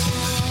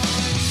 ridiculous.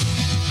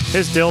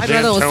 His Dale I'd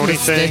rather listen D'Antoni to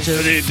thing.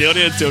 Stitches. Dale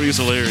D'Antoni's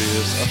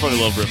hilarious. I fucking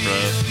love Riff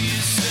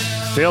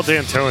Raff. Dale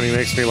D'Antoni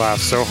makes me laugh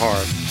so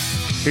hard.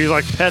 He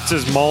like pets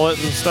his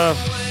mullet and stuff.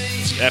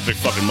 It's an epic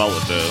fucking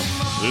mullet, though.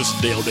 This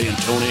Dale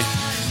D'Antoni.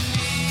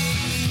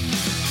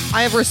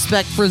 I have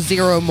respect for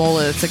 0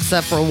 mullets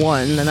except for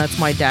one, and that's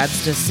my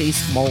dad's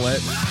deceased mullet.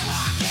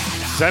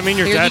 Does that mean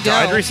your Here dad you go.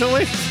 died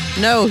recently?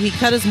 No, he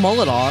cut his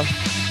mullet off.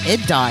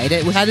 It died.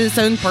 It had its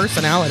own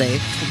personality.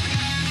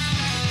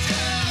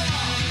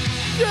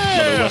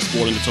 Another West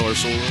Morning guitar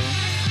solo.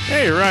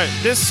 Hey, you're right.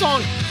 This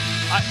song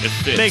It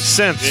fits. makes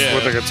sense Yeah.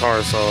 with a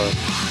guitar solo.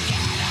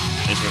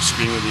 He's gonna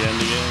scream at the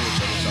end again, which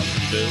I think sounds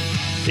pretty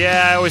dope.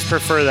 Yeah, I always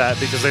prefer that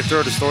because they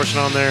throw distortion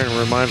on there and it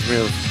reminds me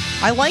of.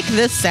 I like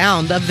this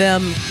sound of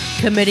them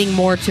committing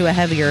more to a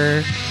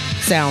heavier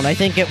sound. I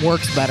think it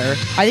works better.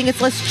 I think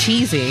it's less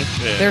cheesy.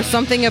 Yeah. There's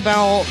something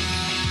about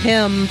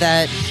him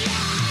that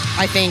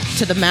I think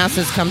to the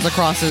masses comes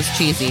across as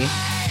cheesy,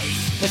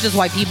 which is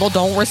why people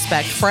don't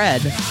respect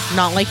Fred.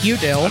 Not like you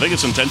do. I think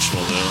it's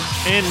intentional, though.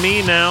 And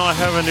me now, I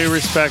have a new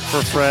respect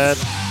for Fred.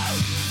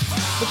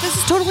 But this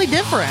is totally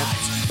different.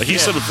 Like he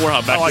said before,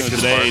 how back I like in the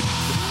this day,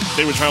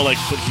 they would try to like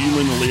put humor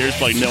in the lyrics,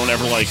 but like no one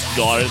ever like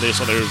got it. They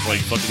thought they were like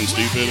fucking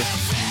stupid.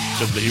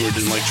 Because the humor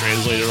didn't like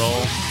translate at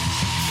all.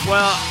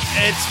 Well,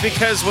 it's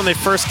because when they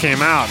first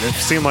came out, it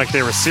seemed like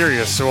they were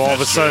serious. So all of a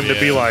That's sudden true, to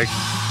be yeah. like,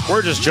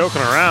 we're just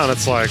joking around,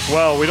 it's like,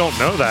 well, we don't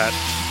know that.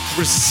 It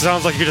just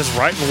sounds like you're just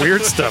writing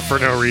weird stuff for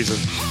no reason.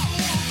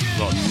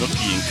 About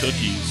Nookie and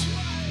cookies.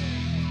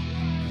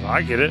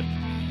 I get it.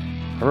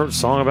 I wrote a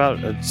song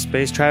about a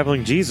space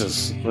traveling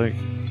Jesus, like,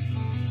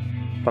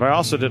 but I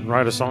also didn't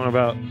write a song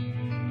about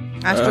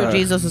Astro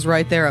Jesus is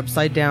right there,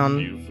 upside down.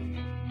 Beautiful.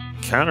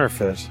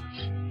 counterfeit.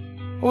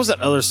 What was that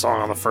other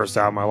song on the first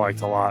album I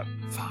liked a lot?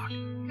 Fuck,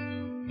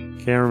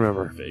 can't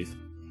remember. Faith.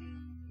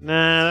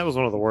 Nah, that was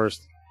one of the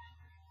worst.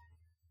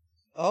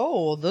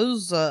 Oh,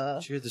 those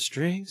Did you hear the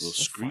strings? Little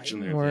screech in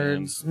there, man.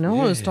 words. No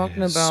one was talking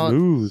about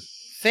smooth.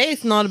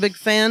 Faith. Not a big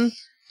fan.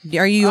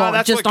 Are you all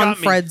that's just what on got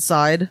me. Fred's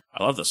side?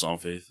 I love that song,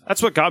 Faith.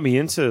 That's what got me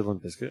into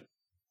Limp Bizkit.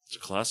 It's a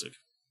classic.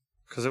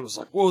 Because it was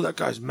like, whoa, that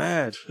guy's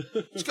mad.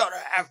 He's got to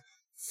have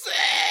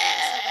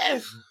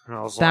faith. And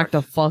I was Back like,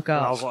 the fuck and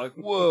I was up. like,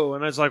 whoa.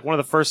 And it's like one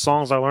of the first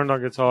songs I learned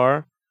on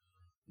guitar.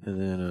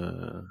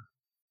 And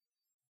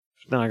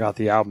then I got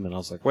the album and I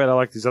was like, wait, I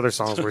like these other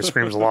songs where he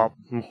screams a lot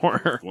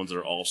more. The ones that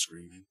are all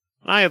screaming.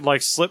 I had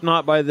like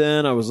Slipknot by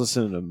then. I was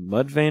listening to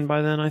Mudvayne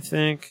by then, I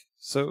think.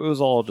 So it was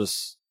all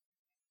just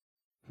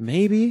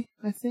maybe,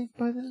 I think,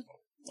 by then.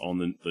 On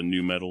the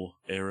new metal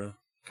era.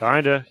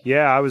 Kinda.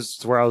 Yeah, I was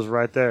where I was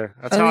right there.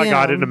 That's Oh, how I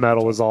got yeah. into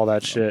metal, was all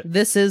that shit.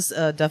 This is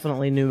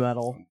definitely new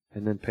metal.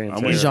 And then I'm Pantera.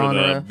 waiting for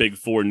Genre. the Big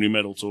Four new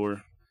metal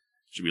tour.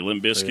 Should be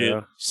Limp Bizkit,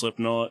 Yeah.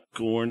 Slipknot,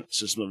 Korn,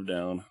 System of a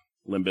Down.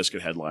 Limp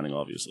Bizkit headlining,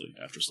 obviously,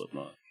 after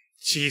Slipknot.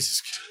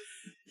 Jesus.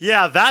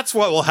 Yeah, that's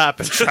what will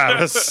happen,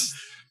 Travis.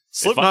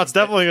 Slipknot's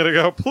definitely going to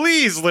go,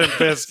 please, Limp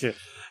Bizkit.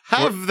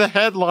 Have the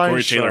headline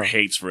Corey show. Taylor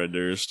hates Fred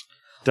Durst.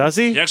 Does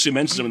he? He actually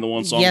mentions him in the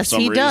one song Yes, for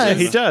some he reason. does. Yeah,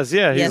 he does.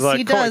 Yeah, he's Yes, like,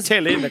 he Corey does.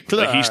 Taylor in the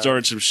club. Like, he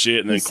started some shit,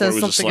 and then He Corey says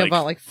was just something like,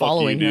 about, like, fuck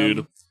following you, dude.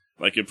 him.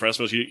 Like, in press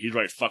photos, he'd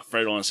write fuck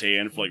Fred on his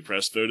hand for, like,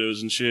 press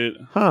photos and shit.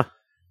 Huh.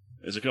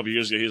 It was a couple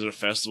years ago, he was at a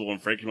festival, and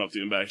Fred came up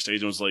to him backstage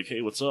and was like, hey,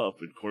 what's up?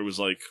 And Corey was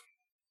like,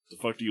 the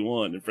fuck do you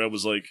want? And Fred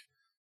was like,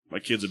 my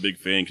kid's a big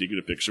fan, can he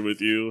get a picture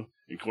with you?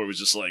 And Corey was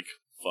just like,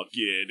 fuck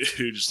yeah,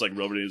 dude. Just, like,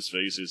 rubbing it in his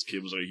face. His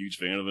kid was, like, a huge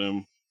fan of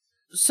him.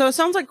 So it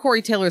sounds like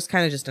Corey Taylor's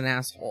kind of just an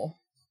asshole.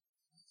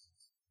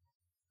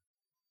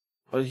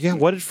 Yeah,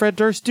 what did Fred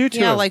Durst do to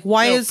Yeah, him? like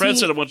why You know, is Fred he?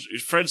 said a bunch.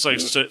 Fred's like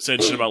said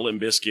shit about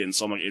Limp Bizkit in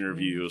some like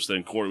interviews.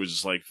 Then Corey was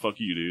just like, "Fuck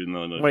you, dude." And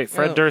then, Wait,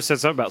 Fred Oh. Durst said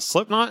something about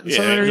Slipknot? In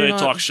some yeah, interview? they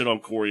talk shit on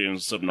Corey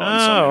and Slipknot. in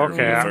Oh, some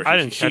okay. interview. I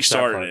didn't He catch that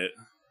started part. it.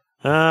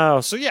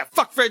 Oh, so yeah,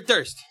 fuck Fred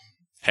Durst.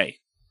 Hey,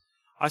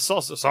 I saw,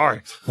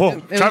 sorry. Whoa,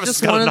 It was Travis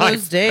just got one a of knife.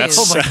 those days. that's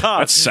Oh my God.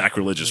 that's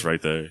sacrilegious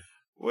right there.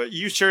 What,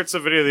 you shared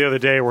some video the other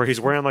day where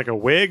he's wearing like a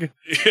wig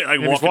like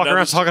and he's walking down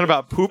around the talking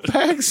about poop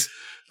bags?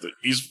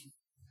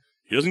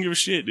 He doesn't give a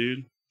shit,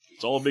 dude.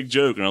 It's all a big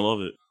joke, and I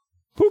love it.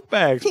 Poop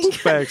bags,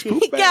 poop bags,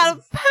 poop He got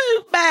a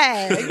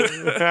bags.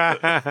 poop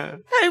bag.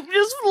 Poop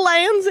just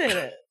lands in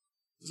it.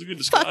 It's a good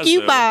disguise. Fuck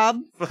you, though. Bob.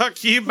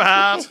 Fuck you,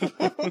 Bob.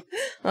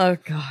 Oh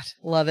God,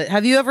 love it.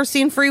 Have you ever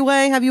seen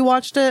Freeway? Have you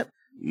watched it?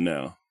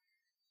 No,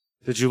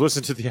 Did you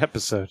listen to the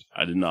episode?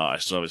 I did not. I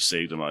still have it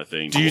saved in my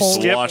thing. Do you I'll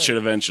skip- watch it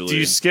eventually? Do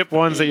you skip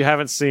ones that you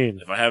haven't seen?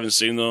 If I haven't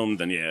seen them,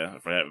 then yeah.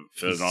 If I haven't,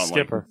 if it's on like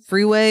Skipper.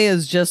 Freeway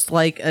is just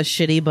like a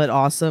shitty but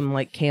awesome,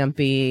 like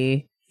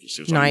campy.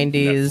 see what's on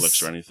 90s.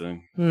 Netflix or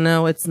anything,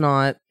 No, it's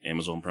not.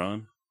 Amazon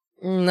Prime.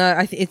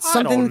 No, it's I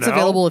something don't that's know.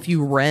 available if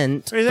you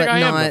rent, What do you think but I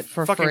am, not the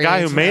for fucking free.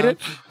 guy who made it?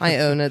 I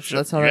own it, so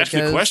that's how You that asked me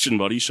a goes. question,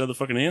 buddy. You should have the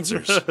fucking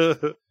answers.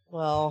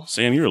 Well,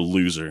 Sam, you're a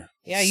loser.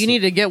 yeah, you need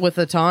to get with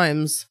the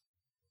times.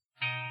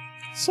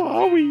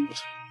 Sorry.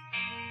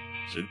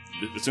 So,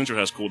 this intro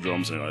has cool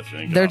drums in it, I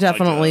think. They're I like the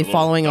definitely little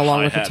following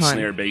along with the hi-hat time.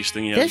 snare bass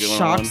thing you have This going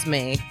shocks on.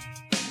 me.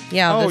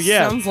 Yeah, Oh, this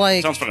yeah. sounds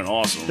like Sounds fucking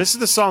awesome. This is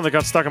the song that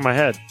got stuck in my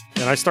head.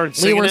 And I started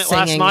singing were it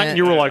last singing night, it. and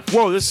you were like,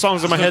 whoa, this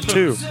song's in my head,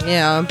 too.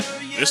 yeah.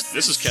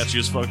 This is catchy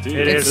as fuck, too.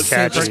 It It's is super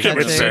catchy. catchy.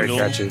 It's very Single.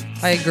 catchy.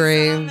 I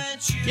agree.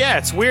 Yeah,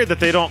 it's weird that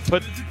they don't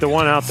put the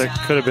one out that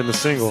could have been the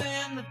single.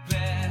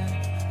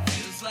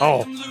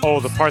 Oh,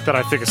 the part that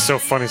I think is so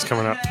funny is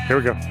coming up. Here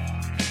we go.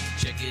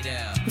 Check it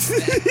out.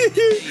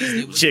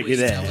 Check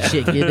it out.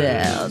 Check it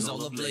out.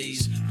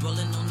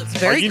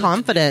 Very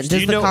confident. do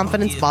Does you the know-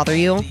 confidence bother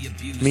you?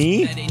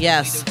 Me?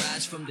 Yes.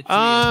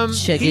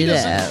 Check he it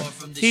doesn't- out.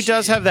 He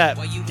does have that,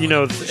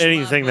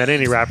 anything that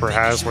any rapper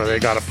has where they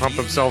got to pump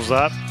themselves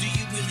up.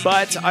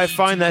 But I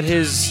find that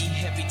his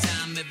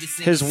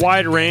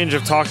wide range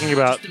of talking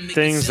about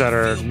things that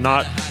are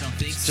not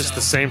just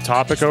the same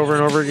topic over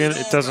and over again,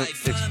 it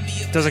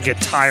doesn't get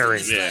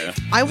tiring. Yeah.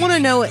 I want to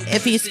know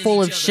if he's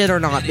full of shit or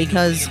not,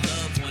 because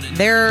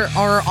there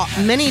are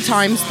many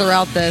times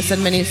throughout this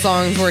and many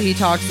songs where he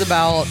talks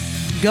about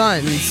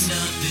guns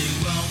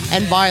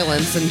and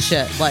violence and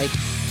shit. Like,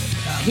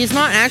 he's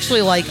not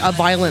actually like a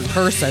violent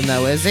person,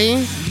 though, is he? I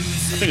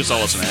think it's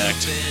all it's an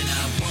act.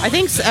 I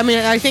think so. I mean,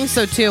 I think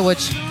so too.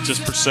 Which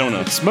Just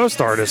persona. It's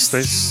most artists.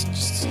 It's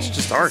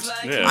just art.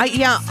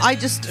 Yeah.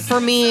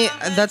 for me,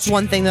 that's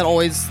one thing that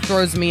always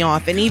throws me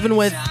off. And even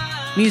with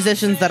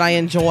musicians that I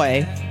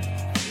enjoy,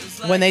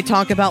 when they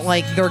talk about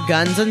like their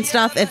guns and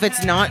stuff, if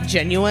it's not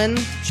genuine,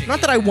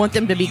 not that I want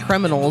them to be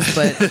criminals,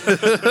 but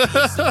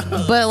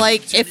but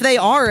like if they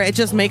are, it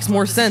just makes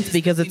more sense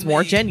because it's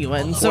more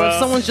genuine. So if Well-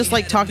 someone's just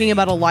like talking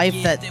about a life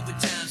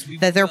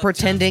that they're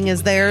pretending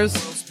is theirs,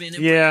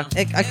 Yeah.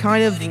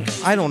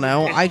 I don't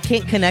know. I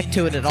can't connect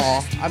to it at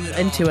all. I'm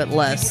into it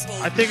less.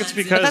 I think it's But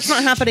because that's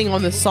not happening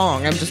on this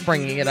song. I'm just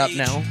bringing it up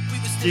now.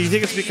 Do you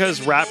think it's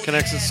because rap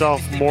connects itself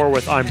more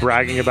with I'm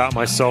bragging about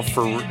myself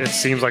for it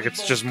seems like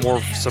it's just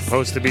more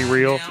supposed to be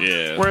real?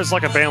 Yeah. Whereas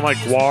like a band like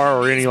Guar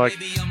or any like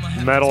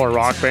metal or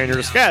rock band, you're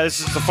just, yeah, this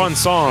is a fun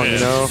song, Yeah. you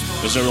know?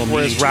 There's no real meaning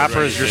Whereas to it or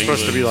rappers, you're anything,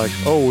 supposed to but be like,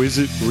 oh, is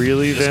it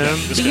really them?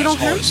 this But you guy's don't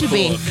hard have as to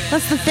be. fuck.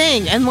 That's the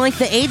thing. And like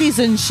the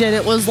 80s and shit,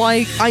 it was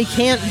like, I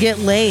can't get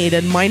laid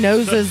and my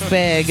nose is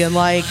big and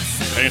like,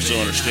 I just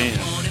don't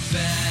understand.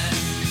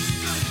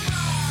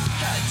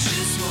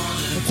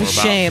 it's Or a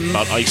shame.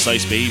 About Ice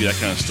Ice Baby, that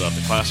kind of stuff.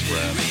 The classic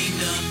rap.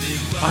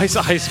 Ice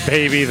Ice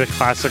Baby, the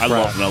classic I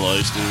rap. love Vanilla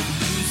Ice, dude.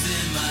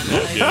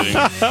 No kidding.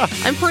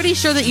 I'm pretty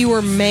sure that you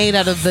were made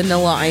out of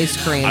vanilla ice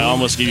cream. I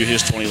almost gave you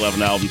his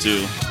 2011 album, too.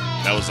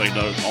 That was like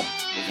a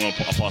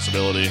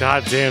possibility.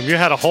 God damn, you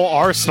had a whole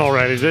arsenal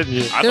ready, didn't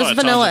you? I There's thought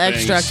vanilla tons of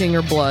extract things. in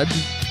your blood.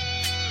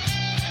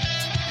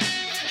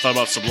 Thought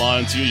about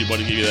Sublime, too. Your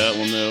buddy gave you that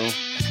one, though.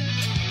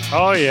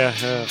 Oh, yeah.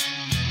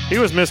 He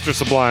was Mr.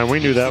 Sublime. We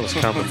knew that was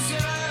coming.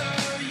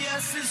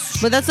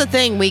 But that's the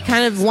thing. We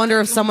kind of wonder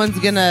if someone's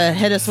going to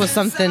hit us with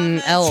something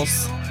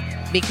else.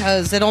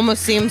 Because it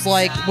almost seems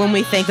like when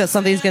we think that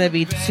something's going to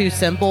be too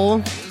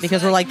simple,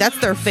 because we're like, that's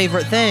their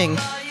favorite thing.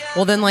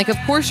 Well, then, like, of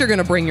course you're going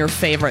to bring your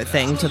favorite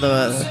thing to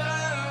the,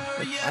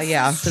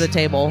 to the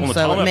table. Well,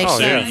 So Tom it makes oh,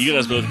 yeah. sense. You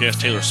guys both guessed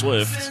Taylor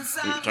Swift.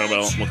 We were talking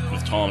about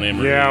with Tom and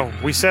Amory. Yeah,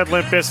 we said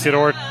Limp Bizkit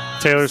or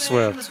Taylor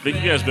Swift. I think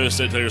you guys both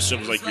said Taylor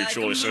Swift was like your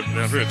choice. So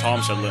I forget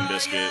Tom said Limp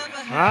Bizkit.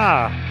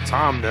 Ah,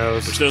 Tom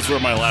knows. Which those were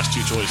my last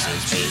two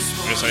choices.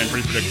 But I guess I am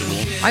pretty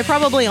predictable. I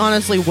probably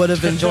honestly would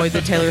have enjoyed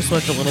the Taylor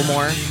Swift a little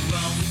more.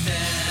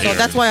 So Yeah.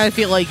 that's why I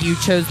feel like you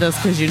chose this,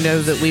 because you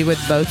know that we would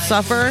both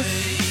suffer.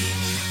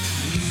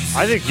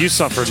 I think you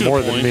suffered To the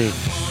more than point. me.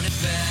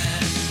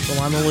 So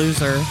I'm a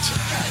loser.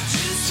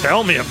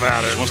 Tell me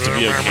about it. Wants to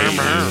be okay. Dude.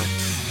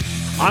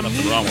 I'm,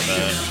 Nothing wrong with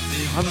that.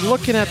 I'm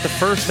looking at the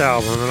first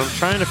album and I'm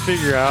trying to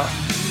figure out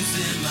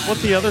what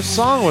the other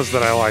song was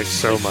that I liked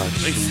so much. I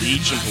think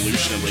Leech and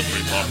Pollution are both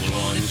pretty popular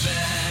ones.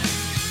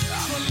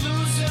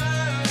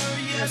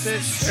 Yes,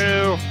 it's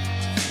true.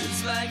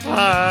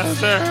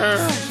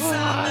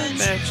 I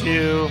met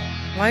you.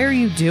 Why are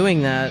you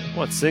doing that?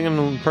 What, singing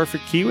in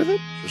perfect key with it?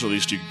 So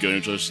these two go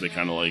into us, they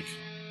kind of like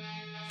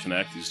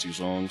connect these two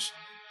songs.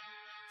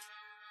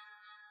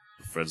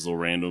 Fred's little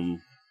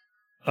random.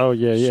 Oh,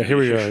 yeah, yeah. Here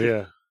we go,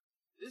 yeah.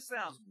 This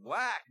sounds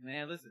whack,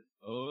 man. Listen.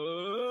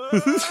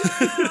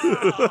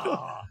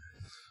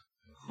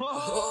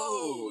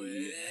 Oh,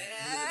 yeah.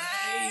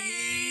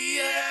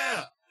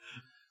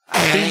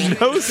 He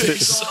knows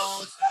it.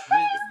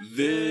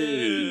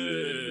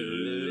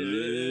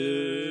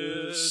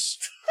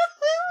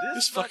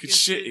 This fucking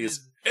shit is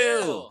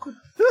Ew.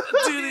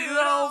 Did it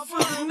all for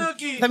the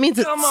nookie. That means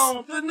Come it's-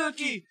 on, the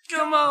nookie.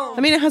 Come on.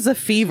 I mean, it has a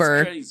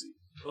fever Crazy.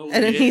 Oh,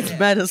 and it yeah. needs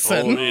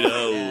medicine.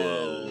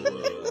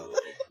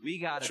 We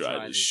gotta Try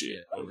try this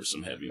shit over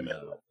some heavy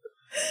metal.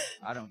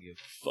 I don't give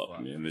a Fuck,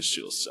 man, this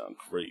shit'll sound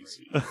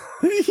crazy.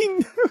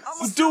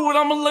 I'ma do it,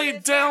 I'ma lay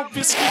it down,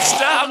 biscuit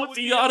style with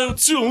the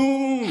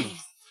auto-tune.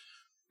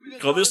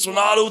 Call this one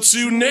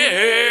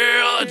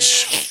auto-tune-edge.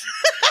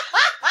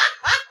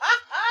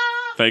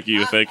 Thank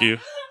you.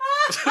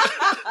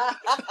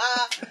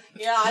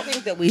 Yeah, I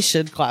think that we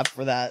should clap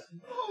for that.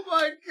 Oh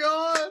my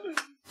god!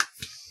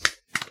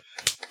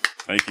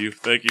 Thank you.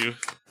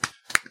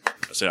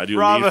 I say I do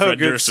Bravo, a Fred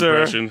good Durst sir.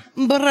 impression.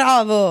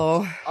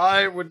 Bravo.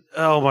 I would.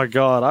 Oh my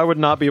god! I would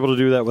not be able to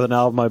do that with an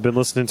album I've been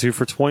listening to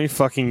for 20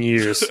 fucking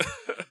years.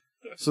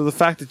 So the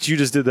fact that you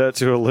just did that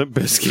to a Limp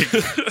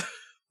Bizkit.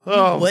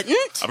 Oh, Wouldn't?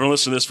 I've been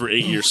listening to this for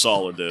 8 years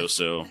solid, though,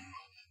 so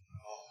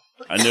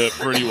I know it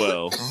pretty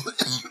well.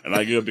 And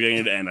I go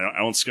beginning to end. I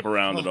don't skip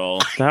around at all.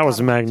 that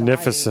was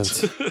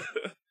magnificent.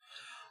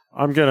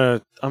 I'm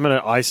gonna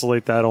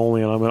isolate that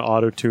only, and I'm gonna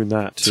auto tune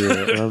that too.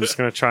 And I'm just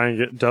gonna try and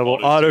get double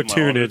auto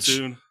tunage.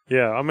 Auto-tune.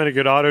 Yeah, I'm gonna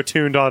get auto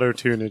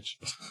tunage.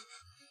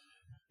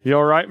 You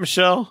all right,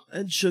 Michelle?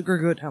 And sugar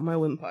go down my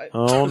windpipe.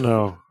 Oh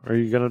no! Are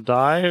you gonna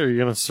die or are you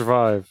gonna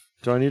survive?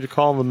 Do I need to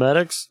call the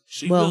medics?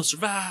 She Well- will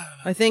survive.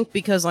 I think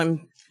because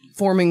I'm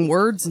forming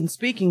words and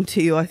speaking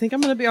to you, I think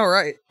I'm going to be all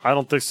right. I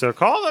don't think so.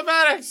 Call the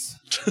medics.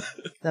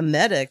 The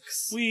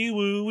medics. Wee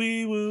woo,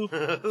 wee woo.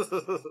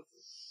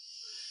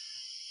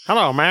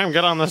 Hello, ma'am.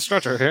 Get on the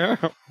stretcher here.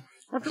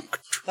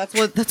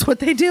 That's what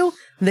they do.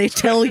 They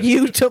tell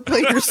you to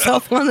put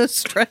yourself on a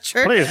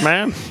stretcher. Please,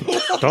 ma'am.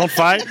 Don't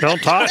fight.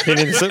 Don't talk. You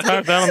need to sit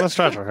back down on the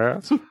stretcher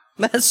here.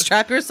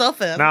 Strap yourself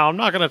in. Now, I'm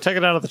not going to take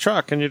it out of the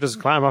truck. Can you just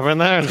climb up in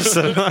there and just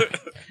sit?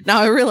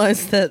 Now I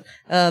realize that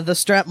the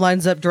strap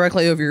lines up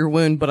directly over your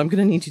wound, but I'm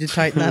going to need you to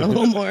tighten that a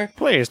little more.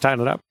 Please tighten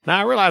it up.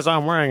 Now, I realize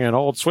I'm wearing an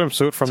old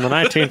swimsuit from the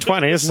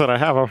 1920s that I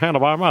have a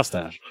handlebar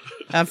mustache.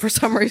 For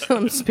some reason,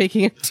 I'm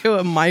speaking into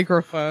a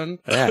microphone.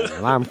 Yeah,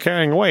 and I'm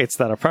carrying weights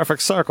that are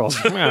perfect circles.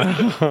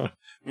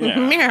 Yeah.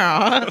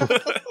 Meow.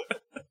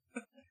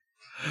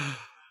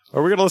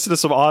 Are we going to listen to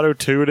some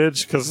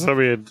auto-tunage? Because, I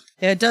mean...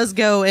 Yeah, it does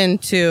go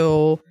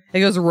into... It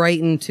goes right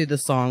into the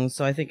song,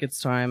 so I think it's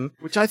time.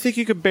 Which I think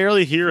you could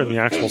barely hear in the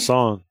actual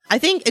song. I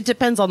think it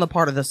depends on the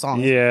part of the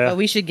song. Yeah. But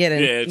we should get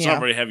in. Yeah, it's not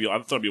very heavy. I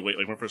thought it'd be way,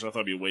 like when first I thought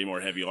it'd be way more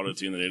heavy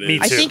auto-tune than it is. Me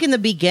I too. think in the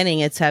beginning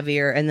it's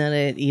heavier, and then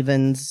it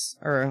evens,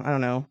 or I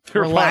don't know,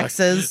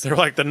 relaxes. They're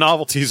like the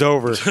novelty's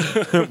over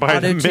by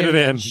the minute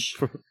in.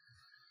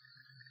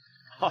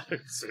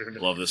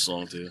 Love this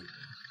song too.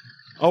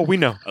 Oh, we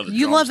know. Oh, the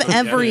You drums love are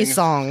every getting-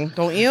 song,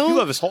 don't you? You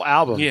love this whole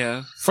album.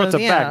 Yeah. Front So,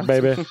 to yeah. back,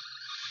 baby.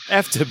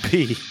 F to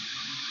B.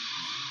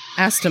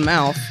 Ass to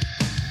mouth.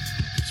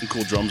 Some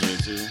cool drums in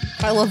it too.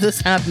 I love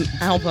this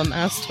album,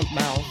 ass to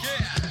mouth.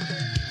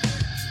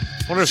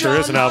 I wonder if there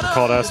is an album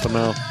called Ass to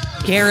Mouth.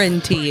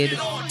 Guaranteed.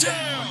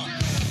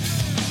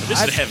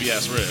 This is a heavy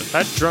ass riff.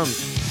 That drum.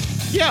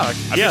 Yeah,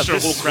 I'm yeah. sure a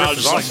this whole crowd riff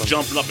is just awesome. like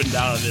jumping up and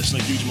down on this in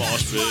a huge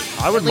mosh pit.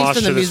 I would At least mosh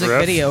in to the this music riff.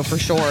 video, for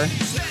sure.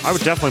 I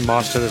would definitely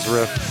mosh to this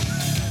riff.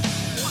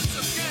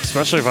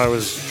 Especially if I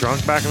was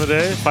drunk back in the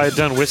day. If I had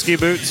done Whiskey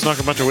Boot, snuck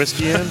a bunch of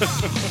whiskey in.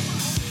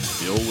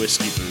 The old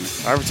whiskey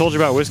boot. I ever told you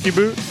about Whiskey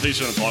Boot? They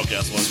should on a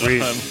podcast one Sweet.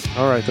 time.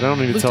 All right, then I don't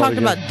need to We've tell talked it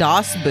again. about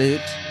DOS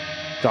Boot,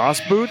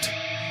 DOS Boot?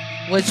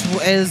 which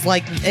is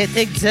like, it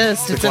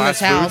exists. The It's in this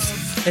glass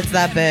house. It's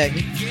that big.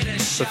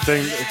 The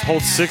thing, it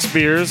holds 6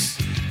 beers.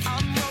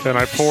 Then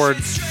I poured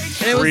it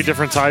 3 was-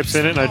 different types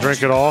in it, and I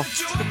drank it all.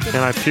 And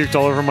I puked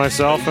all over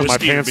myself, and my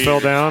Whiskey or pants beer? fell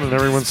down, and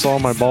everyone saw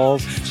my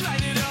balls.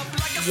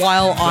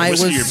 While I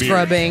whiskey was or beer?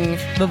 scrubbing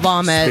the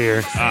vomit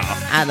Beer.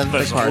 Ah, out of the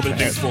that's a whole big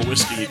carpet. thing for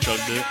whiskey. You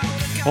chugged it.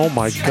 Oh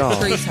my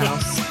god. Tree's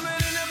house.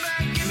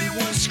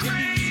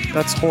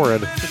 That's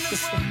horrid.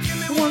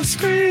 One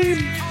scream.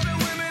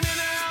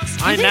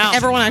 I think now.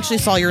 everyone actually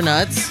saw your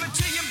nuts.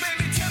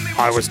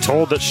 I was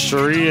told that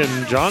Cherie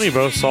and Johnny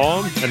both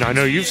saw them, and I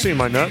know you've seen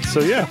my nuts, so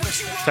yeah.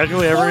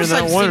 Technically, Of everyone in course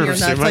that I've one seen your has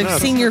seen nuts. my I've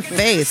nuts. seen your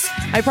face.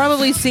 I've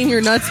probably seen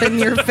your nuts and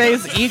your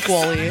face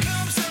equally.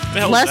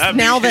 Less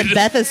now that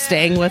Beth is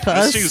staying with I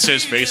us. see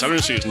his face. I don't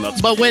see his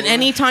nuts. But when before.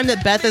 any time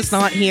that Beth is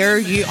not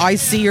here, I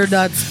see your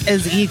nuts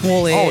as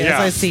equally Oh, as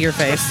yeah. I see your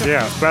face.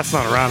 Yeah, if Beth's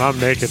not around, I'm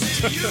naked.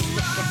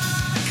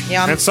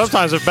 Yeah, And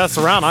sometimes if Beth's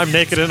around, I'm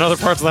naked in other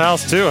parts of the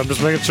house too. I'm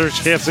just making sure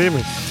she can't see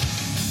me.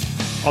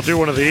 I'll do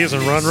one of these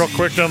and run real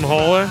quick down the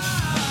hallway.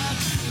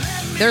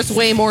 there's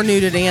way more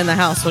nudity in the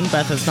house when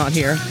Beth is not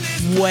here.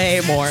 Way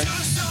more.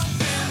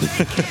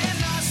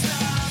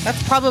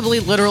 That's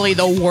probably literally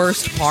the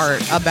worst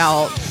part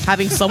about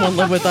having someone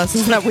live with us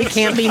is that we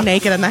can't be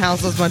naked in the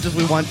house as much as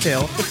we want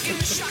to.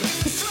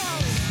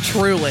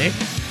 Truly.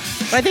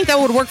 But I think that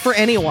would work for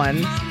anyone.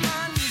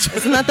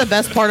 Isn't that the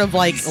best part of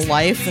like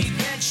life?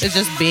 Is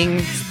just being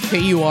who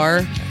you are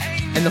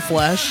in the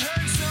flesh,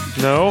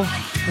 No,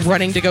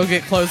 running to go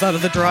get clothes out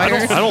of the dryer.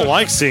 I don't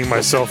like seeing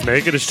myself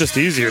naked. It's just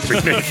easier to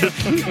be naked.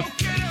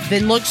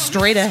 Then look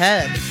straight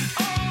ahead.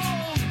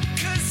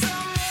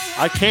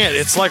 I can't.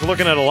 It's like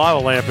looking at a lava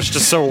lamp. It's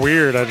just so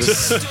weird. I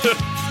just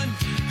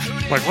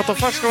like, what the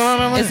fuck's going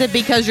on over there? Is it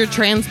because you're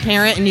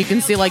transparent and you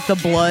can see like the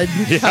blood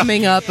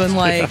coming up in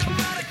like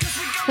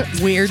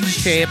weird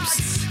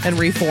shapes and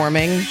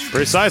reforming?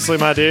 Precisely,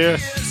 my dear.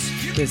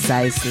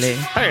 Precisely.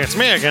 Hey, it's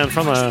me again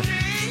from the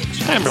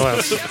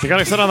ambulance. You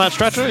gotta sit on that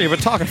stretcher? You've been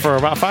talking for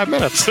about 5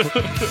 minutes.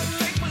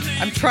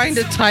 I'm trying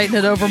to tighten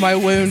it over my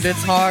wound.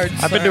 It's hard.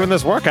 I've been doing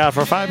this workout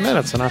for 5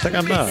 minutes, and I think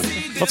I'm done.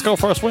 Let's go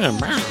for a swim.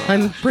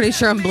 I'm pretty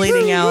sure I'm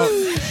bleeding out.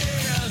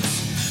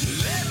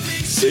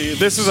 See,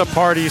 this is a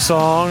party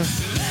song.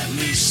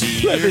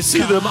 Let me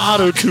see them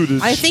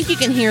auto-tuned. I think you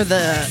can hear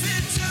the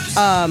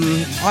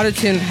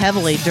auto-tune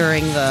heavily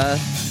during the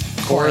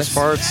Chorus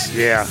parts?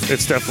 Yeah,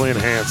 it's definitely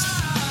enhanced.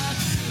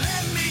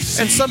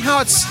 And somehow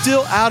it's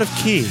still out of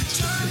key.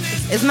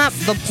 Isn't that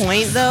the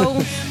point,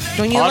 though?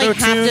 Don't you like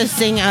have Auto-tune? to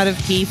sing out of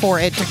key for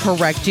it to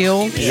correct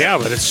you? Yeah,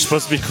 but it's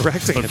supposed to be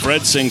correcting But it.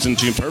 Fred sings in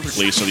tune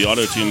perfectly, so the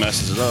auto tune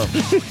messes it up.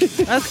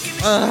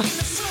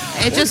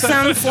 It just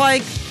sounds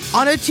like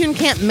auto-tune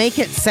can't make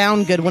it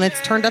sound good when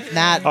it's turned up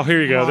that Oh,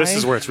 here you go. This high.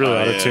 is where it's really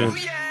Oh, yeah. auto-tuned.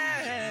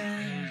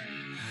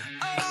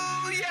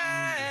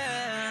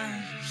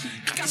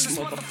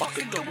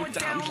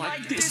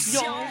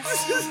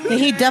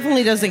 He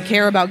definitely doesn't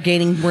care about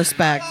gaining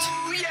respect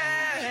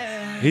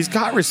He's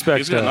got respect.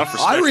 He's got though. enough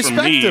respect I from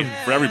respect me, him.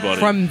 for everybody.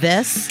 from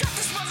this,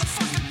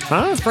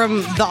 Huh?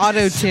 from the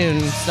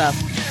auto-tune stuff.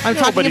 I'm No,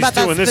 talking but he's about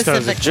that doing this 'cause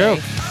it's a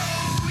specifically.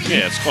 joke.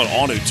 Yeah, it's called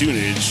auto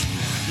tunage.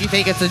 You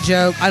think it's a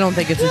joke? I don't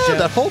think it's a Yeah, joke.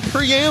 that whole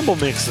preamble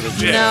makes it a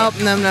joke. Yeah.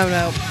 No.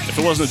 If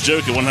it wasn't a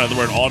joke, it wouldn't have the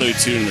word auto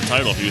tune in the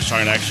title if he was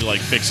trying to actually like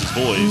fix his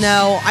voice.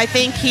 No, I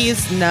think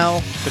he's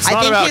no. It's I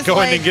not think about he's going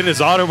like, and getting his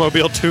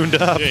automobile tuned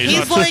up. Yeah,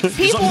 He's not, like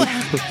people.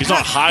 he's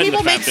not hiding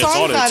People the fact make that it's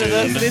songs auto out of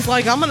this. tuned. He's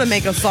like, I'm gonna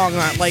make a song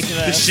like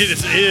This this. shit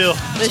is ill.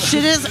 This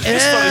shit is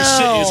This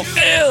fucking shit is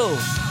ill.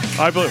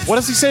 I believe. What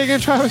does he say again,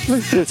 Travis?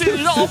 Please? Did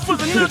it all for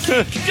the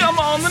nookie. Come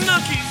on, the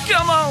nookie.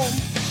 Come on.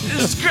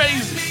 This is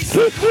crazy.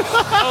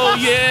 Oh,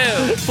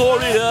 yeah.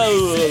 Pour it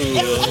out.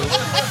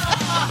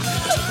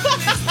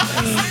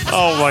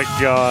 Oh my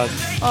god.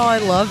 Oh, I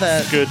love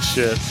it. Good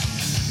shit.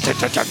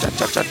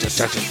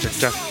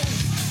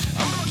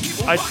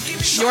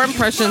 Your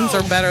impressions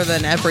are better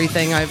than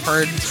everything I've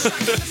heard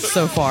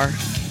so far.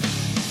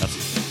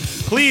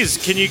 Please,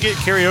 can you get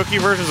karaoke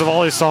versions of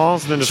all these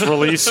songs and then just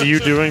release you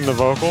doing the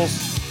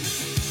vocals?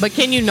 But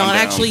can you not I'm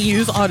down. actually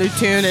use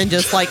autotune and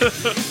just like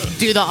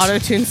do the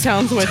autotune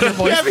sounds with your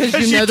voice Yeah, because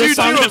you know you the do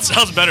song It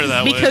sounds better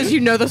that way. because you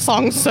know the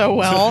song so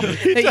well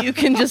that you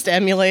can just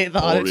emulate the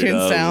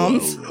autotune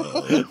sounds.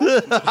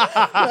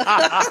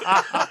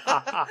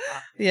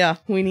 Yeah,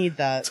 we need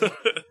that.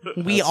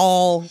 We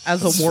all,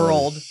 as a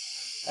world,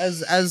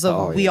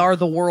 we are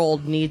the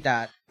world, need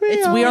that.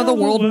 We are the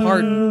world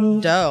part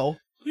dough.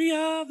 We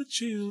are the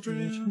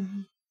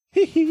children.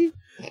 We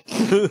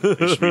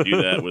should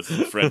redo that with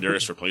Fred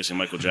Durst replacing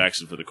Michael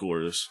Jackson for the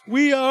chorus,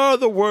 We are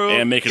the world.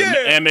 and making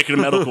a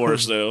metal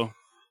chorus though.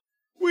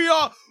 We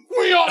are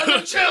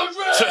the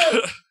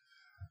children.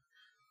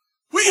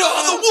 We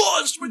are the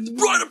ones with the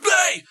brighter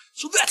day,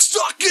 so that's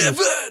not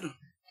given.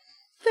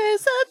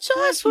 There's a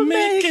choice we're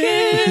making.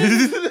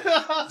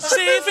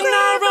 Saving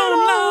our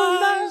own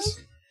lives.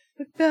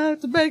 About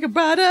to make a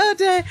brighter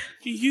day.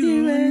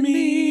 You and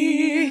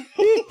me. And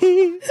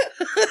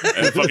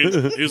fucking,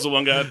 here's the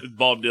one guy,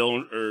 Bob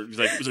Dylan, or he's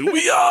like,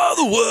 "We are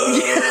the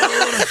world."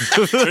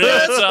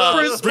 That's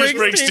Bruce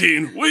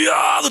Springsteen. We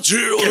are the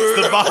children.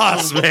 It's the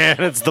boss, man.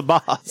 It's the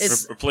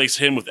boss. Replace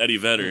him with Eddie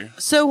Vedder.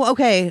 So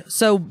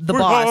the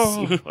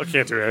boss. I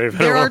can't do anything.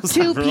 There are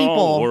two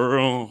people.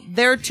 World.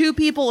 There are two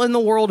people in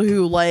the world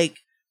who like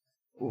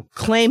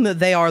claim that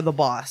they are the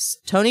boss: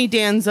 Tony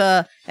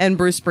Danza and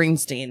Bruce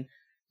Springsteen.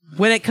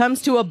 When it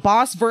comes to a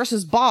boss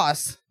versus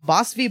boss,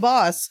 boss v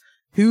boss,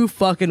 who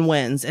fucking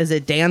wins? Is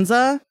it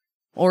Danza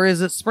or is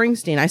it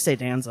Springsteen? I say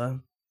Danza.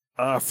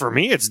 For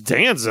me, it's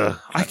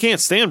Danza. I can't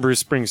stand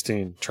Bruce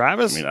Springsteen.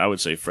 Travis? I mean, I would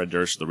say Fred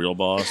Durst, the real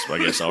boss, but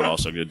I guess I would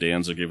also go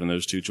Danza given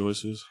those two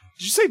choices.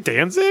 Did you say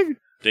Danzig?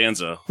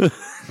 Danza.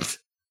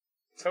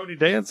 Tony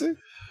Danzig?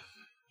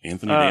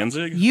 Anthony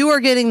Danzig? You are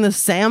getting the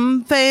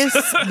Sam face,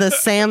 the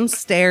Sam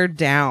stare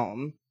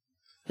down.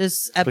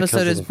 This episode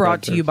Because of is the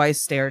brought to Fred you by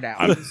Stare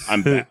Down.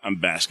 I'm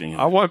basking in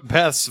I want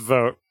Beth's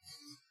vote.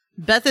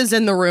 Beth is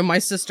in the room. My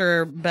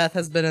sister Beth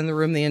has been in the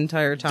room the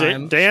entire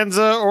time.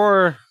 Danza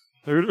or...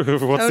 what's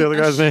the other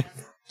guy's name?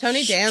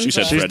 Tony Danza. She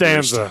said She's Fred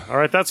Durst. Danza. All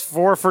right, that's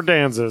 4 for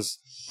Danzas.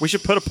 We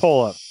should put a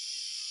poll up.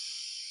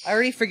 I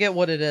already forget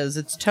what it is.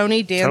 It's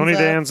Tony Danza, Tony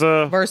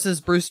Danza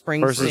versus Bruce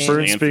Springsteen. versus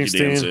Bruce Anthony Springsteen.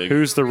 Danzig.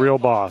 Who's the real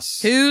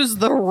boss? Who's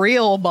the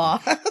real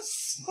boss?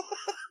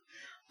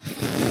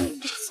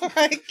 Sorry,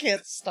 I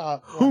can't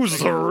stop. Who's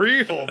the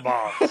real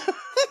boss?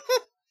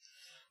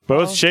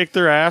 Both shake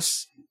their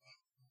ass.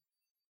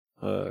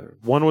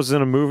 One was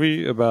in a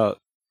movie about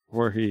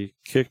where he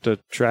kicked a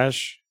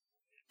trash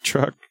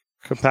truck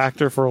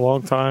compactor for a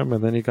long time,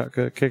 and then he got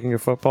good at kicking a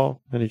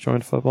football, and he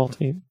joined a football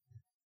team.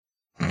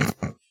 That's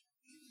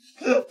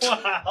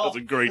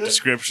a great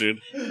description.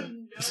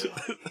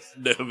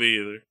 No, me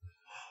either.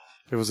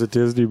 It was a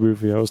Disney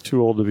movie. I was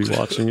too old to be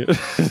watching it.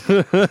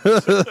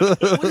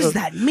 What does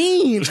that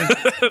mean?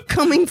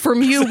 Coming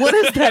from you, what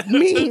does that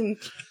mean?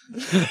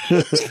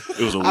 It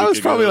was a week I was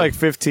probably ago. like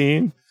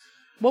 15.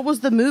 What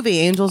was the movie?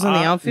 Angels in the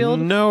Outfield?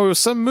 No, it was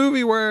some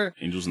movie where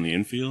Angels in the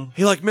Infield.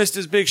 He like missed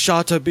his big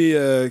shot to be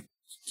a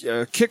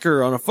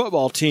kicker on a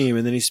football team,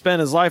 and then he spent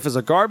his life as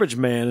a garbage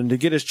man. And to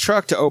get his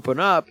truck to open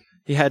up,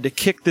 he had to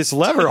kick this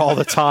lever all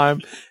the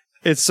time.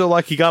 it's so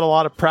like he got a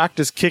lot of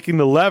practice kicking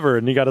the lever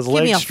and he got his Give me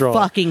legs a strong.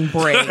 fucking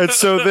break. And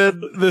so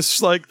then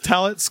this like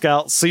talent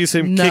scout sees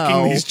him No.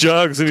 kicking these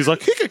jugs and he's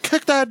like, he could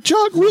kick that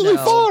jug really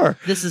No. far.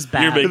 This is You're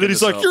bad. making And then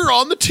he's this like, up. you're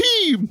on the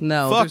team.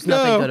 No, Fuck there's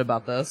nothing no. good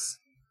about this.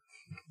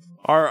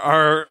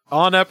 Our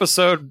on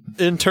episode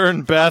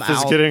intern Beth I'm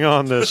is out. getting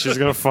on this. She's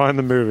gonna find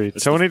the movie.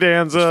 Tony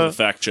Danza.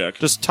 Fact check.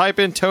 Just type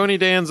in Tony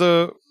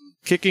Danza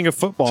kicking a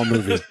football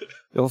movie.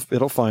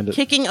 It'll find it.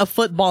 Kicking a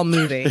football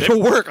movie.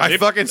 It'll work. I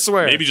fucking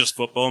swear. Maybe just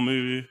football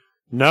movie.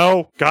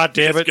 No. God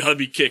damn It's it. gotta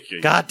be kicking.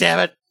 God damn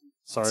it.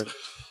 Sorry.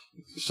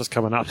 It's just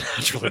coming out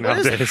naturally What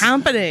nowadays. is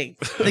happening?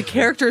 The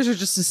characters are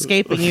just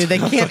escaping you. They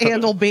can't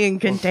handle being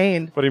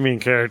contained. What do you mean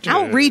character?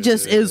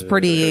 Outrageous is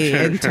pretty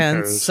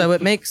intense, so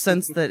it makes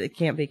sense that it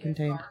can't be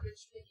contained.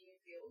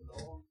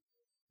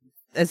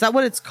 Is that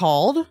what it's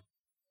called?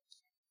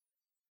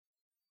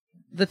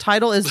 The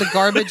title is The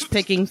Garbage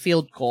Picking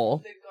Field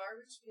Goal.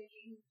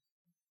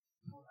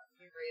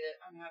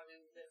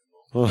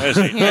 That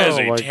is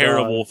a Oh my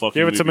terrible God. fucking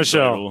Give it to movie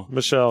Michelle. title.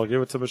 Michelle,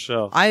 give it to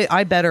Michelle.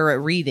 I better at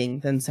reading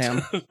than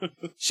Sam.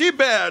 She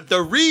bad.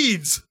 The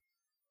Reeds.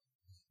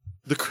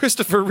 The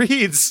Christopher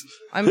Reeds.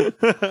 I'm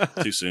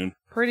Too soon.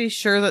 pretty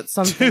sure that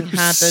something Too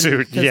happened soon,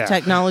 because yeah.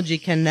 technology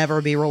can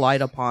never be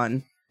relied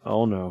upon.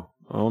 Oh no.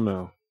 Oh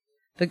no.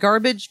 The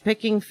Garbage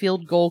Picking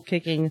Field Goal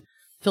Kicking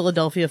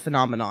Philadelphia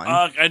Phenomenon.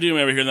 I do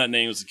remember hearing that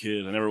name as a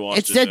kid. I never watched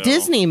It's it. a though.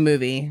 Disney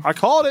movie. I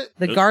called it.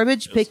 The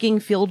Garbage Picking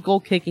Field Goal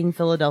Kicking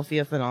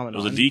Philadelphia It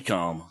Phenomenon. was a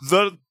decom.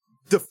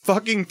 The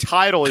fucking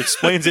title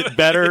explains it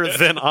better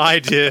than I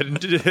did.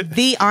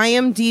 The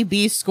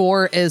IMDb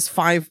score is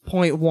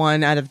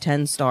 5.1 out of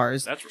 10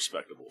 stars. That's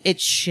respectable.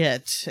 It's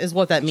shit, is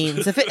what that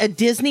means. If a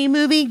Disney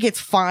movie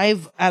gets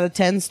 5 out of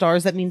 10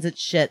 stars, that means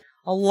it's shit.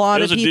 A lot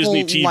It of was a people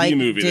Disney TV like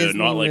movie, Disney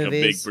though, not like a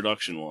big movies.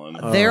 production one.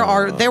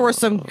 There were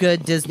some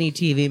good Disney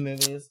TV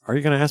movies. Are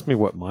you going to ask me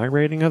what my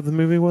rating of the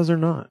movie was or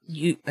not?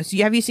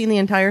 Have you seen the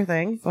entire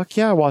thing? Fuck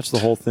yeah, I watched the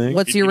whole thing.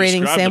 What's You your can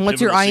rating, describe Sam? the What's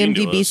your pivotal scene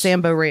to IMDb us.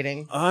 Sambo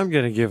rating? I'm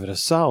going to give it a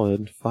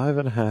solid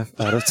 5.5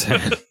 out of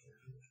 10.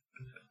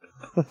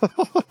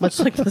 Much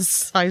like the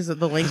size of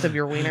the length of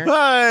your wiener.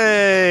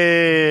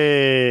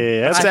 Hey,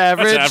 that's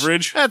average. That's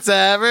average. That's What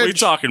are you average.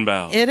 talking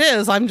about? It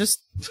is. I'm just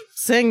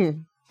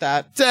saying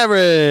that. It's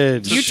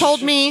average. You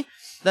told me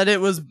that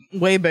it was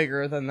way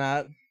bigger than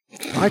that.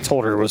 I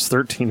told her it was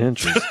 13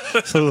 inches.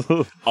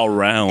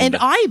 Around. And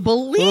I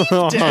believed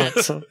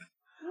it.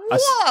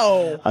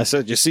 Whoa. I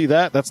said, you see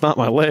that? That's not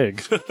my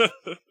leg.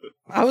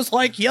 I was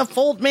like, you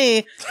fooled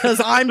me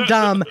because I'm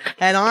dumb.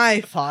 And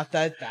I thought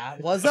that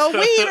was a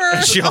wiener.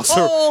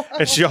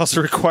 And she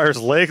also requires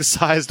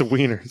leg-sized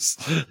wieners.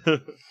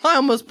 I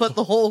almost put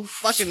the whole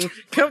fucking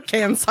Coke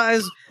can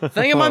size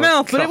thing in my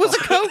mouth, but it was a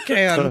Coke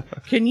can.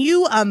 Can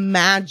you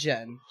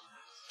imagine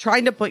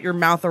trying to put your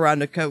mouth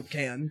around a Coke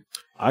can?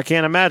 I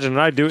can't imagine,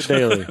 and I do it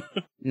daily.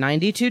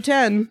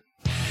 9210.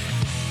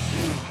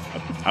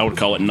 I would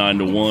call it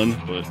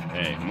 9-1, but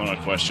hey, I'm not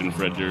a question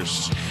Fred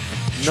Durst's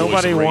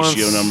Nobody choice of wants-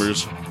 ratio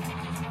numbers.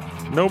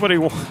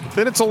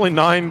 Then it's only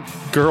 9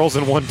 girls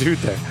and 1 dude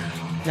there.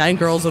 9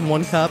 girls in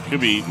 1 cup. Could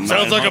be.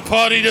 Sounds like a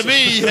party to me.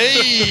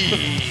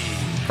 Hey.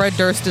 Fred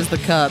Durst is the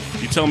cup.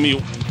 You tell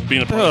me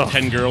being a part of Ugh.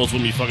 10 girls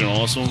would be fucking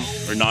awesome,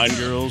 or 9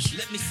 girls.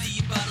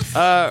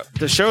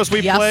 The shows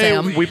we Yeah, play,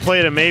 Sam. we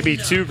play to maybe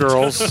 2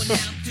 girls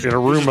in a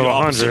room of The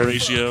opposite 100.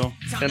 ratio.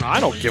 And I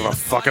don't give a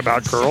fuck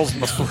about girls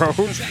on the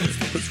road.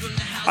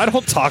 I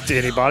don't talk to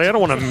anybody. I don't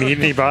want to meet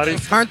anybody.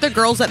 Aren't the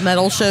girls at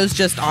metal shows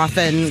just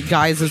often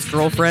guys as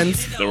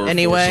girlfriends? That were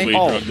Anyway,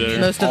 forcibly drugged there.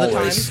 most of the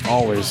Always, time.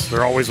 always.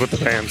 They're always with the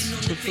bands.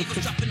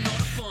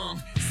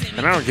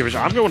 And I don't give a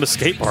shit. I'm going to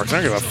skate parks.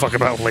 I don't give a fuck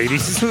about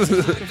ladies.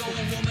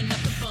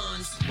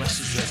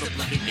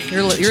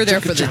 You're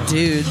there for the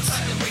dudes.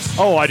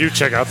 Oh, I do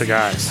check out the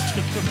guys.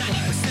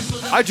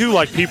 I do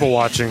like people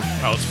watching.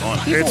 Oh, it's fun.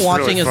 People It's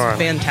watching really is fun.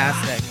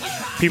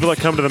 fantastic. People that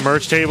come to the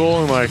merch table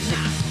and like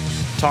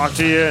talk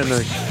to you, and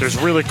there's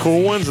really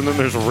cool ones, and then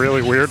there's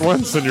really weird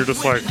ones, and you're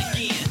just like,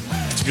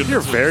 you're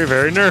very,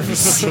 very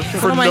nervous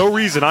for of my- no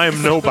reason. I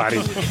am nobody.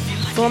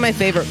 One of my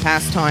favorite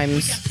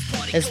pastimes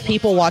is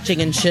people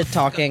watching and shit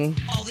talking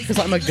because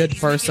I'm a good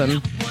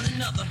person.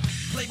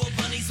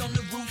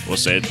 We'll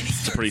say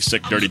it's a pretty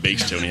sick, dirty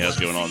bass tone he has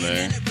going on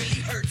there.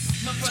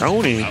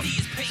 Tony.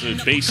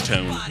 It's a bass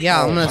tone.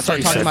 Yeah, I'm I gonna thought start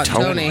you talking said about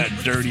Tony. Tony.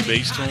 That dirty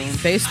bass tone.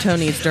 Bass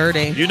Tony's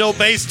dirty. You know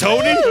Bass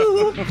Tony?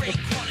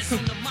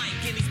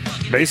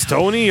 Bass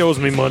Tony owes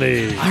me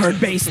money. I heard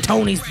Bass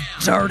Tony's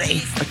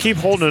dirty. I keep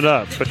holding it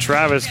up, but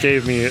Travis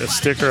gave me a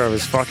sticker of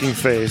his fucking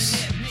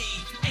face.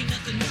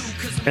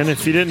 And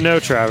if you didn't know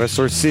Travis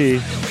or see,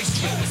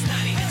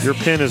 Your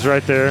pin is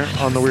right there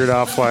on the Weird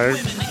Al flag.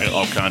 I got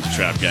all kinds of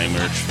Trap Gang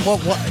merch.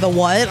 What? The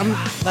what?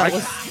 That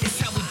was.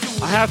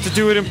 I have to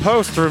do it in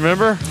post,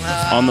 remember?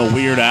 On the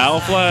Weird Al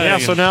flag. Yeah,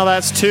 so now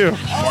that's 2. Mark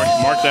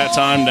that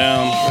time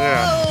down.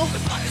 Yeah.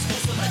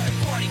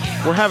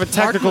 We're having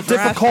technical Mark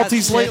McGrath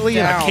difficulties got shit lately,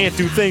 and I down. can't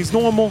do things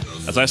normal.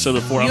 As I said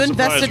before, You I'm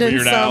surprised invested in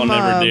Weird Al some,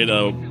 never did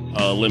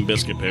a Limp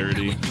Bizkit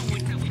parody.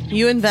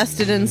 You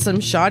invested in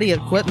some shoddy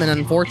equipment,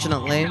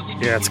 unfortunately.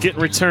 Yeah, it's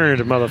getting returned,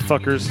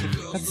 motherfuckers.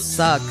 That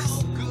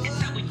sucks.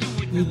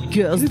 You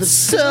girls look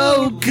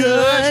so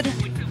good.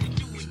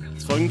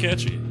 It's fucking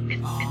catchy.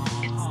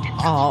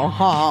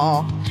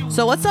 Oh.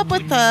 So what's up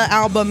with the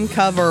album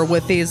cover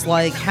with these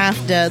like half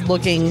dead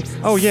looking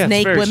Yeah, snake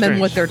it's very women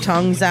strange. with their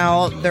tongues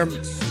out? They're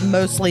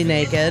mostly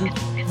naked,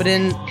 but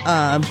in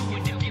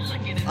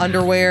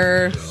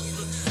underwear,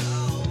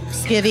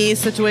 skivvy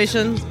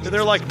situation.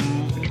 They're like,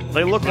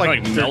 they look They're like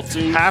like they're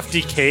melting. half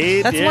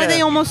decayed. That's why Yeah.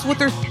 they almost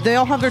they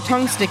all have their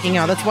tongues sticking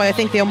out. That's why I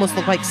think they almost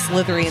look like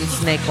slithery and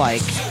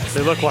snake-like.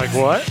 They look like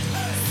what?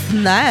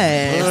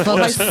 Nice. Look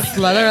like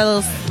slithery little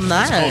It's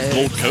called snake.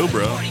 Gold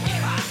Cobra.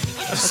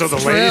 So the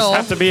Trill. ladies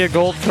have to be a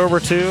gold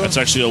cobra too? That's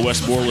actually a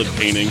Westmoreland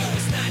painting.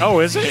 Oh,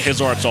 is it? His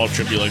art's all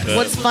trippy like that.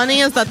 What's funny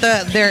is that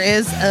there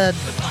is a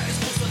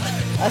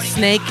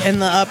snake in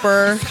the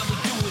upper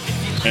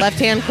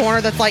left-hand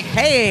corner that's like,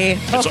 hey,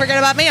 don't forget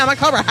about me, I'm a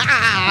cobra.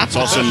 It's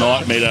also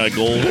not made out of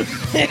gold.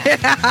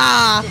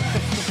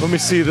 Let me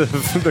see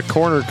the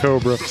corner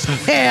cobra.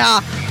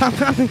 Yeah.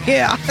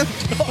 Yeah.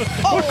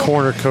 What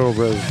corner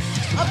cobra?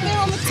 Up there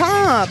on the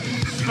top.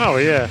 Oh,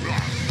 yeah.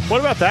 What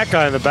about that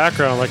guy in the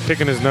background, like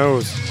picking his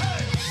nose?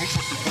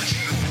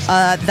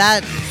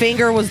 That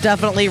finger was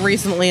definitely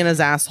recently in his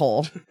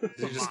asshole.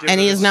 And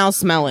he is now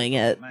smelling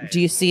it. Do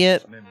you see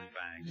it?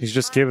 He's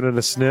just giving it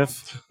a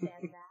sniff.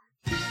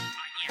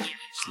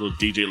 It's a little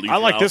DJ Lethal I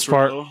like this outro,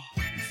 part. though.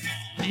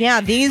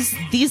 Yeah, these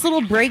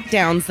little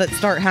breakdowns that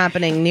start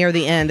happening near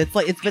the end.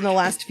 It's been the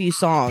last few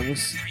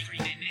songs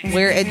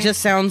where it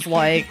just sounds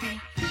like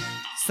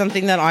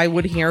something that I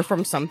would hear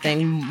from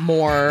something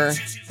more,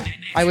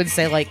 I would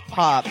say, like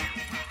pop.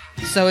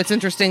 So it's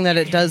interesting that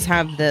it does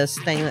have this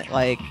thing that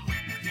like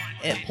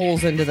it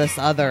pulls into this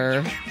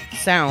other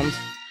sound.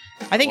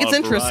 I think it's Lot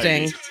of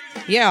interesting.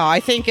 variety. Yeah, I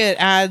think it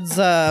adds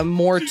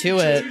more to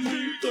it.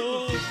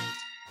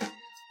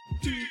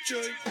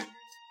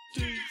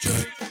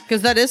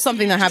 Because that is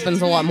something that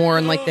happens a lot more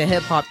in like the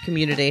hip hop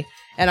community.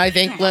 And I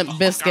think Limp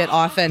Bizkit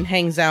often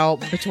hangs out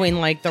between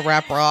like the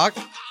rap rock.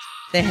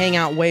 They hang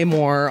out way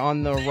more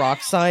on the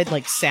rock side,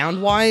 like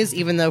sound wise,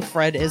 even though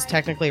Fred is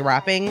technically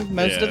rapping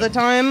most of Yeah. the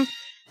time.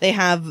 They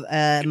have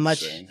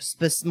much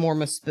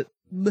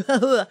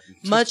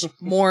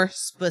more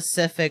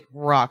specific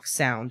rock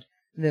sound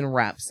than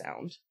rap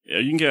sound. Yeah,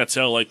 you can kind of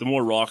tell, like, the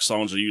more rock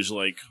songs are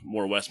usually, like,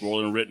 more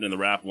Westmoreland written, and the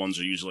rap ones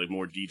are usually, like,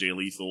 more DJ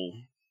Lethal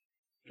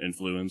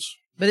influence.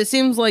 But it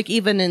seems like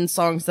even in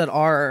songs that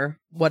are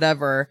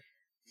whatever,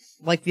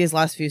 like these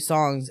last few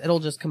songs, it'll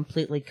just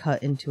completely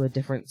cut into a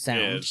different sound.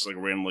 Yeah, it's like a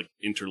random, like,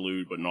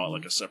 interlude, but not,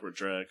 like, a separate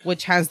track.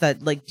 Which has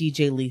that, like,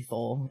 DJ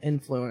Lethal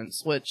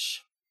influence,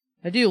 which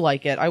I do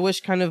like it. I wish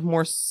kind of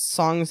more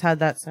songs had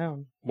that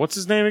sound. What's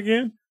his name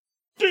again?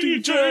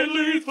 DJ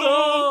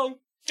Lethal!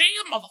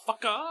 Damn,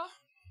 motherfucker!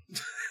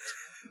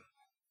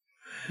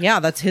 Yeah,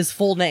 that's his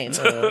full name.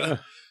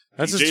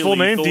 That's his DJ full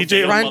name? Lethal, DJ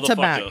damn Front to motherfucker.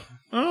 back.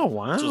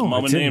 Oh, That's his wow. I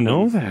mama didn't named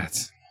know him.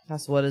 that.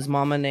 That's what his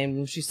mama named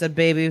him. She said,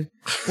 baby,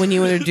 when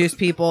you introduce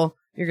people,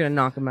 you're going to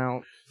knock them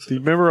out. Do you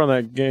remember on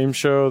that game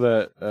show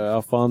that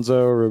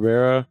Alfonso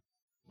Rivera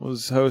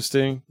was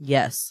hosting?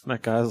 Yes.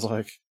 That guy's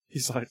like,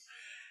 he's like,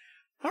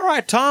 all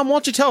right, Tom, why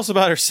don't you tell us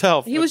about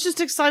yourself? He was just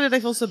excited. I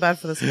feel so bad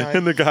for this guy.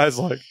 And the guy's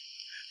like,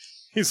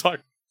 he's like,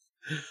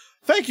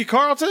 thank you,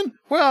 Carlton.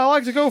 Well, I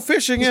like to go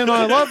fishing and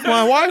I love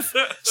my wife,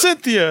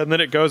 Cynthia. And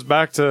then it goes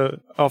back to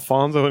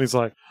Alfonso and he's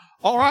like,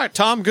 all right,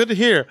 Tom, good to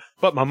hear.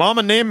 But my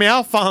mama named me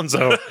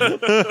Alfonso.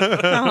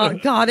 Oh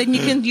God! And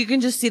you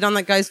can just see it on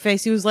that guy's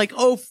face. He was like,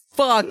 "Oh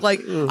fuck!" Like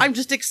I'm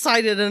just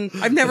excited, and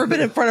I've never been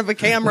in front of a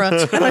camera,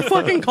 and I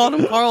fucking called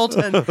him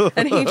Carlton,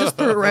 and he just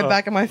threw it right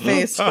back in my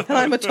face, and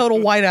I'm a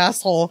total white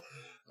asshole.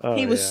 Oh,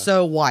 He was yeah.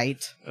 so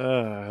white.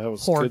 That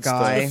was Poor good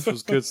guy. Stuff. It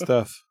was good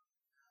stuff.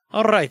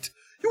 All right.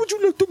 Would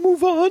you like to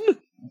move on?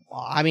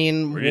 I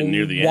mean, We're getting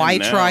near the why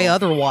end now. try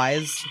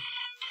otherwise?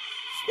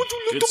 Would you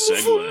like Good to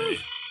move on? segue.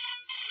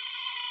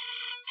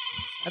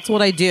 That's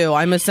what I do.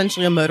 I'm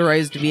essentially a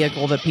motorized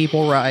vehicle that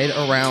people ride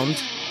around.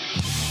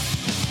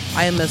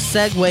 I am a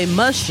Segway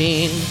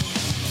machine.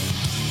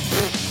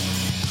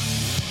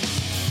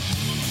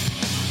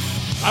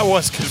 I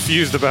was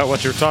confused about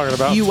what you're talking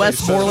about. You So West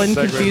said Borland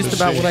Segway confused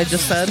about what I machine.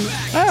 just said?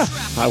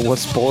 I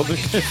was Borland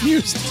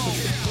confused.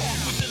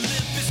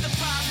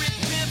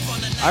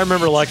 I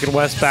remember liking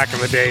Wes back in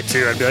the day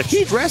too. I'd be like,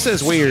 he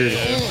dresses weird.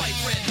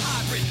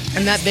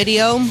 And that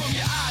video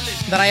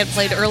that I had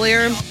played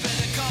earlier,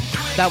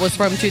 that was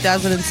from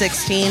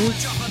 2016.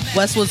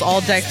 Wes was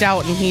all decked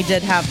out, and he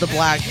did have the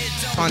black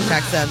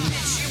contact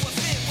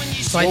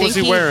lens. So I What think was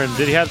he wearing?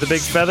 Did he have the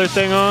big feather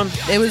thing on?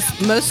 It was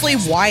mostly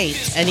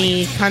white, and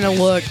he kind of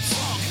looked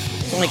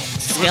like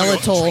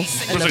skeletal in Looks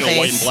the like a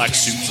white and face. black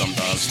suit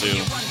sometimes too.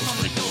 It's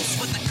pretty cool.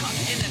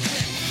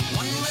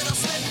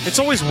 It's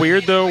always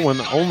weird though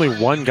when only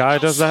one guy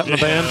does that in the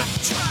band.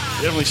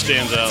 Definitely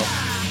stands out.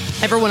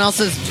 Everyone else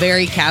is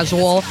very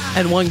casual,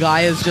 and one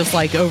guy is just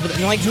like over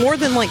the, like more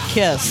than like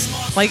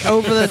Kiss, like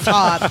over the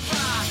top.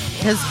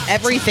 Because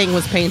everything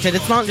was painted.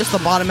 It's not just the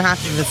bottom half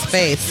of his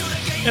face.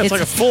 Yeah, it's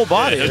like a full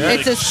body. Yeah, right?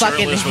 It's his fucking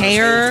shirtless with his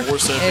hair. whole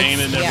torso It's-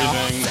 painted and yeah,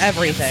 everything. it's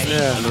everything.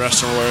 Yeah. And the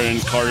rest are wearing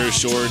cargo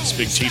shorts,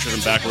 big t-shirt,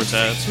 and backwards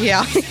hats.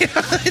 Yeah,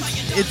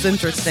 it's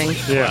interesting.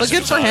 Yeah. But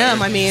good for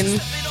him. I mean,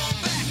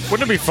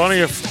 Wouldn't it be funny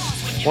if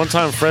one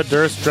time Fred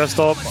Durst dressed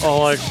up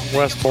all like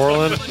Wes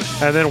Borland,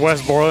 and then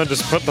Wes Borland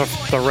just put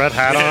the red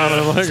hat on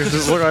and like it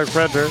just looked like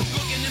Fred Durst?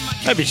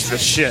 That'd be the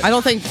shit. I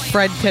don't think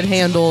Fred could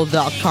handle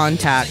the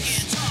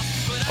contacts.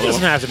 He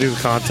doesn't have to do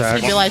the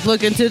contact. He'd be like,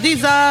 look into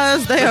these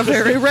eyes. They are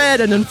very red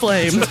and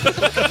inflamed.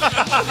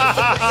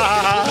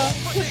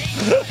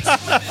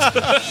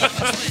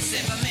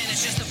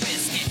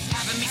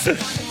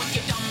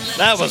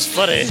 That was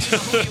funny.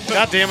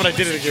 God damn it, I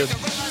did it again.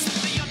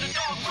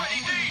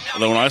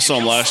 Although when I saw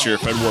him last year,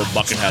 Fred wore a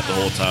bucket hat the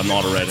whole time,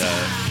 not a red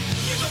hat.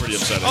 It's pretty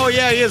upsetting. Oh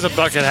yeah, he is a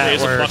bucket hat he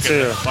has a wearer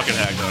too. bucket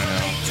hat guy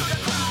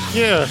now.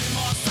 Yeah,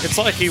 it's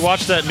like he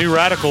watched that New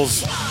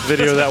Radicals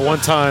video that one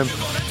time.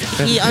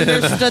 He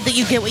understood that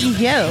you get what you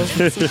give.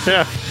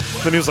 Yeah.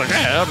 Then he was like,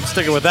 "Yeah, I'm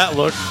sticking with that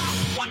look."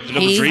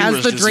 He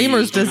has the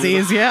dreamer's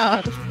disease,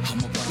 yeah.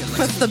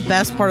 That's the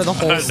best part of the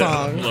whole I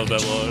song. love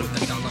that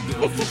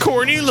line.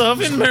 Corny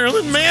loving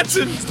Marilyn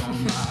Manson.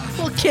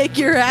 We'll kick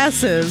your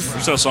asses.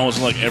 So that song was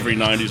in like every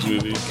 90s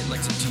movie.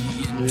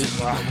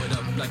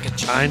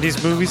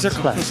 90s movies are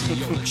classic.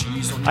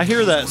 I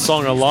hear that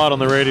song a lot on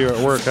the radio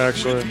at work,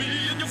 actually.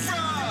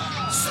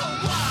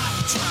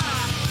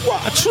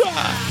 Watch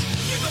right.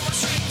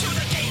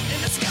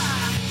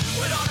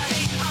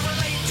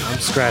 I'm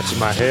scratching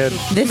my head.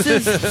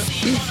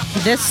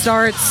 This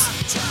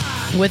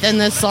starts within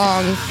this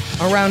song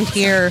around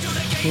here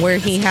where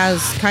he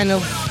has kind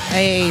of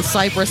a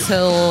Cypress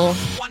Hill.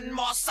 One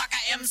more sucker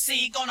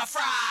MC gonna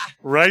fry.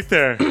 Right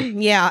there.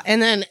 Yeah,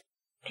 and then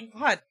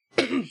God,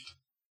 it's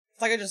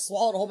like I just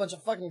swallowed a whole bunch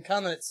of fucking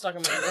cum and it's stuck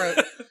in my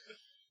throat.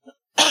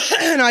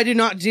 And I do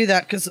not do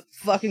that because it's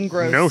fucking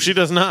gross. No, she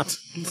does not.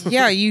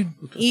 Yeah, you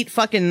eat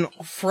fucking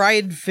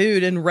fried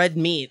food and red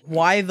meat.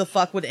 Why the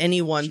fuck would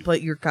anyone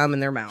put your cum in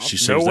their mouth? She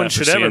No saves one that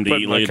for should ever Sam to put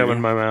eat my cum later.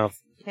 in my mouth.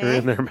 Or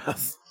in their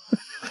mouth.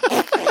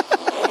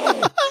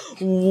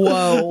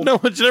 Whoa. No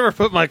one should ever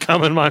put my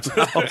cum in my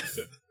mouth.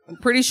 I'm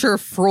pretty sure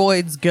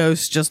Freud's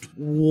ghost just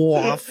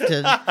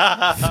wafted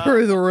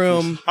through the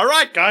room. All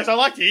right, guys, I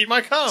like to eat my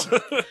cum.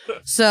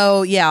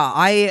 So, yeah,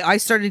 I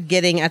started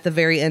getting at the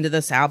very end of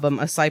this album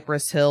a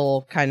Cypress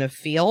Hill kind of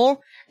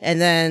feel.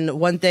 And then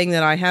one thing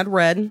that I had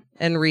read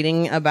and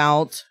reading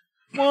about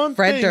One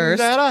Fred thing Durst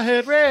that I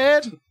had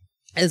read.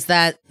 is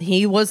that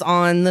he was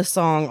on the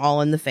song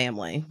All in the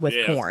Family with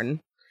Yeah.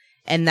 Korn.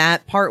 And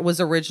that part was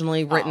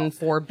originally written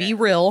for Be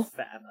Real.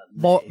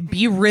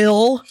 Be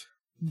Real.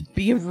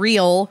 Be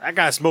Real That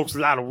guy smokes a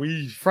lot of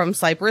weed. from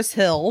Cypress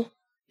Hill.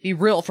 Be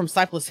Real from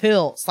Cypress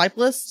Hill.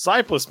 Cypress?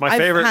 Cypress, my I've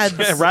favorite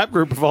had- rap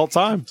group of all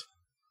time.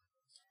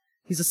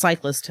 He's a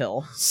cyclist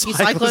hill. He Cyclist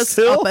cyclists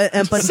Hill? up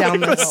and down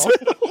the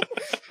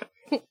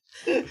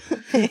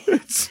hill.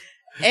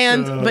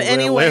 And but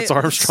anyway, Lance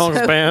Armstrong's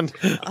so- band,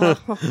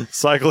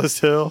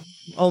 Cyclist Hill.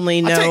 only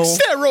I no, take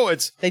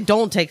steroids. they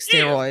don't take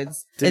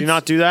steroids. Did he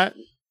not do that?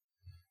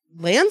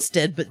 Lance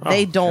did, but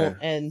they okay. don't.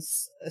 And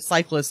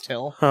Cyclist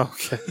Hill,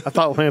 Okay, I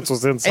thought Lance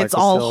was in Cyclist it's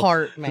all Hill.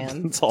 heart,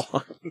 man. It's all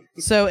heart.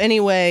 So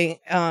anyway,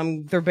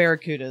 they're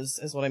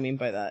barracudas, is what I mean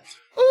by that.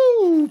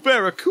 Ooh,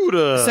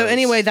 Barracuda. So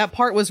anyway, that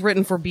part was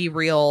written for Be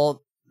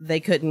Real. They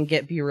couldn't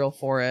get Be Real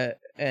for it,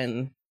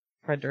 and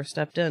Fred Durst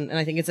stepped in. And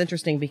I think it's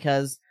interesting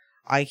because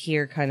I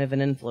hear kind of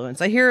an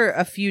influence. I hear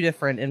a few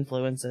different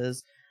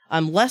influences.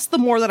 Less the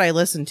more that I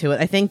listen to it.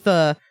 I think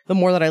the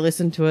more that I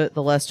listen to it,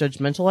 the less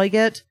judgmental I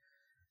get.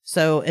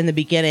 So in the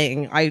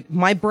beginning,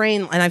 my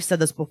brain, and I've said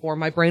this before,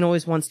 my brain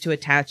always wants to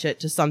attach it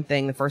to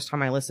something the first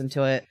time I listen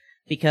to it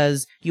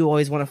because you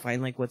always want to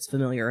find like what's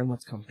familiar and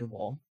what's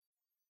comfortable.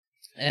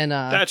 And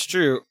That's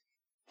true.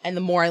 and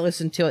the more I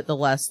listen to it, the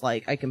less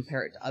like I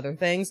compare it to other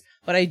things.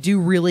 But I do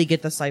really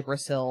get the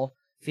Cypress Hill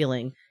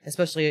feeling,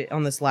 especially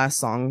on this last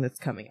song that's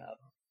coming up.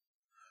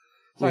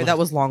 Sorry, that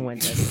was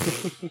long-winded.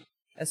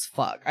 As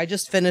fuck. I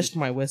just finished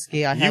my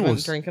whiskey. I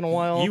haven't drank in a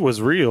while. He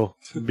was real.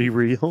 Be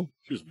real.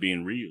 She was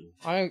being real.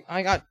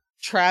 I got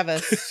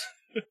Travis.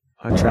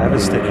 A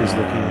Travis stick is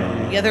looking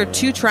at me. Yeah, there are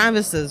 2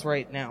 Travises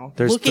right now.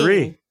 There's Looking.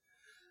 3.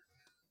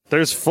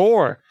 There's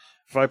 4.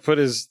 If I put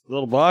his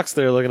little box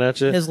there looking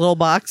at you. His little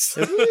box.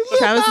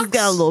 Travis has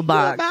got a little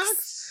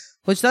box.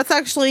 Which that's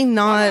actually I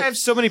not. have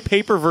so many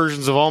paper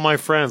versions of all my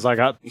friends. I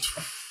got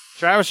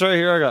Travis right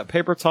here. I got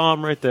Paper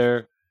Tom right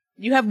there.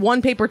 You have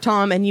one Paper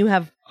Tom and you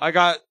have I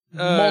got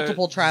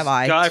multiple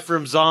Travi. Guy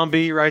from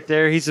Zombie right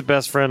there. He's the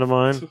best friend of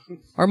mine.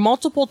 Are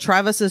multiple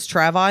Travises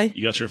Travi?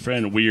 You got your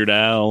friend Weird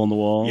Al on the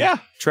wall. Yeah,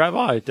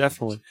 Travi,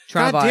 definitely.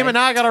 Travi. God damn it,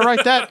 now I gotta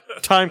write that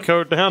time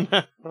code down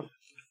now.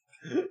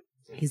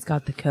 He's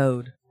got the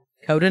code.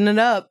 Coding it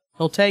up.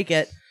 He'll take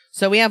it.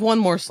 So we have one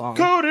more song.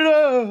 Code it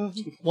up!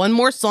 One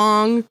more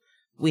song.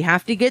 We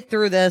have to get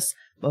through this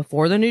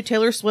before the new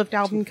Taylor Swift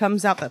album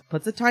comes out. That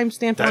puts a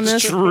timestamp on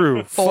That's this.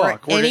 true. For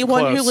Fuck, we're getting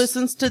anyone who close.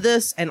 listens to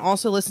this and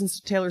also listens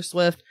to Taylor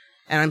Swift.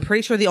 And I'm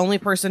pretty sure the only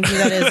person who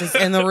that is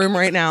in the room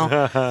right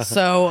now.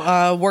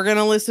 So we're going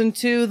to listen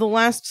to the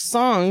last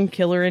song,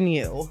 Killer in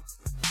You.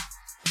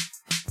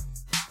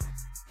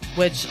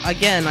 Which,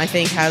 again, I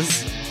think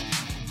has...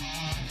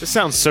 This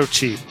sounds so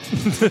cheap.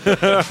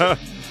 Duh,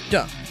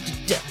 duh,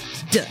 duh,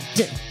 duh,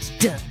 duh,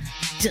 duh,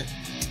 duh,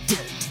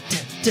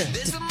 duh,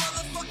 duh.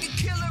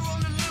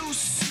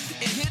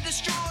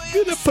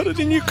 Gonna put it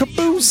in your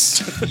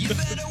caboose.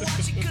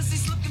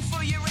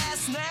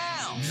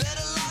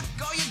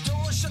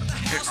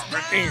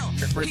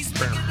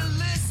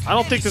 I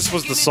don't think this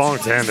was the song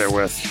to end it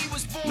with.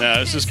 Nah,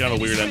 it's just kind of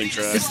a weird ending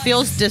track. This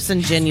feels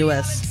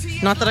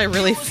disingenuous. Not that I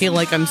really feel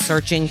like I'm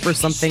searching for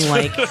something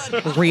like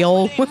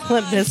real with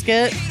Limp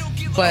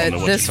Bizkit, but know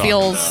what this you're talking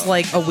feels about.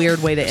 like a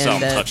weird way to This end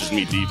album it. touches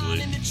me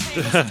deeply.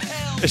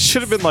 It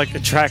should have been like a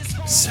track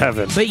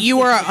 7. But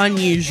you are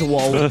unusual.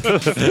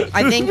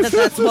 I think that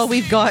that's what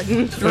we've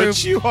gotten through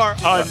But you are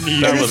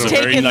unusual. That was a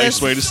very taken nice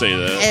this- way to say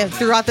that.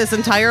 throughout this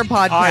entire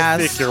podcast. I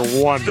think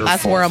you're wonderful.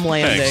 That's where I'm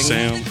landing. Thanks,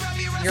 Sam.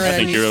 You're I an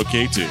think unu- you're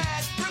okay too.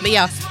 But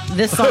yeah,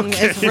 this song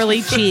is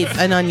really cheap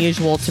and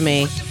unusual to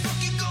me.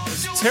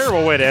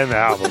 Terrible way to end the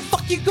album.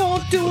 Fuck you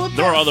gonna do about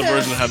There are other that?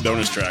 versions that have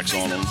bonus tracks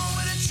on them.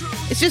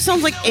 It just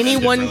sounds like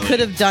anyone Differently. could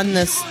have done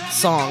this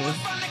song.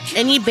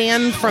 Any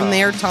band from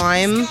their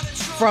time,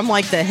 from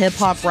like the hip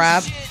hop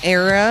rap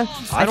era,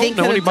 I think don't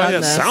know could have anybody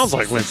done that this. sounds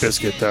like Limp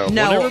Bizkit though.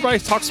 No. When everybody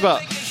talks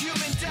about One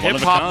hip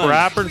of a hop kind.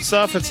 rapper and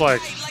stuff, it's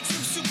like,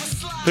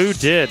 who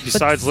did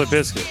besides Limp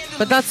Bizkit?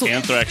 But that's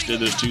Anthrax did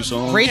those 2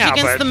 songs. Rage Yeah,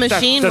 Against but the that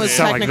Machine doesn't was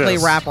sound like technically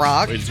this. rap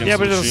rock. Rage Against Yeah,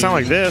 but the it doesn't sound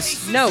like Machine.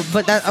 this. No,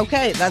 but that's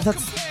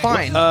that's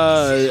fine.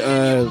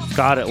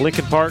 Got it.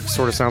 Linkin Park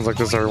sort of sounds like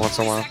this every once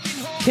in a while.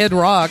 Kid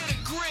Rock.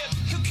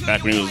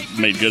 Back when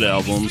he made good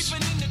albums,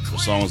 the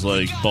song was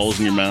like "Balls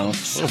in Your Mouth"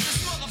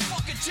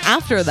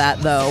 After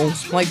that, though,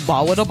 like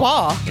Ba Wada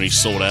Ba. when he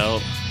sold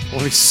out.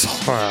 When he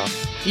saw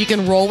out. You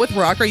can roll with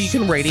rock or you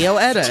can radio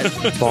edit.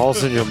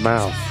 Balls in your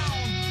mouth.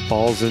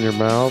 Balls in your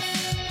mouth.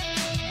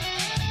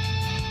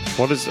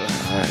 What is it?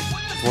 All right.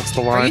 What's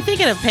the Are you line?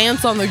 thinking of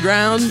pants on the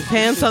ground?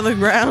 Pants on the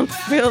ground?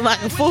 Feeling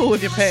like a fool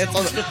with your pants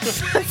on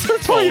the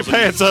Pull your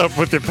pants up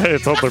with your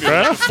pants on the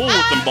ground. Full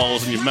with them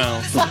balls in your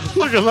mouth.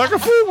 Looking like a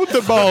fool with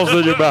the balls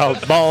in your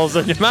mouth. Balls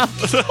in your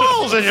mouth.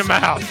 Balls in your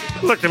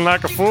mouth. Looking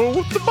like a fool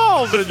with the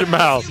balls in your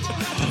mouth.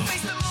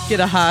 Get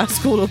a high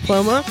school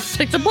diploma,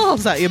 take the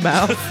balls out your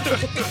mouth.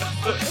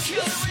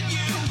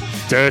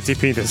 Dirty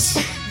penis.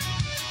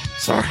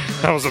 Sorry,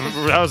 that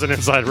was an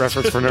inside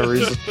reference for no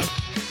reason.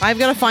 I've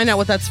got to find out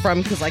what that's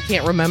from because I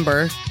can't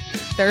remember.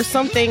 There's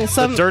something,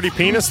 The dirty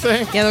penis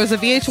thing. yeah, there was a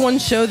VH1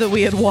 show that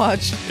we had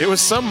watched, It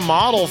was some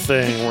model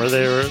thing where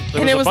there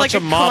and it was a like bunch a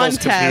of models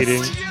contest.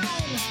 competing.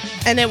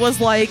 And it was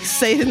like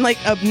saying like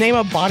name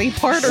a body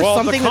part or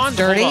something that's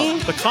dirty. hold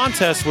on. The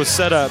contest was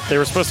set up. They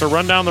were supposed to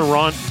run down the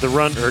run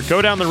or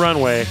go down the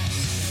runway,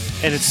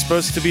 and it's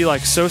supposed to be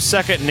like so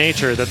second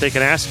nature that they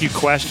can ask you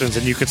questions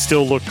and you can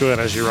still look good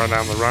as you run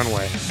down the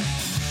runway.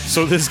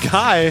 So this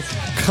guy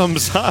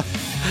comes up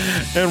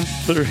and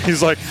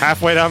he's like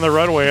halfway down the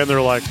runway, and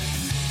they're like,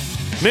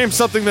 "Name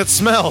something that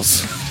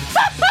smells."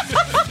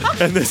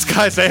 And this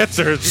guy's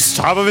answer, just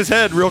top of his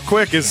head, real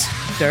quick, is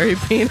Dirty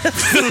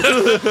penis.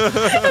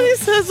 And he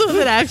says with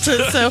an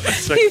accent, so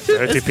like,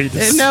 dirty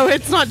penis. No,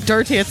 it's not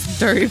dirty, it's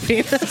dirty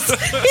penis.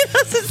 He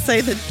doesn't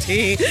say the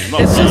T.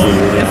 It's just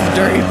it's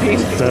dirty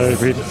penis. dirty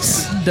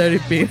penis. Dirty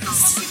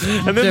penis.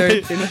 And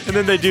Dirty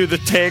then they do the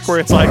take where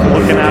it's like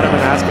looking at him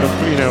and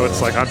asking him,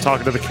 it's like I'm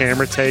talking to the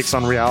camera takes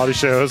on reality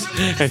shows,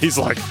 and he's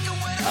like,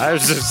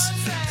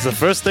 it's the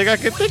first thing I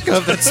could think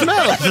of that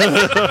smells.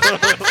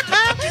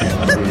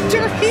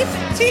 Dirty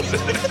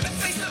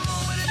penis.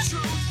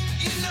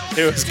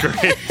 It was great.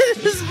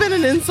 It's been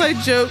an inside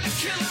joke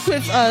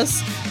with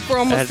us for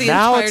almost And the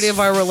now entirety it's of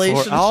our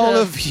relationship. for all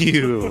of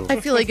you. I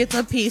feel like it's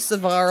a piece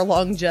of our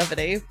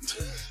longevity.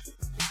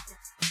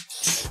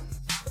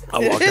 I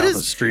walk It down is-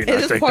 the street it and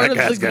I is think part that of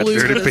guy's the got glue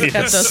dirty that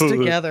kept us penis.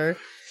 together.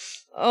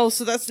 Oh,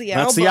 so that's the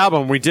album. That's the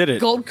album. We did it.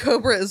 Gold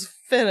Cobra is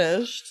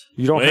finished.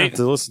 You don't Wait, have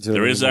to listen to it.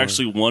 There is anymore.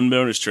 actually one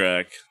bonus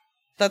track.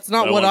 That's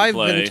not I what wanna I've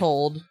play. been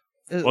told.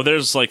 Well,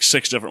 there's like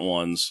 6 different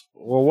ones.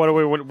 Well, what do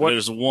we? What?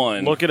 There's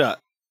one. Look it up.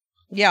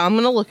 Yeah, I'm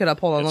gonna look it up.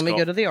 Hold on, It's let me go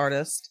called- to the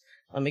artist.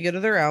 Let me go to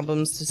their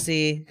albums to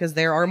see because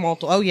there are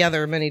multiple. Oh yeah,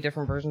 there are many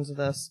different versions of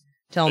this.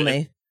 Tell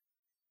me,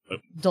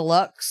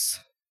 deluxe.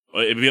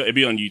 It'd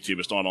be on YouTube.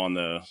 It's not on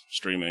the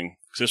streaming.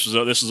 'Cause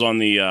this is on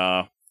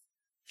the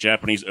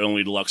Japanese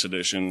only deluxe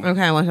edition.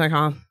 Okay, one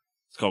second.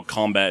 It's called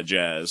Combat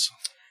Jazz.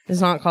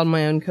 It's not called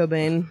My Own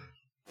Cobain.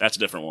 That's a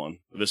different one.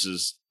 This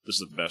is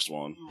the best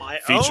one. My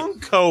Feature- own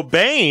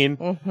Cobain.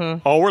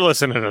 Mm-hmm. Oh, we're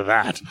listening to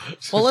that.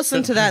 We'll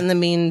listen to that in the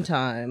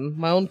meantime.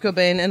 My own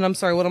Cobain, and I'm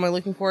sorry, what am I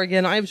looking for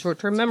again? I have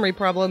short-term memory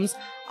problems.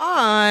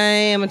 I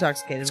am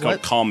intoxicated. It's called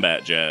What?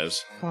 Combat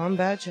Jazz.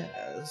 Combat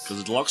Jazz. Because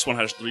the deluxe one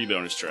has 3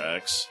 bonus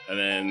tracks, and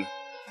then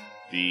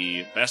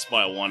the Best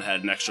Buy one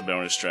had an extra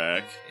bonus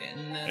track.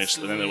 And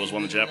then there was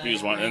one, the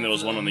Japanese one, and then there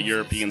was one on the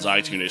European's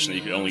iTunes edition that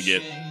you could only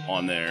get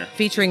on there.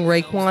 Featuring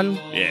Raekwon.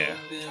 Yeah.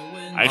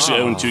 I actually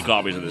own 2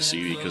 copies of this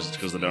CD because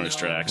of the bonus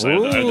tracks. I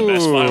have the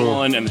Best Buy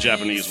one and the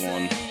Japanese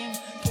one.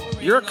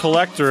 You're a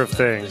collector of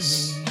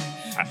things.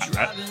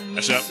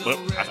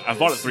 I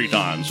bought it 3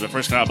 times. The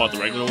first time I bought the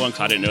regular one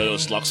because I didn't know it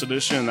was deluxe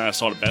edition, and then I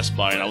saw the Best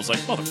Buy, and I was like,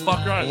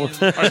 motherfucker,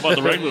 I bought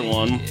the regular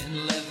one.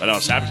 But I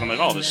was happy. I'm like,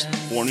 oh, there's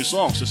 4 new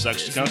songs. This is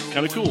actually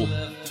kind of cool.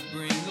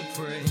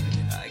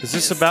 Is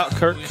this about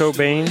Kurt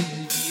Cobain?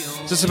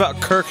 Is this about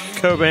Kirk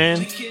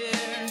Cobain?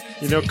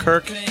 You know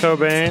Kirk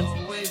Cobain?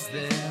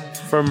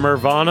 From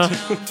Nirvana?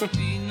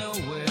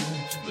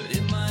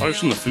 Oh, it's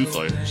from the Foo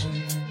Fighters.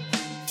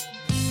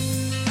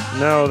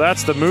 No,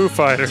 that's the Moo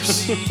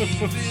Fighters.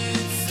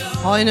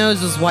 All I know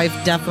is his wife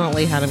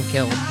definitely had him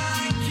killed.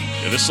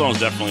 Yeah, this song's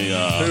definitely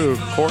Who?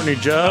 Courtney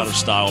out Judd? of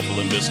style for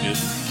Limp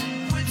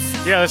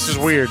Bizkit. Yeah, this is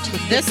weird.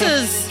 This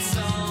is...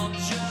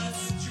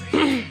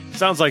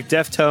 Sounds like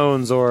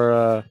Deftones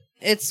or...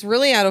 It's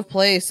really out of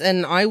place,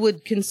 and I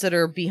would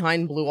consider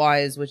Behind Blue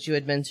Eyes, which you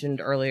had mentioned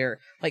earlier,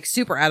 like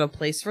super out of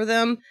place for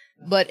them,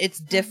 but it's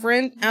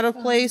different out of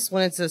place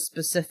when it's a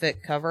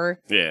specific cover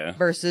Yeah.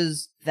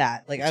 versus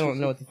that. Like, I don't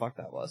know what the fuck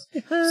that was.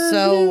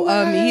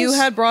 So, you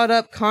had brought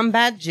up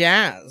Combat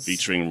Jazz.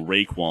 Featuring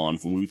Raekwon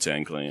from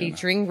Wu-Tang Clan.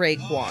 Featuring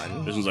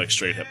Raekwon. This one's like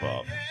straight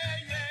hip-hop.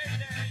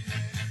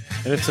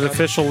 And it's an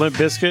official Limp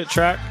Bizkit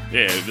track?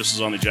 Yeah, this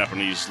is on the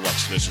Japanese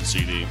Lux Edition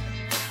CD.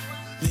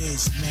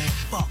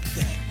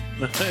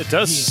 It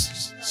does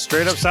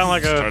straight up sound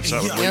like a Starts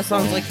out with Yeah,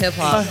 sounds like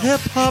hip-hop.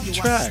 hip-hop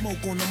track.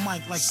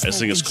 I just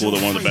think it's cool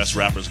that one of the best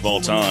rappers of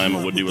all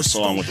time would do a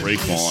song with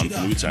Raekwon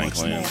from Wu-Tang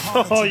Clan.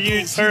 Oh,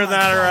 you turned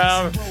that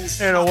around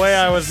in a way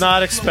I was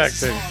not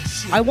expecting.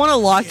 I want to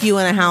lock you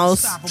in a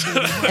house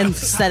and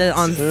set it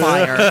on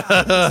fire.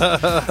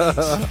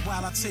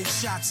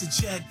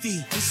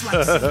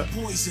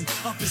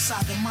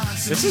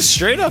 This is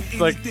straight up,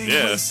 like,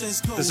 Yeah.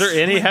 is there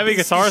any heavy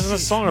guitars in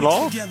this song at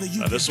all?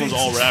 This one's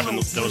all rap, and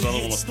there was another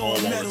one with Paul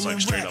Wall that's like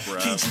straight up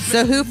rap.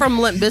 So who from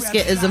Limp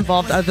Bizkit is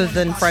involved other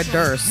than Fred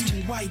Durst?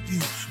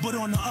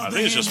 I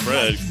think it's just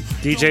Fred.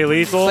 DJ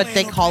Lethal? But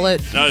they call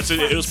it... No,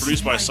 it was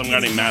produced by some guy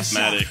named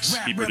Mathematics.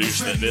 He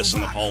produced this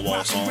and the Paul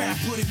Wall song.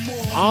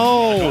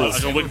 Oh.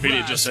 Like on Wikipedia,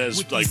 it just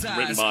says like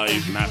written by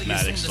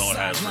Mathematics. Is all it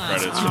has for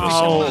credits for this song.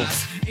 Oh. I'm not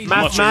sure who it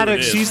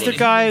Mathematics, is, he's the but-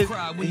 guy,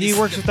 he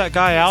works with that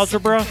guy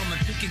Algebra?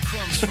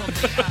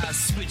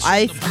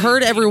 I've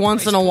heard every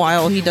once in a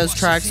while he does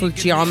tracks with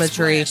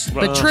geometry,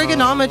 but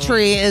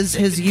trigonometry is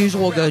his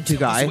usual go-to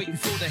guy.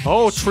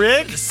 Oh,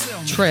 Trig?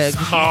 Trig.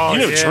 Oh, You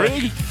know yeah.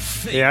 Trig?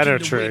 Yeah, I know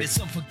Trig.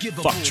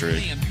 Fuck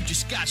Trig.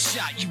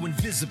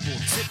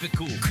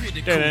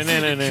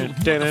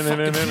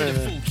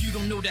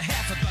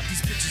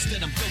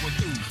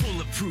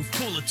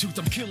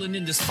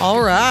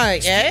 All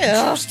right,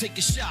 yeah.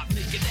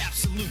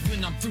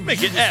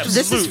 Make it absolute.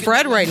 This is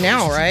Fred right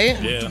now,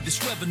 right? Yeah,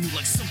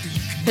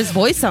 His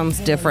voice sounds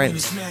different,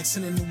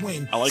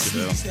 I like it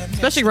though.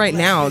 especially right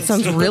now. It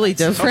sounds really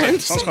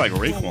different. Sounds kind of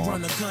like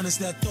Raekwon.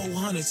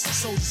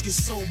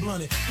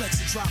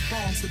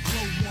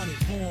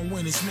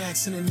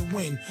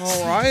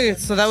 All right,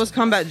 so that was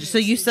Combat. So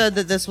you said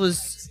that this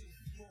was...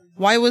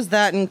 Why was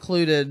that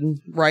included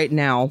right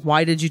now?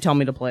 Why did you tell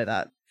me to play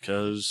that?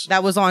 Because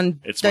That was on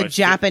it's the my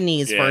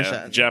Japanese yeah,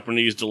 version.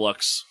 Japanese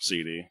deluxe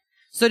CD.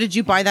 So did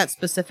you buy that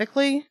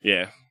specifically?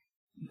 Yeah,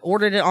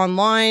 Ordered it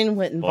online,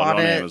 went and bought bought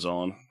it on it.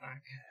 Amazon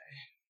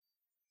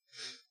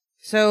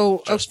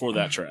So, just for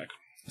that track.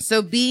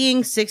 so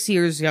being 6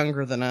 years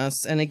younger than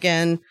us, and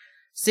again,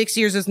 6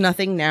 years is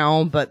nothing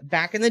now, but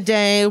back in the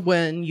day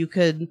when you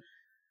couldn't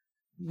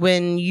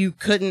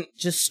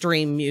just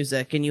stream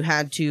music and you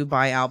had to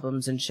buy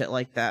albums and shit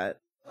like that,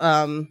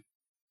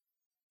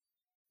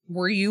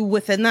 were you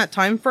within that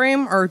time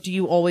frame, or do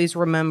you always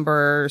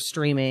remember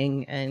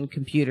streaming and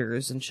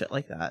computers and shit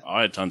like that?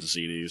 I had tons of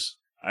CDs.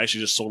 I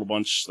actually just sold a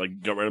bunch,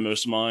 like got rid of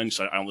most of mine,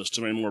 so I don't listen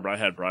to them anymore. But I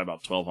had probably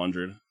about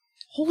 1,200.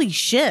 Holy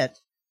shit!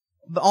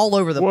 All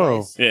over the Whoa.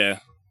 place. Yeah,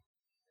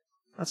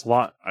 That's a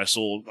lot. I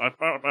sold. I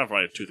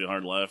probably have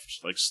 200-300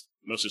 left. Like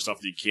mostly stuff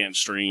that you can't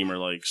stream, or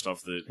like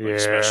stuff that like, Yeah.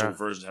 special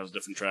versions has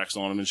different tracks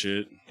on them and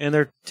shit. And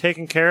they're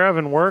taken care of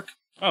and work?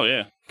 Oh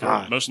yeah,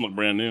 God. most of them look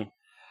brand new.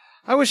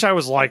 I wish I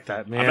was like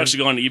that, man. I've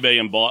actually gone to eBay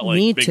and bought like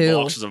Me big too.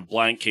 boxes of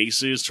blank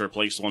cases to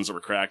replace the ones that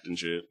were cracked and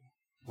shit.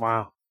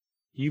 Wow.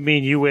 You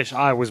mean you wish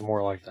I was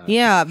more like that?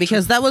 Yeah,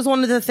 because that was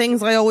one of the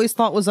things I always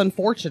thought was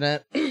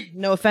unfortunate.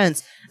 No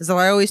offense, is that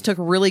I always took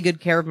really good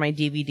care of my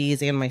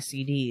DVDs and my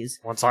CDs.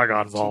 Once I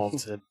got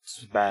involved,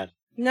 it's bad.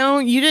 No,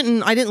 you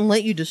didn't. I didn't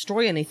let you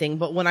destroy anything,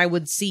 but when I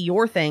would see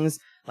your things,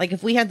 Like,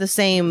 if we had the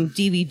same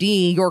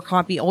DVD, your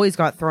copy always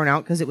got thrown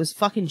out because it was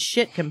fucking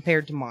shit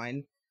compared to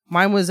mine.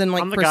 Mine was in,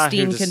 like, I'm the guy who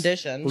pristine just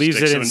condition. Leaves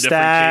Sticks it them in in different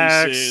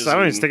stacks. cases I don't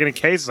even and- stick it in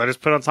cases. I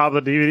just put it on top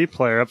of the DVD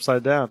player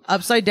upside down.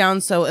 Upside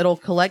down, so it'll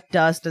collect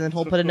dust, and then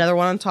he'll put another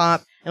one on top,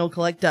 and it'll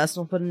collect dust,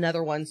 and he'll put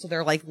another one. So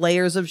they're, like,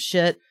 layers of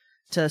shit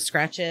to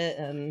scratch it,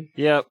 and...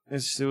 Yep,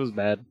 it was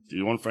bad.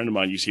 Dude, one friend of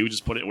mine he would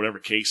just put it in whatever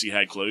case he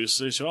had close.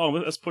 He said, "Oh,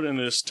 let's put it in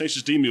this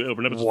Tenacious D movie."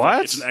 Open up.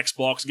 What? It's an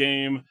Xbox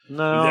game.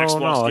 No, the Xbox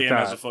no, like game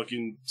has that. a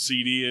fucking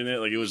CD in it.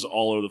 Like, it was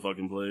all over the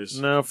fucking place.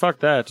 No, fuck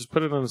that. Just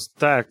put it on a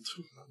stack.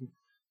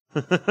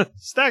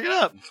 Stack it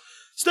up.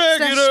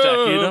 Stack it Stack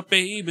up. it up,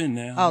 baby,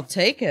 now. I'll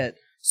take it.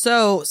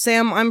 So,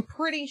 Sam, I'm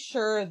pretty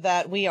sure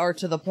that we are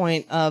to the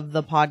point of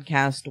the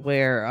podcast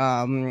where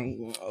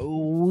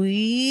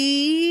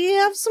we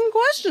have some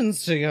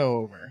questions to go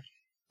over.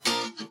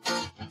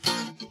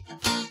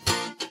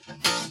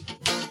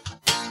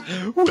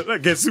 Well, I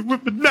guess it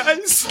would be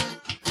nice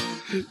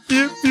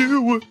if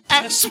you would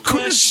ask some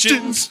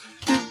questions.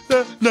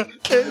 Not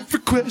every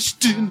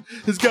question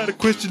has got a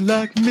question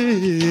like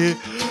me.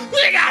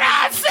 We gotta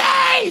have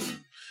faith!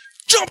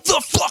 Jump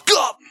the fuck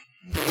up!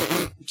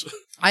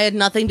 I had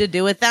nothing to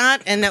do with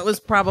that, and that was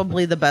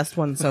probably the best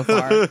one so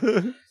far.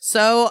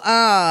 So,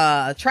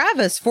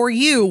 Travis, for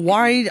you,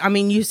 why? I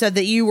mean, you said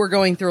that you were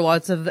going through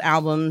lots of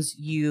albums.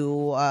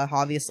 You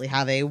obviously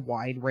have a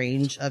wide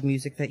range of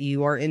music that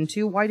you are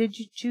into. Why did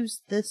you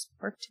choose this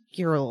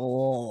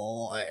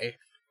particularly?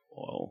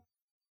 Well,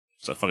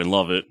 so I fucking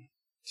love it.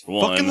 For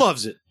one. Fucking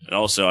loves it. And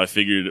also, I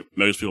figured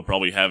most people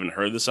probably haven't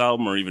heard this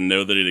album or even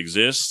know that it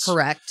exists.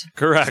 Correct.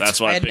 Correct. So that's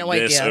why I I had picked no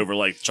this idea. over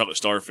like Chocolate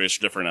Starfish,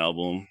 different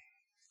album.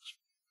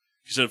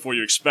 You said before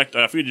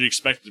I figured you'd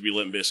expect it to be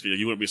Limp Bizkit.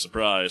 You wouldn't be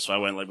surprised, so I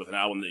went like with an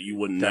album that you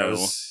wouldn't know.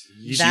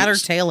 That or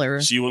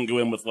Taylor. So you wouldn't go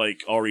in with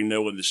like already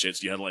knowing the shit.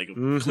 So you had like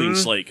a clean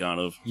slate,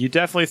 kind of. You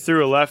definitely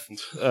threw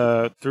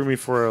me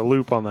for a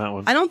loop on that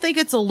one. I don't think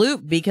it's a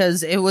loop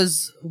because it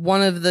was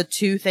one of the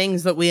two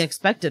things that we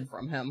expected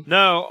from him.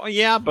 No,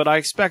 yeah, but I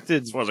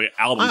expected. As far as like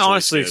album I choice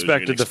honestly goes, you can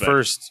expected the expect-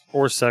 first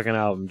or second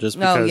album, just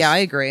because. No, yeah, I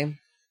agree.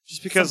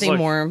 Just because, Something like,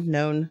 more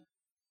known.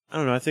 I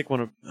don't know. I think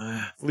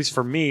at least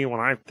for me, when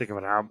I think of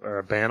an album or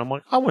a band, I'm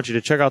like, I want you to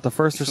check out the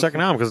first or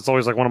second album because it's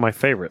always like one of my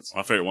favorites.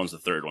 My favorite one's the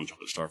third one,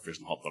 Chocolate Starfish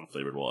and Hot Dog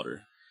Flavored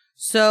Water.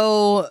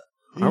 So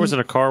I was in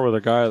a car with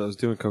a guy that was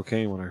doing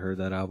cocaine when I heard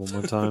that album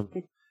one time.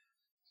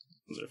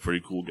 He's a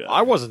pretty cool guy.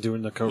 I wasn't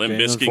doing the cocaine, Limp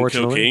Bizkit and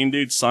unfortunately. cocaine,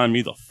 dude, sign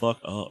me the fuck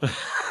up.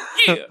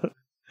 Yeah.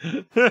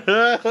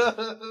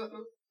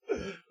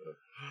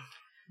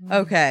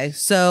 okay,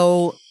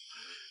 so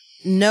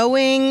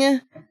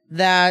knowing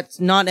that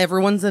not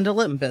everyone's into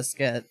Limp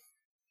Bizkit,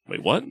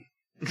 Wait, what?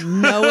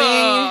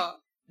 knowing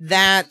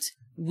that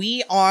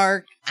we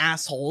are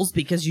assholes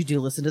because you do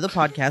listen to the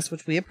podcast,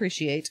 which we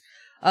appreciate.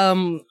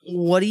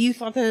 What do you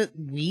thought that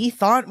we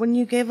thought when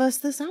you gave us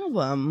this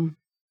album?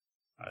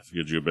 I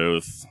figured you're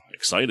both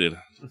excited.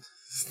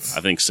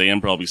 I think Sam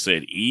probably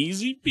said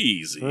easy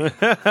peasy.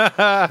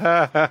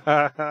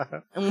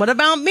 And what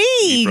about me?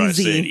 He probably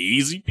said Easy.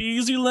 easy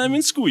peasy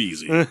lemon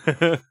squeezy.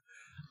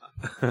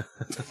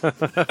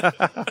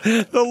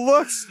 The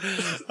looks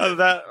of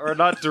that are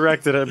not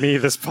directed at me.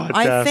 This podcast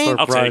I think- are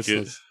I'll take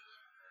priceless.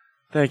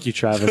 Thank you,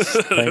 Travis.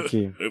 Thank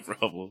you. No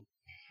problem.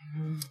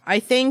 I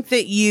think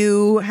that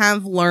you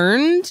have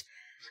learned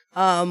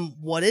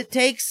what it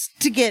takes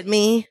to get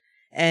me,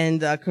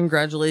 and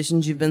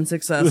congratulations, you've been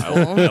successful.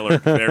 I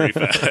learned very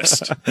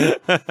fast.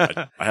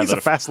 I have He's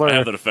a fast learner. I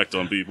have that effect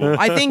on people.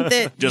 I think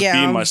that Just yeah,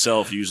 being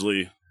myself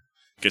usually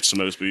gets to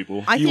most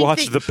people. I You think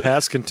watched that The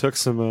Pask and took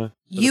some.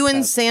 you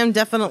and Sam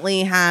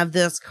definitely have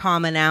this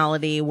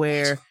commonality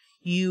where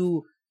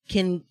you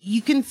can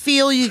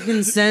feel, you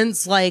can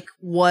sense like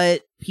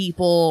what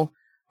people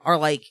are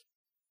like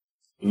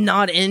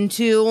not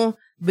into,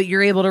 but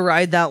you're able to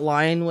ride that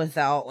line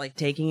without like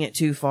taking it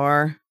too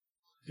far.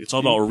 It's all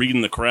about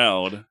reading the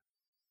crowd.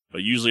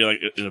 But usually, like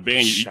in a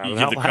band, you Shout it give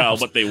out the loud.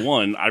 crowd what they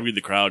want. I read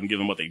the crowd and give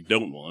them what they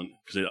don't want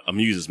because it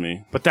amuses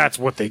me. But that's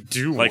what they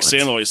do. Like want.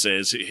 Sam always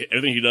says,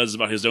 everything he does is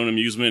about his own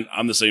amusement.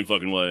 I'm the same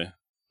fucking way.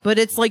 But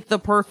it's like the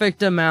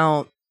perfect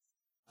amount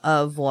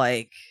of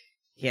like,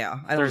 yeah,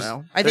 I don't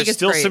know. I think there's it's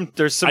still great.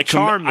 there's some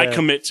charm. I there.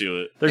 commit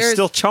to it. There's There's-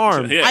 still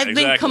charm. Yeah, I've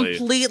exactly. been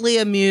completely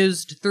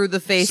amused through the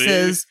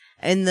faces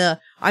and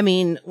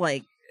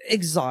like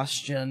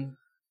exhaustion.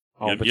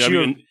 Oh, but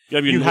you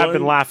gotta be you have been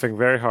annoyed. laughing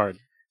very hard.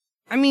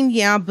 I mean,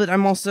 yeah, but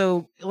I'm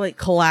also like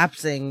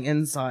collapsing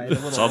inside a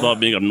little. It's all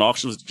about being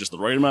obnoxious, with just the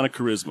right amount of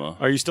charisma.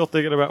 Are you still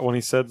thinking about when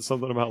he said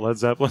something about Led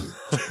Zeppelin?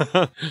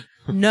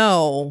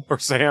 No, Or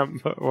Sam?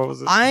 What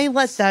was it? I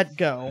let that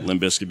go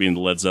Limp Bizkit being the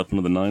Led Zeppelin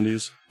of the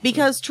 90s.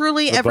 because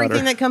truly The everything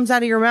butter. that comes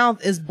out of your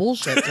mouth is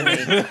bullshit to me.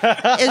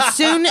 As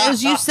soon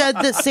as you said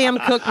that Sam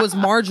Cooke was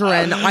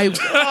margarine,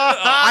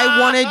 I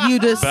wanted you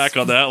to Back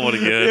on that one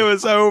again. It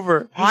was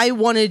over. I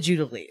wanted you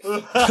to leave.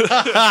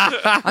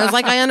 I was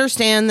like, I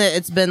understand that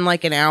it's been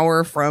like an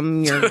hour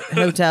from your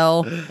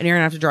hotel and you're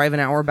gonna have to drive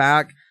an hour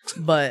back.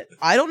 But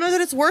I don't know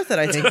that it's worth it.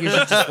 I think you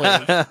should just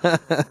leave.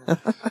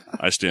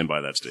 I stand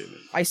by that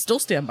statement. I still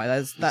stand by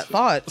that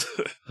thought.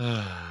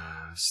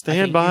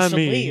 Stand by you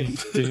me.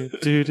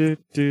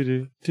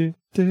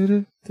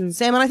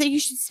 Sam, and I think you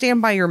should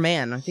stand by your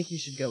man. I think you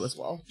should go as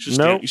well.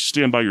 Nope. You should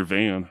stand by your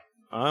van.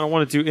 I don't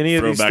want to do any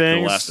of Throw these back to the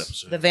things. last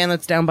episode. The van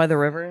that's down by the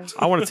river.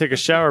 I want to take a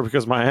shower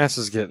because my ass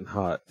is getting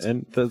hot.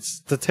 And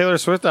the Taylor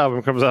Swift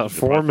album comes out in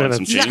 4 Probably find minutes.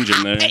 Some change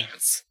in there.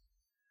 Pants.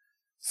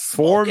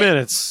 4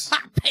 minutes.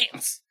 Hot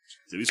pants.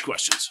 To these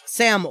questions.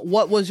 Sam,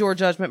 what was your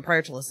judgment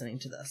prior to listening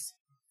to this?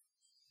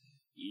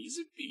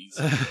 Easy peasy.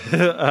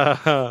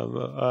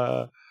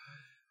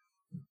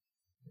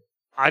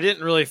 I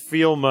didn't really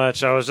feel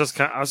much. I was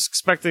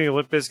expecting a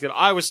Limp Bizkit.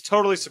 I was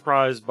totally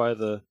surprised by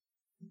the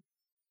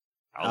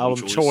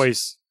album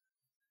choice.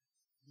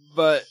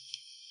 But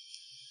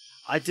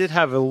I did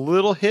have a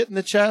little hit in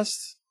the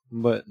chest,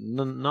 but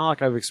not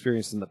like I've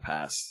experienced in the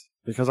past.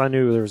 Because I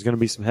knew there was going to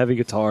be some heavy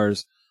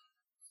guitars,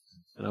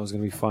 and I was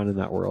going to be fun in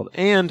that world.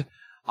 And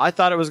I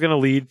thought it was going to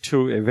lead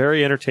to a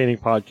very entertaining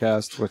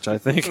podcast, which I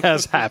think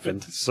has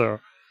happened. So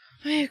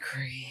I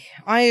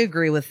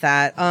agree with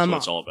that. That's what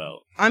it's all about.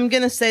 I'm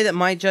going to say that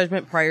my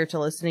judgment prior to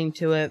listening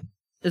to it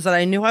is that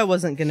I knew I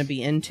wasn't going to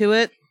be into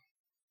it.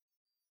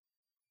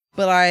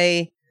 But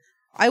I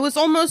was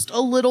almost a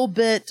little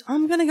bit,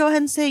 I'm going to go ahead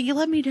and say, you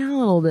let me down a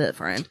little bit,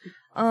 friend.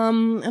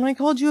 And I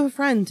called you a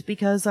friend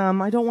because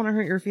I don't want to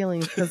hurt your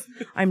feelings because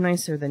I'm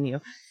nicer than you.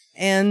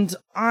 And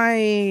I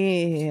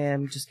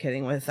am just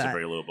kidding with that. It's a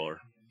very low bar.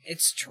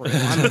 It's true.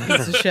 I'm a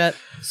piece of shit.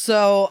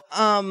 So,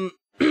 I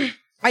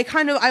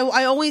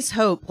always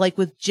hope, like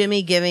with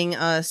Jimmy giving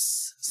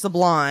us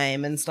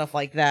Sublime and stuff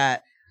like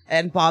that,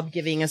 and Bob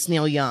giving us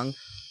Neil Young,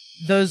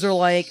 those are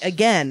like,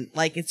 again,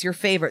 like it's your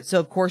favorite. So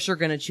of course you're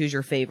going to choose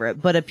your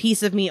favorite, but a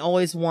piece of me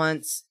always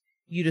wants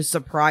you to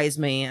surprise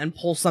me and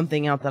pull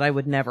something out that I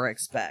would never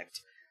expect.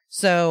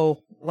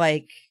 So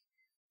like,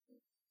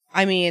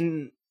 I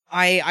mean,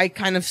 I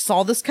kind of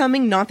saw this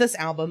coming, not this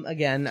album,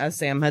 again, as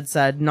Sam had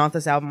said, not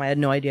this album. I had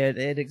no idea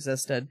it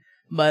existed,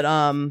 but,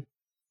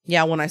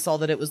 yeah, when I saw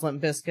that it was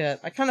Limp Bizkit,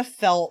 I kind of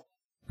felt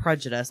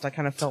prejudiced. I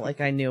kind of felt like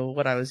I knew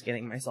what I was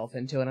getting myself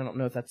into, and I don't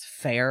know if that's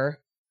fair.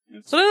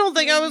 But I don't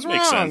think I was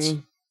Makes wrong.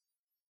 sense.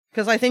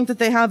 Because I think that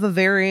they have a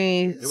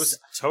very... it was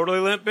totally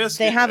Limp Bizkit.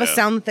 They have a Yeah.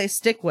 sound that they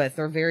stick with.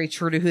 They're very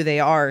true to who they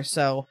are,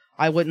 so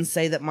I wouldn't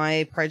say that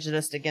my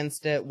prejudice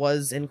against it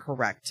was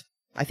incorrect.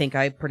 I think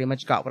I pretty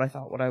much got what I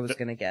thought what I was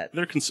going to get.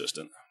 They're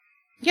consistent.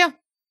 Yeah.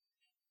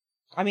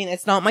 I mean,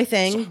 it's not my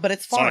thing, but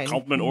it's It's fine. not a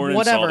compliment or an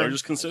Whatever. insult. They're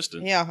just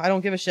consistent. Yeah, I don't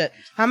give a shit.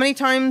 How many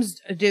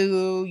times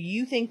do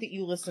you think that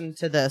you listened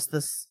to this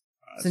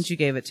since you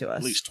gave it to us?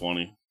 At least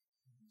 20.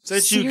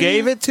 Since you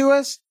gave it to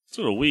us? It's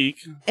a week.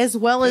 As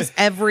well as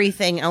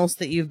everything else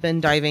that you've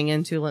been diving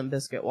into Limp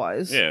Bizkit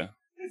wise. Yeah.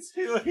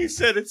 He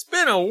said, it's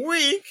been a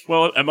week.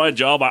 Well, at my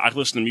job, I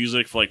listen to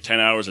music for like 10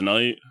 hours a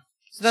night.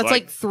 So that's So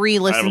like 3 I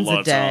have a listens lot a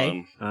of day.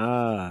 time.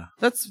 Ah.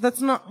 That's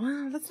not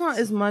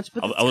as much,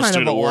 but that's I listen kind to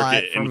of it a at work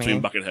lot in for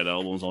between me. Buckethead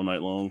albums all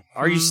night long.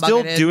 Are you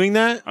still Buckethead. doing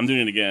that? I'm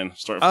doing it again.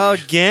 Start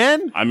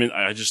Again?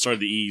 I just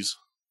started the E's.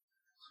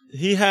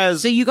 He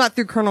has... So you got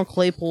through Colonel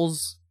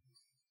Claypool's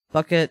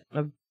bucket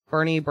of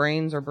Bernie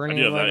Brains or Bernie... I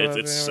do have that.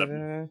 It's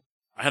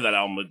I have that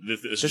album, but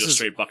this is just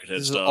straight Buckethead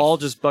This is stuff. all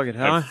just Buckethead.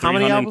 I have How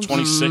many albums?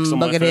 326 on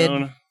my Buckethead.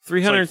 phone.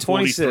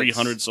 326.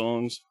 300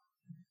 songs.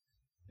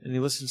 And he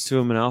listens to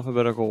them in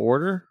alphabetical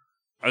order?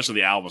 I listen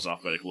to the albums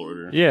alphabetical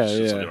order. Yeah, It's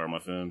just yeah. like they're on my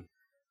phone.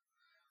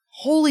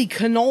 Holy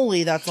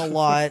cannoli, that's a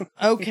lot.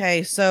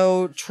 Okay,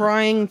 so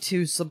trying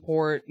to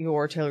support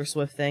your Taylor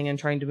Swift thing and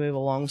trying to move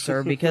along,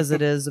 sir, because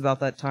it is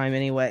about that time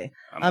anyway.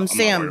 I'm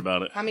Sam, not worried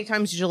about it. how many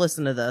times did you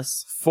listen to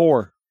this?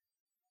 4.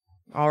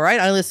 All right,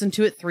 I listened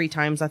to it 3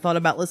 times. I thought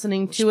about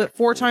listening to it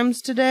 4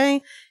 times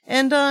today,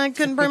 and I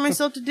couldn't bring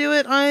myself to do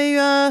it.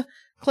 I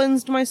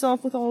cleansed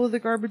myself with all of the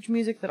garbage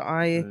music that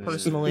I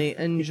personally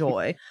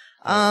enjoy.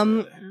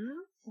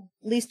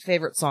 Least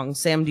favorite song.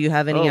 Sam, do you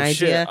have any idea?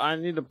 Shit. I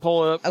need to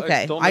pull it up.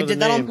 Okay, don't know I the did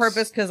that on names.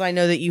 purpose because I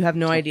know that you have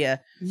no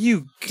idea. Do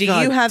you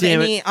God have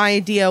damn any it.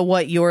 idea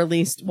what your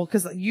least... Well,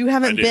 because you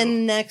haven't I do.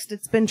 been next.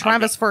 It's been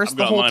Travis first I've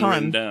the got whole mine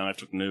written time. down. I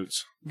took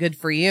notes. Good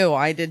for you.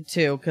 I did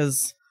too,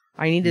 because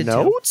I needed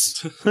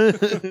Notes?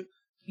 to.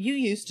 You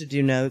used to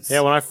do notes.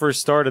 Yeah, when I first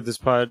started this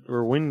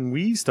or when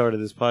we started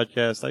this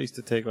podcast, I used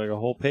to take like a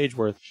whole page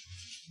worth.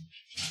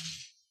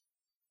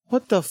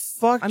 What the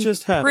fuck I'm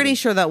just happened? pretty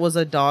sure that was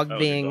a dog That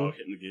was being... your dog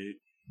hitting the gate.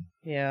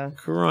 Yeah.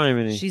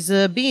 Criminy. She's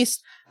a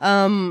beast.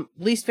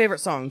 Least favorite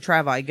song,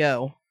 Travi,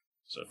 go.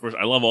 So first,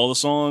 I love all the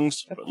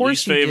songs, Of but course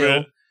least you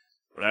favorite do.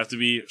 would have to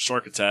be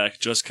Shark Attack,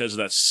 just because of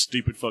that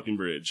stupid fucking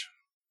bridge.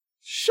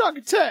 Shark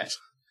Attack.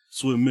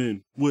 Swim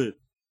in with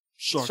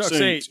sharks, Sharks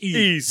ain't ain't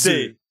easy.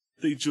 easy.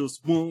 They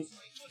just won't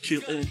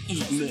kill and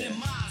eat me.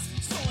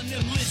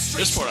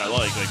 This part I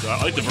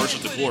like the verse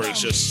with the chorus.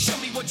 It's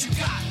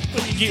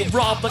just You get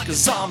robbed like a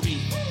zombie.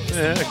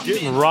 Yeah,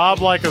 getting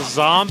robbed like a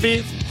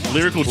zombie.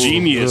 lyrical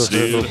genius,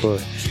 dude. Ooh.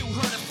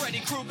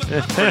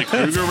 Freddy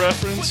Krueger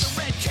reference.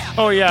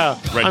 Oh yeah,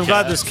 Red I'm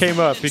glad cap. this came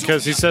up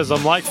because he says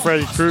I'm like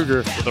Freddy Krueger.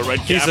 With a red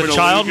cap He's and a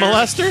child Luger.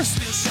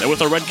 molester. And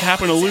with a red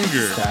cap and a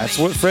Luger. That's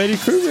what Freddy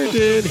Krueger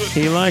did.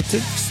 He liked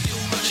it.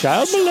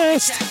 Child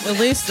molest. At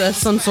least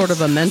some sort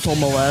of a mental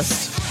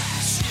molest.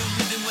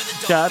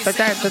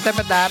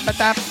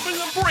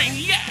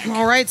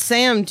 All right,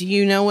 Sam, do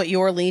you know what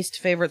your least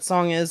favorite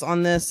song is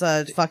on this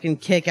fucking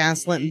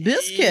kick-ass Limp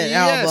Bizkit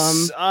album?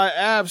 Yes, I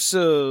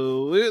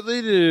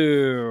absolutely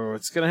do.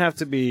 It's gonna have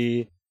to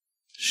be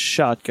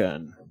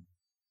Shotgun.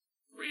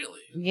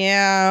 Really?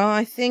 Yeah,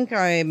 I think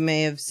I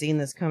may have seen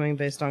this coming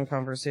based on I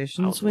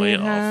conversations was we way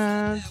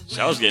had. off.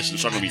 So I was guessing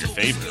it's not gonna be your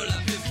favorite.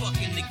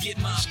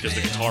 Just because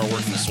the guitar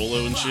working the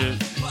solo and shit.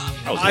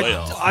 I was way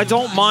off. I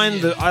don't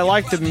mind I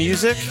like the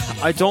music.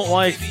 I don't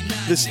like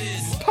this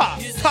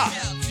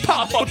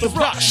Pop up the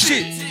rock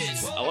shit.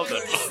 I love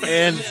that.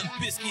 and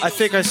I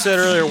think I said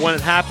earlier when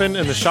it happened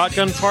and the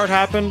shotgun part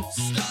happened,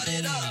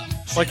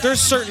 like there's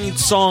certain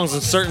songs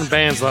and certain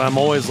bands that I'm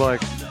always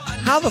like,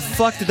 how the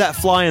fuck did that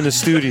fly in the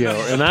studio?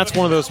 And that's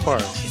one of those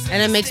parts.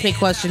 And it makes me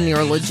question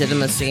your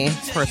legitimacy,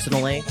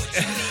 personally.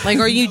 Like,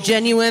 are you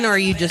genuine or are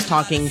you just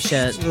talking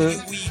shit?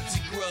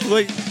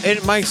 Like,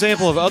 and my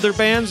example of other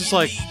bands, it's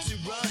like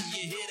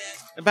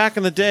back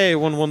in the day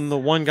when the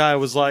one guy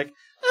was like,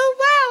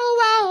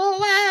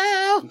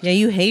 Yeah,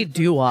 you hate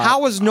doo-wop.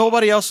 how was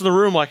nobody else in the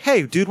room like,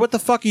 hey, dude, what the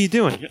fuck are you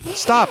doing?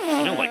 Stop. You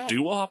don't like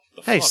doo-wop?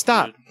 The Hey, fuck,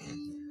 stop. dude?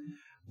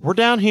 We're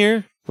down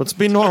here. Let's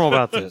be normal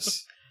about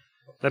this.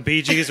 The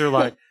Bee Gees are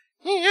like,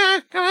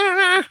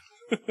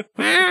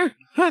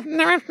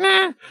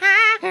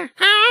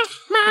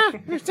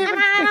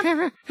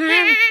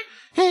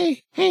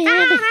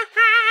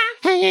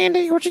 hey,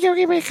 Andy, why don't you go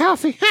get me a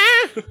coffee?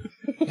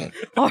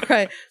 All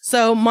right.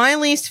 So my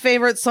least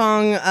favorite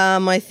song,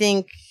 I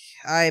think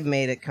I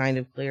made it kind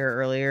of clear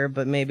earlier,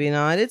 but maybe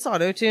not. It's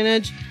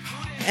auto-tunage.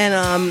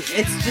 And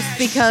it's just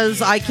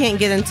because I can't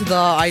get into the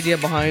idea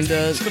behind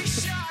it.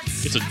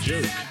 It's a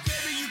joke.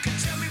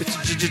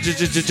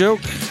 It's a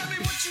joke.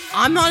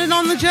 I'm not in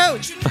on the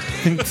joke.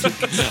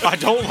 I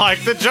don't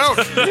like the joke.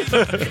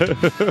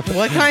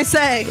 What can I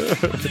say?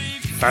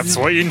 That's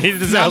what you needed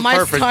to say. Not That was my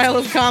perfect. style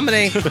of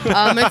comedy.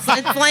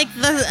 It's like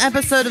the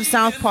episode of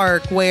South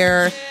Park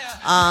where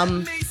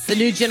the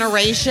new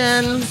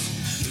generation,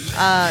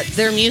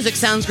 their music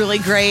sounds really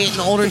great, and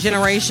the older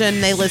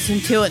generation, they listen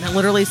to it and it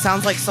literally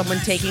sounds like someone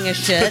taking a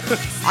shit.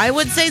 I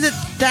would say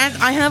that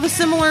I have a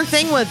similar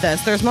thing with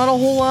this. There's not a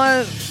whole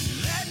lot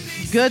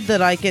good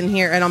that I can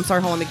hear. And I'm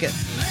sorry, hold on, let me get...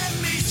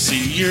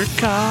 See your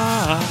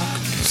cock.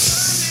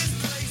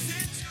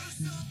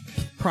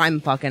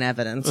 prime fucking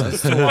evidence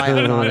as to why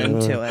I'm not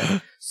into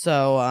it.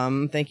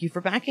 So, thank you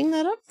for backing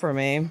that up for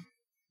me.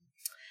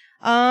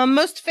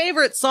 Most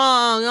favorite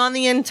song on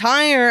the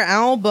entire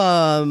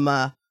album.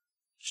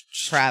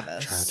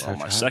 Travis. Well,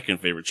 my second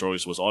favorite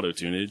choice was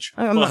auto-tunage.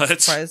 I'm not but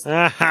surprised.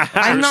 First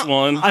not-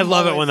 one. I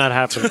love it when that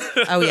happens.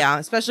 Oh yeah,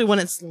 especially when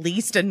it's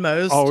least and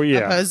most Oh, yeah.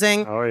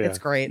 opposing. Oh, yeah. It's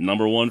great.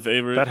 Number one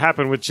favorite That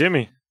happened with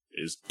Jimmy.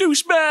 is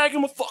douchebag. I'm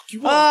gonna fuck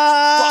you up.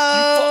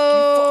 Oh,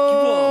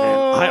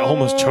 Man, I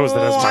almost chose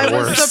that as my I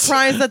was worst.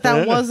 surprised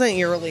that wasn't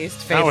your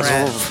least That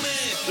favorite.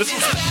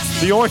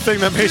 was the only thing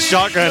that made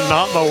Shotgun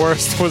not the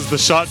worst was the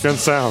shotgun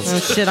sounds. Oh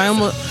shit, I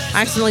almost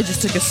accidentally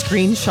just took a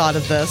screenshot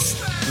of this.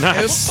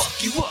 Nice.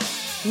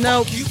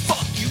 Nope.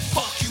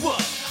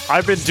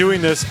 I've been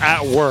doing this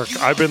at work.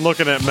 I've been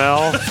looking at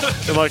Mel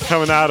and like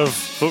coming out of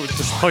he'll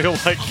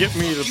like get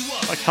me to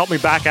like help me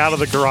back out of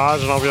the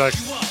garage, and I'll be like,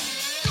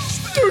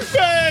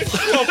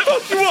 douchebag! I'll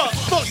fuck you up!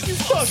 Fuck you!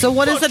 Fuck So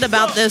what is it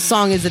about this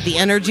song? Is it the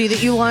energy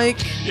that you like?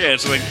 Yeah,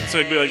 it's like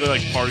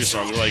party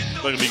song. Like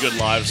it'd be a good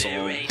live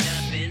song.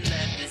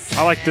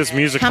 I like this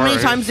music. How part many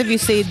right here. times have you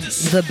seen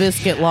The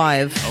Biscuit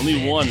live?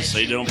 Only once.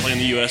 They don't play in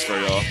the U.S.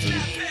 very often.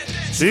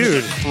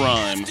 Dude,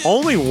 Crime.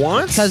 only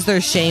once? Because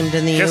they're shamed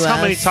in the Guess U.S.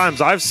 how many times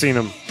I've seen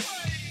him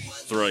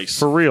Thrice.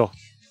 for real?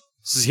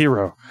 This is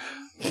Hero.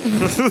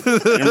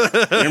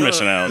 You're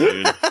missing out,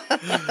 dude.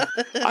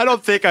 I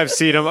don't think I've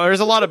seen him. There's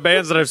a lot of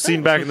bands that I've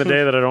seen back in the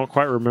day that I don't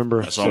quite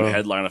remember. I saw him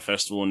headline a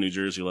festival in New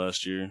Jersey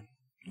last year.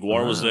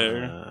 Guar was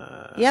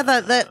there. Yeah,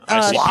 that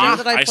ICP song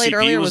that I played ICP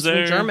earlier was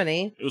there. from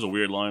Germany. It was a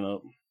weird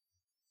lineup.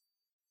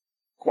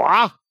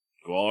 Guar.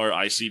 Guar,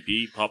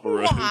 ICP, Papa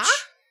Roach,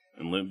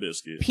 and Limp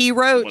Bizkit. P. A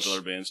bunch of Roach.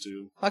 other bands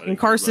too. I Fucking didn't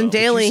Carson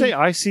care about. Did you say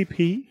Daly.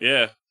 ICP?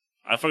 Yeah,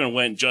 I fucking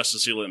went just to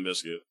see Limp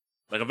Bizkit.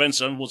 Like Avenged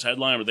Sevenfold's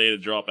headline, but they had to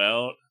drop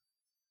out,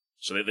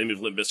 so they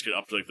moved Limp Bizkit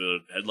up to like the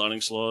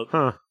headlining slot.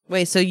 Huh.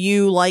 Wait, so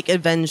you like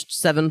Avenged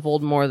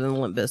Sevenfold more than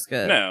Limp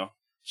Bizkit? No,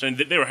 so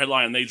they were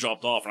headlining, and they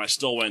dropped off, and I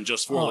still went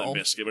just for Oh. Limp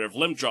Bizkit. But if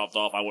Limp dropped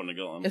off, I wouldn't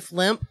have gone. If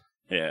Limp,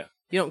 Yeah,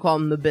 you don't call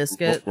him the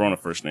Biscuit. we're on a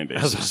first name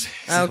basis.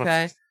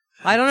 Okay.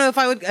 I don't know if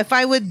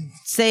I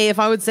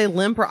would say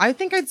Limp, or I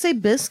think I'd say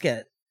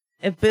Biscuit.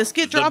 If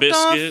Biscuit The dropped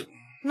Biscuit. off,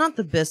 not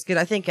the Biscuit.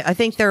 I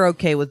think they're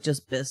okay with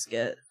just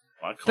Biscuit.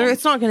 I call them-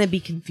 It's not going to be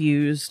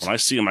confused. when I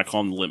see them, I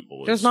call them the Limp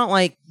Boys. There's not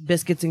like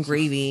biscuits and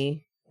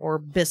gravy or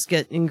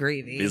biscuit and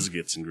gravy.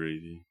 biscuits and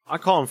gravy. I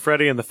call him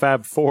Freddy and the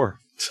Fab Four.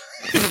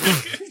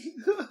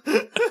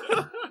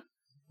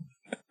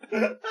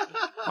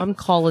 I'm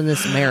calling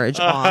this marriage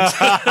off.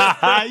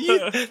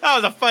 That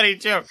was a funny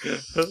joke.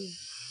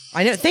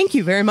 I know. Thank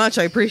you very much.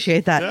 I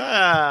appreciate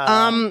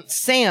that.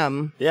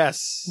 Sam.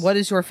 Yes. What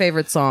is your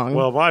favorite song?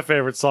 Well, my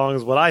favorite song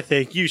is What I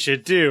Think You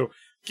Should Do.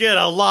 Get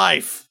a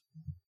life.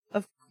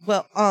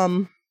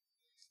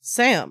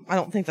 Sam, I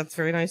don't think that's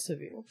very nice of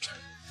you.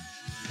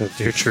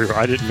 You're true.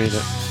 I didn't mean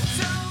it.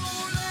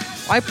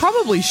 I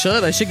probably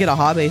should. I should get a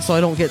hobby so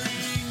I don't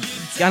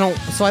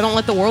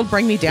let the world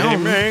bring me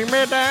down. Bring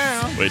me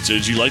down. Wait, so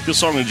did you like the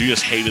song or did you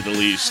just hate it the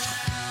least?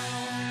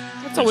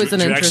 That's always an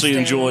Did you interesting actually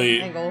enjoy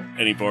angle.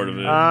 any part of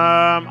it?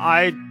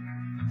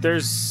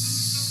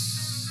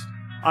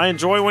 I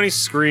enjoy when he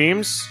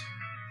screams.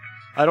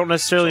 I don't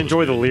necessarily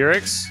enjoy the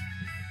lyrics,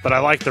 but I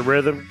like the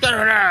rhythm.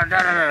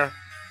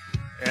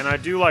 And I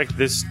do like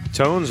this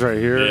tones right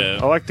here. Yeah.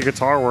 I like the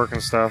guitar work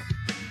and stuff.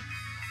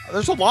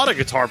 There's a lot of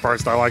guitar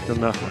parts that I liked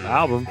in the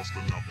album.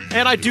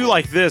 And I do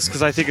like this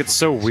because I think it's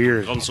so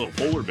weird. Also,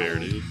 Polar Bear,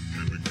 dude.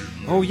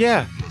 Oh,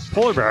 yeah.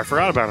 Polar Bear. I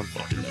forgot about him.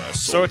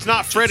 So it's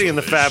not Freddy in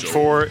the Fab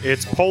Four.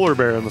 It's Polar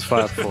Bear in the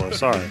Fab Four.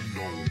 Sorry.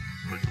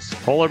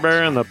 Polar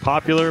Bear and the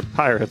Popular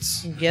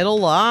Pirates. Get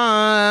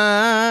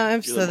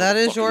Alive. Get So that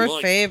is your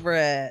Alive.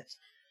 favorite.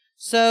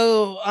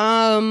 So,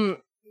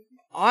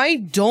 I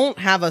don't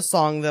have a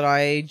song that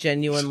I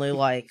genuinely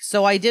like.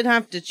 So I did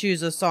have to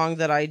choose a song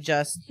that I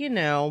just,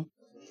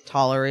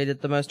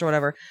 tolerated the most or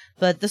whatever.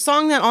 But the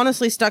song that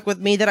honestly stuck with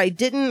me that I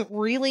didn't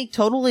really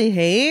totally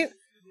hate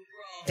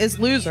is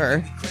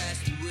Loser.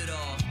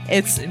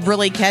 It's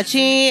really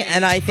catchy,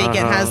 and I think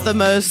it has the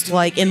most,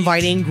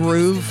 inviting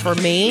groove for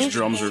me. His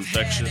drums are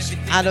infectious.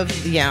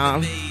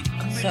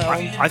 So,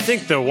 I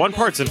think the one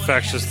part's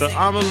infectious. The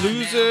I'm a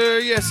loser.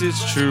 Yes,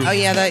 it's true. oh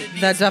yeah,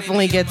 that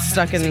definitely gets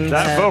stuck in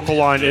That the- vocal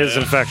line is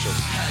infectious.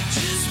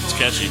 It's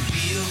catchy.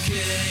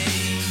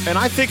 And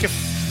I think if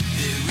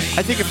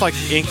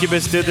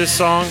Incubus did this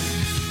song,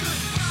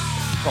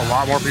 a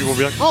lot more people would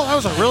be like, "Oh, that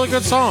was a really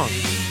good song."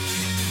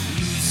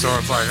 So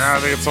it's like I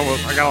think it's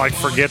almost I gotta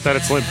forget that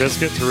it's Limp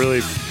Bizkit to really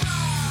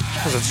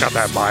because it's got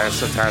that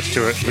bias attached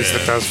to it. At least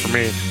it does for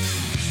me.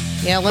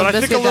 Yeah, But Limp I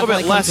think Bizkit a little bit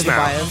definitely less comes with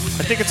now. a bias.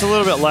 I think it's a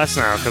little bit less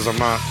now because I'm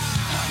not.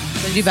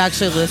 Did you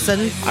actually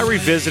listen? I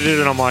revisited it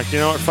and I'm like, you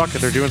know what? Fuck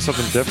it. They're doing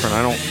something different.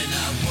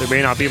 It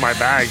may not be my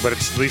bag, but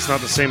it's at least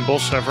not the same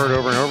bullshit I've heard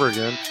over and over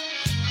again.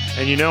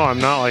 And I'm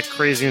not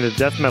crazy into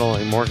death metal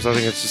anymore because I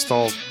think it's just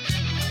all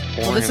boring.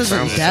 Well, this and isn't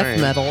sounds the death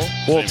same. metal.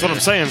 Well, that's what I'm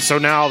saying. So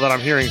now that I'm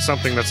hearing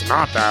something that's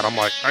not that, I'm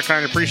like, I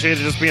kind of appreciate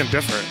it just being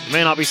different. It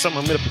may not be something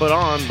I'm going to put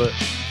on, but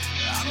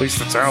at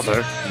least it's out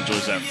there.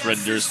 Enjoys that Fred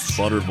Durst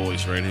butter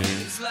voice right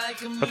here.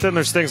 But then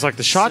there's things like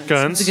the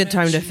shotguns. It's a good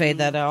time to fade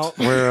that out.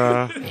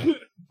 Where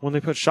when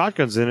they put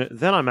shotguns in it,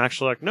 then I'm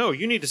actually like, no,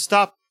 you need to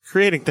stop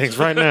creating things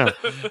right now.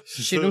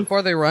 Shoot them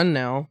before they run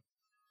now.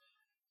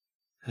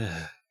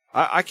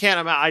 I can't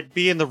imagine. I'd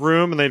be in the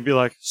room and they'd be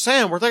like,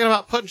 Sam, we're thinking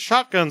about putting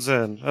shotguns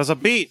in as a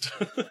beat.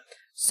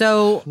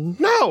 So,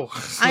 No!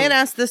 I had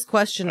asked this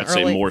question I'd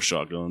say early more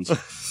shotguns.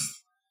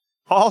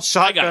 All I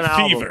shotgun got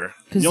album. fever.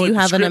 because The you only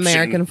have an prescription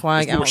American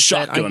flag is more outfit. I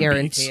shotgun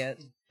guarantee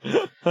beats.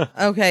 it.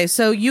 Okay,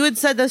 so you had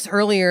said this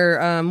earlier.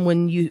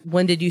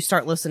 When did you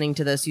start listening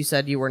to this? You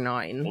said you were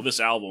 9. Well, this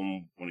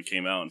album, when it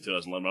came out in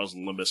 2011, I was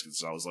in Limp Bizkit,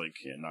 so I was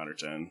 9 or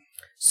 10.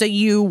 So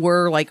you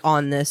were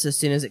on this as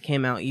soon as it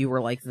came out. You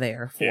were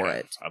there for Yeah,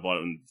 it. I bought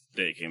it when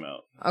the day it came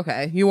out.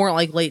 Okay, you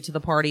weren't late to the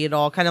party at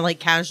all. Kind of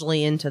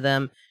casually into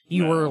them.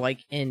 You No. were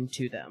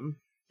into them.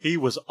 He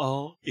was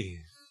all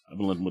in. I've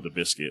been living with a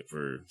Biscuit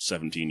for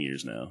 17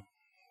 years now.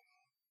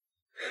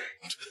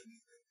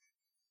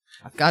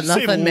 I've got Did you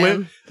say nothing,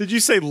 man. Did you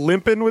say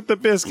limping with the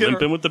biscuit?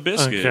 Limping with the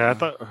Biscuit. Okay, I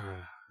thought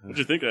What'd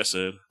you think I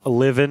said? a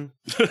living.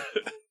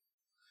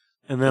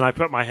 And then I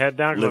put my head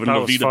down because I Living thought La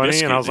it was Vida funny,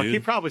 Biscuit, and I was like, dude. he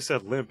probably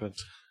said limping.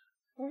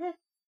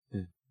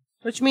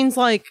 Which means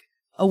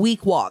a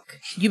week walk.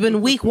 You've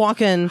been week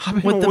walking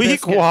with the Week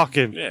biscuit.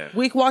 walking. Yeah.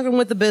 Week walking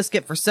with the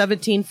biscuit for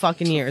 17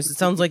 fucking years. It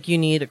sounds like you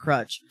need a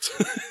crutch.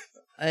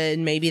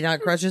 And maybe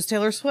that crutch is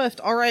Taylor Swift.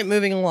 All right,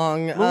 moving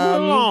along.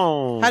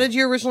 How did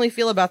you originally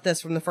feel about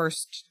this from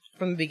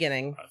the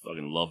beginning? I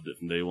fucking loved it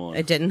from day one.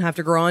 It didn't have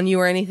to grow on you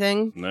or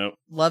anything? Nope.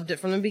 Loved it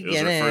from the It was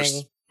beginning.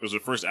 it was their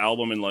first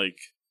album in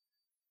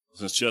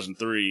since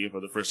 2003,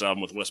 but the first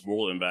album with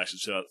Westmoreland back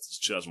since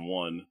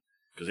 2001.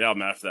 Because the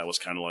album after that was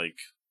kind of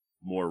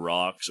more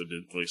rock, so it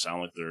didn't really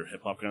sound like their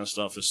hip hop kind of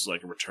stuff. This is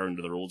a return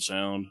to their old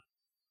sound,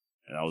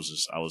 and I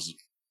was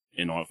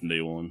in on it from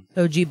day one.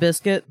 OG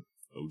biscuit.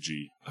 OG.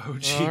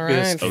 OG All right.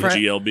 biscuit.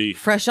 OGLB.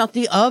 Fresh out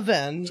the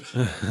oven.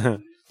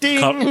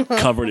 Ding!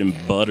 Covered in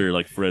butter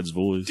like Fred's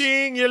voice.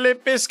 Ding, your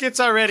lip biscuits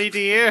are ready,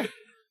 dear.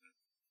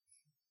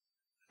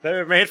 They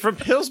were made from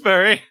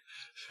Pillsbury.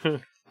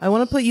 I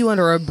want to put you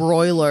under a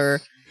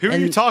broiler Who are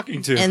you And-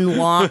 talking to? and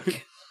lock,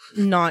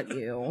 not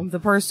you, the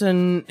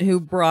person who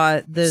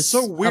brought this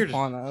So weird.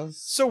 upon us.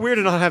 so weird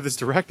to not have this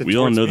directed We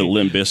all towards know that me.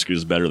 Limp Bizkit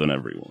is better than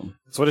everyone.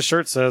 That's what his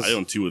shirt says. I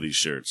own 2 of these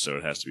shirts, so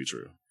it has to be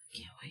true.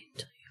 Can't wait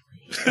until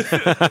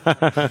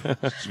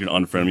You're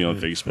gonna unfriend me on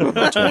Facebook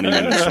about 20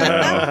 minutes from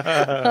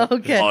now.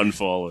 Okay.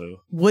 Unfollow.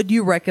 Would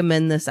you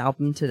recommend this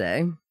album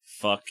today?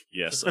 Fuck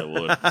yes, I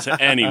would. To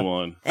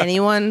anyone.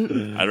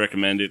 Anyone? I'd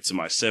recommend it to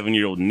my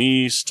 7-year-old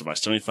niece, to my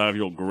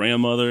 75-year-old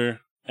grandmother,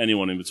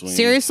 anyone in between.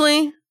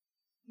 Seriously?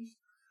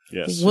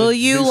 Yes. Will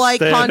you Stand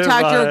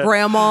contact by your it.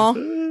 grandma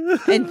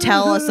and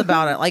tell us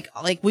about it?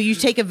 Like, will you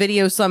take a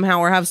video somehow,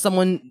 or have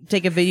someone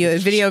take a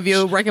video of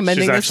you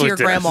recommending She's this to your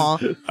actually dead. grandma?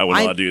 I would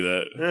not do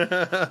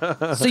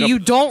that. So you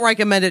don't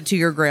recommend it to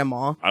your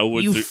grandma? I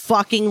would You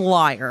fucking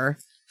liar!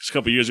 Just a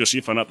couple of years ago,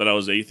 she found out that I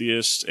was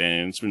atheist,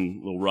 and it's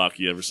been a little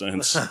rocky ever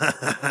since. If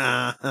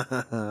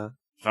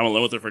I'm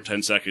alone with her for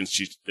 10 seconds,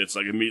 it's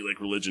like immediate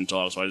religion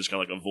talk, so I just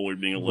gotta avoid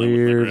being alone with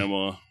Weird. my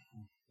grandma.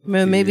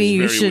 Maybe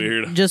you Very should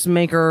weird. just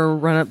make her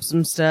run up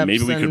some steps.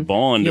 Maybe we and could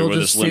bond you'll over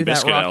just this sue Limp that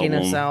Bizkit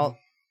rockiness album. out.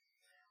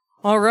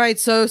 All right,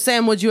 so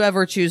Sam, would you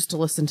ever choose to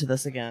listen to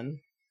this again?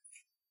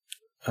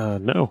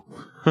 No.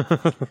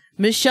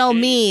 Michelle,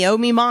 me, oh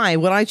me my,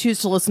 would I choose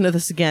to listen to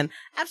this again?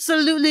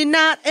 Absolutely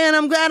not, and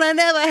I'm glad I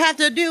never have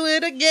to do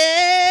it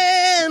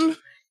again.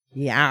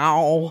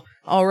 Yow.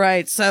 All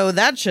right, so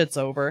that shit's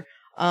over.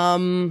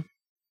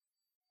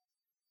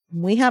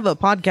 We have a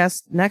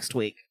podcast next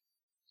week.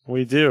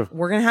 We do.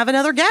 We're gonna have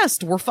another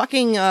guest. We're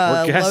fucking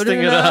We're guesting loading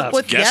it it up up.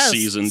 with Guest guests.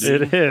 season,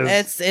 dude. It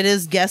is. It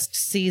is guest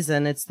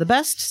season. It's the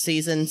best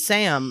season.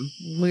 Sam,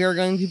 we are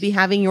going to be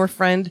having your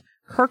friend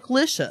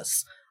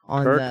Kirklicious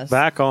on Kirk this.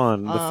 back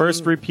on. The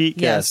first repeat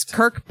Yes, guest.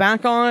 Kirk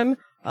back on.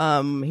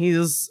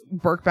 He's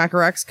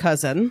Burkbacker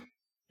ex-cousin.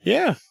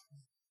 Yeah.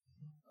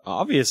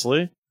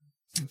 Obviously.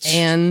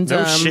 And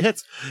No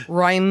shit.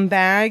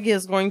 Rhymebag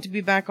is going to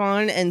be back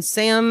on, and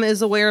Sam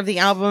is aware of the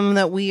album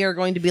that we are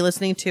going to be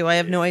listening to. I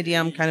have no idea.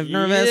 I'm kind of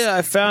nervous. Yeah,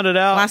 I found it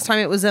out. Last time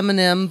it was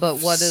Eminem, but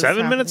what is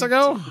 7 minutes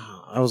happening? ago?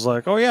 I was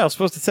like, oh yeah, I was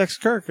supposed to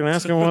text Kirk and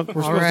ask him what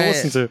we're All supposed right. to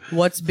listen to.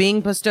 What's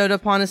being bestowed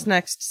upon us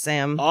next,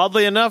 Sam?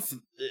 Oddly enough,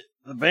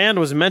 the band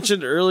was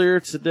mentioned earlier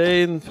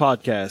today in the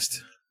podcast.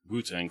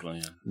 Wu-Tang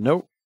Clan.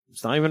 Nope.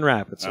 It's not even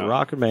rap. It's a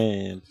rock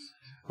band.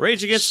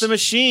 Rage Against the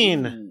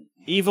Machine.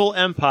 Evil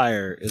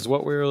Empire is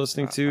what we're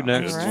listening to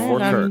next All right,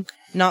 for I'm Kirk.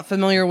 not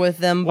familiar with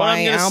them What by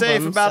I'm going to say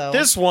album, about so-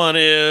 this one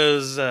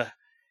is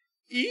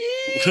easy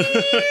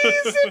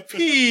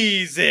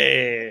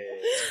peasy.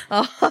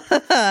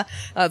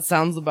 That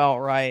sounds about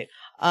right.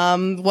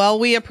 Well,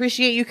 we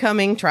appreciate you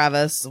coming,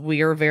 Travis.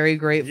 We are very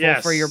grateful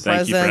Yes. for your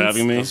Thank presence. you for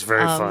having me. It was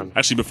very fun.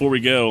 Actually, before we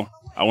go,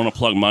 I want to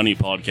plug my new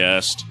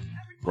podcast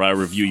where I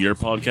review your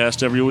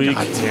podcast every week.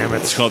 God damn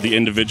It's it. called The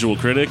Individual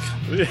Critic.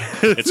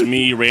 It's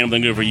me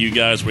rambling over you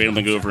guys,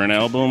 rambling over an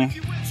album.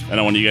 And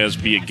I want you guys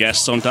to be a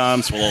guest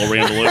sometimes. We'll all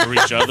ramble over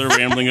each other,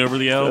 rambling over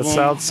the That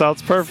album.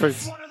 sounds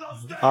perfect.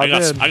 I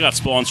got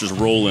sponsors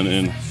rolling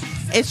in.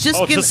 It's just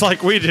Oh, gonna, just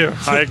like we do.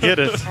 I get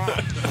it.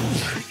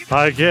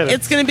 I get it.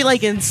 it's going to be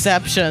like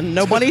Inception.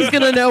 Nobody's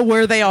going to know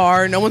where they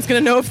are. No one's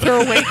going to know if they're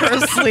awake or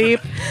asleep.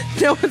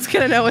 No one's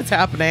going to know what's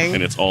happening.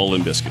 And it's all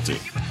Limp Bizkit too.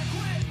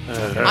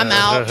 I'm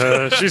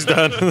out. She's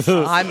done.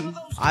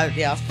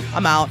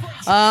 I'm out.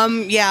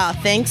 Yeah,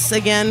 thanks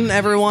again,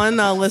 everyone.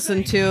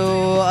 Listen to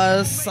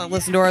us,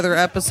 listen to our other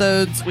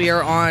episodes. We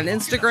are on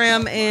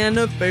Instagram and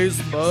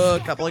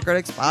Facebook, Couple of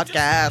Critics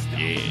Podcast.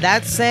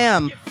 That's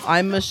Sam.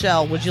 I'm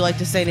Michelle. Would you like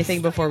to say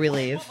anything before we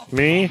leave?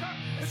 Me?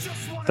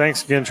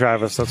 Thanks again,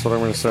 Travis. That's what I'm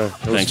going to say. It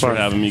was Thanks fun.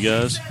 for having me,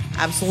 guys.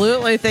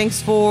 Absolutely.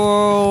 Thanks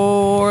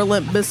for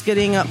Limp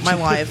Bizkiting up my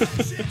life.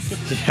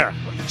 Yeah.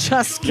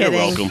 Just You're kidding.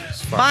 welcome.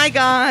 Bye,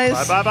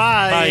 guys. Bye.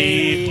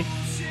 Bye.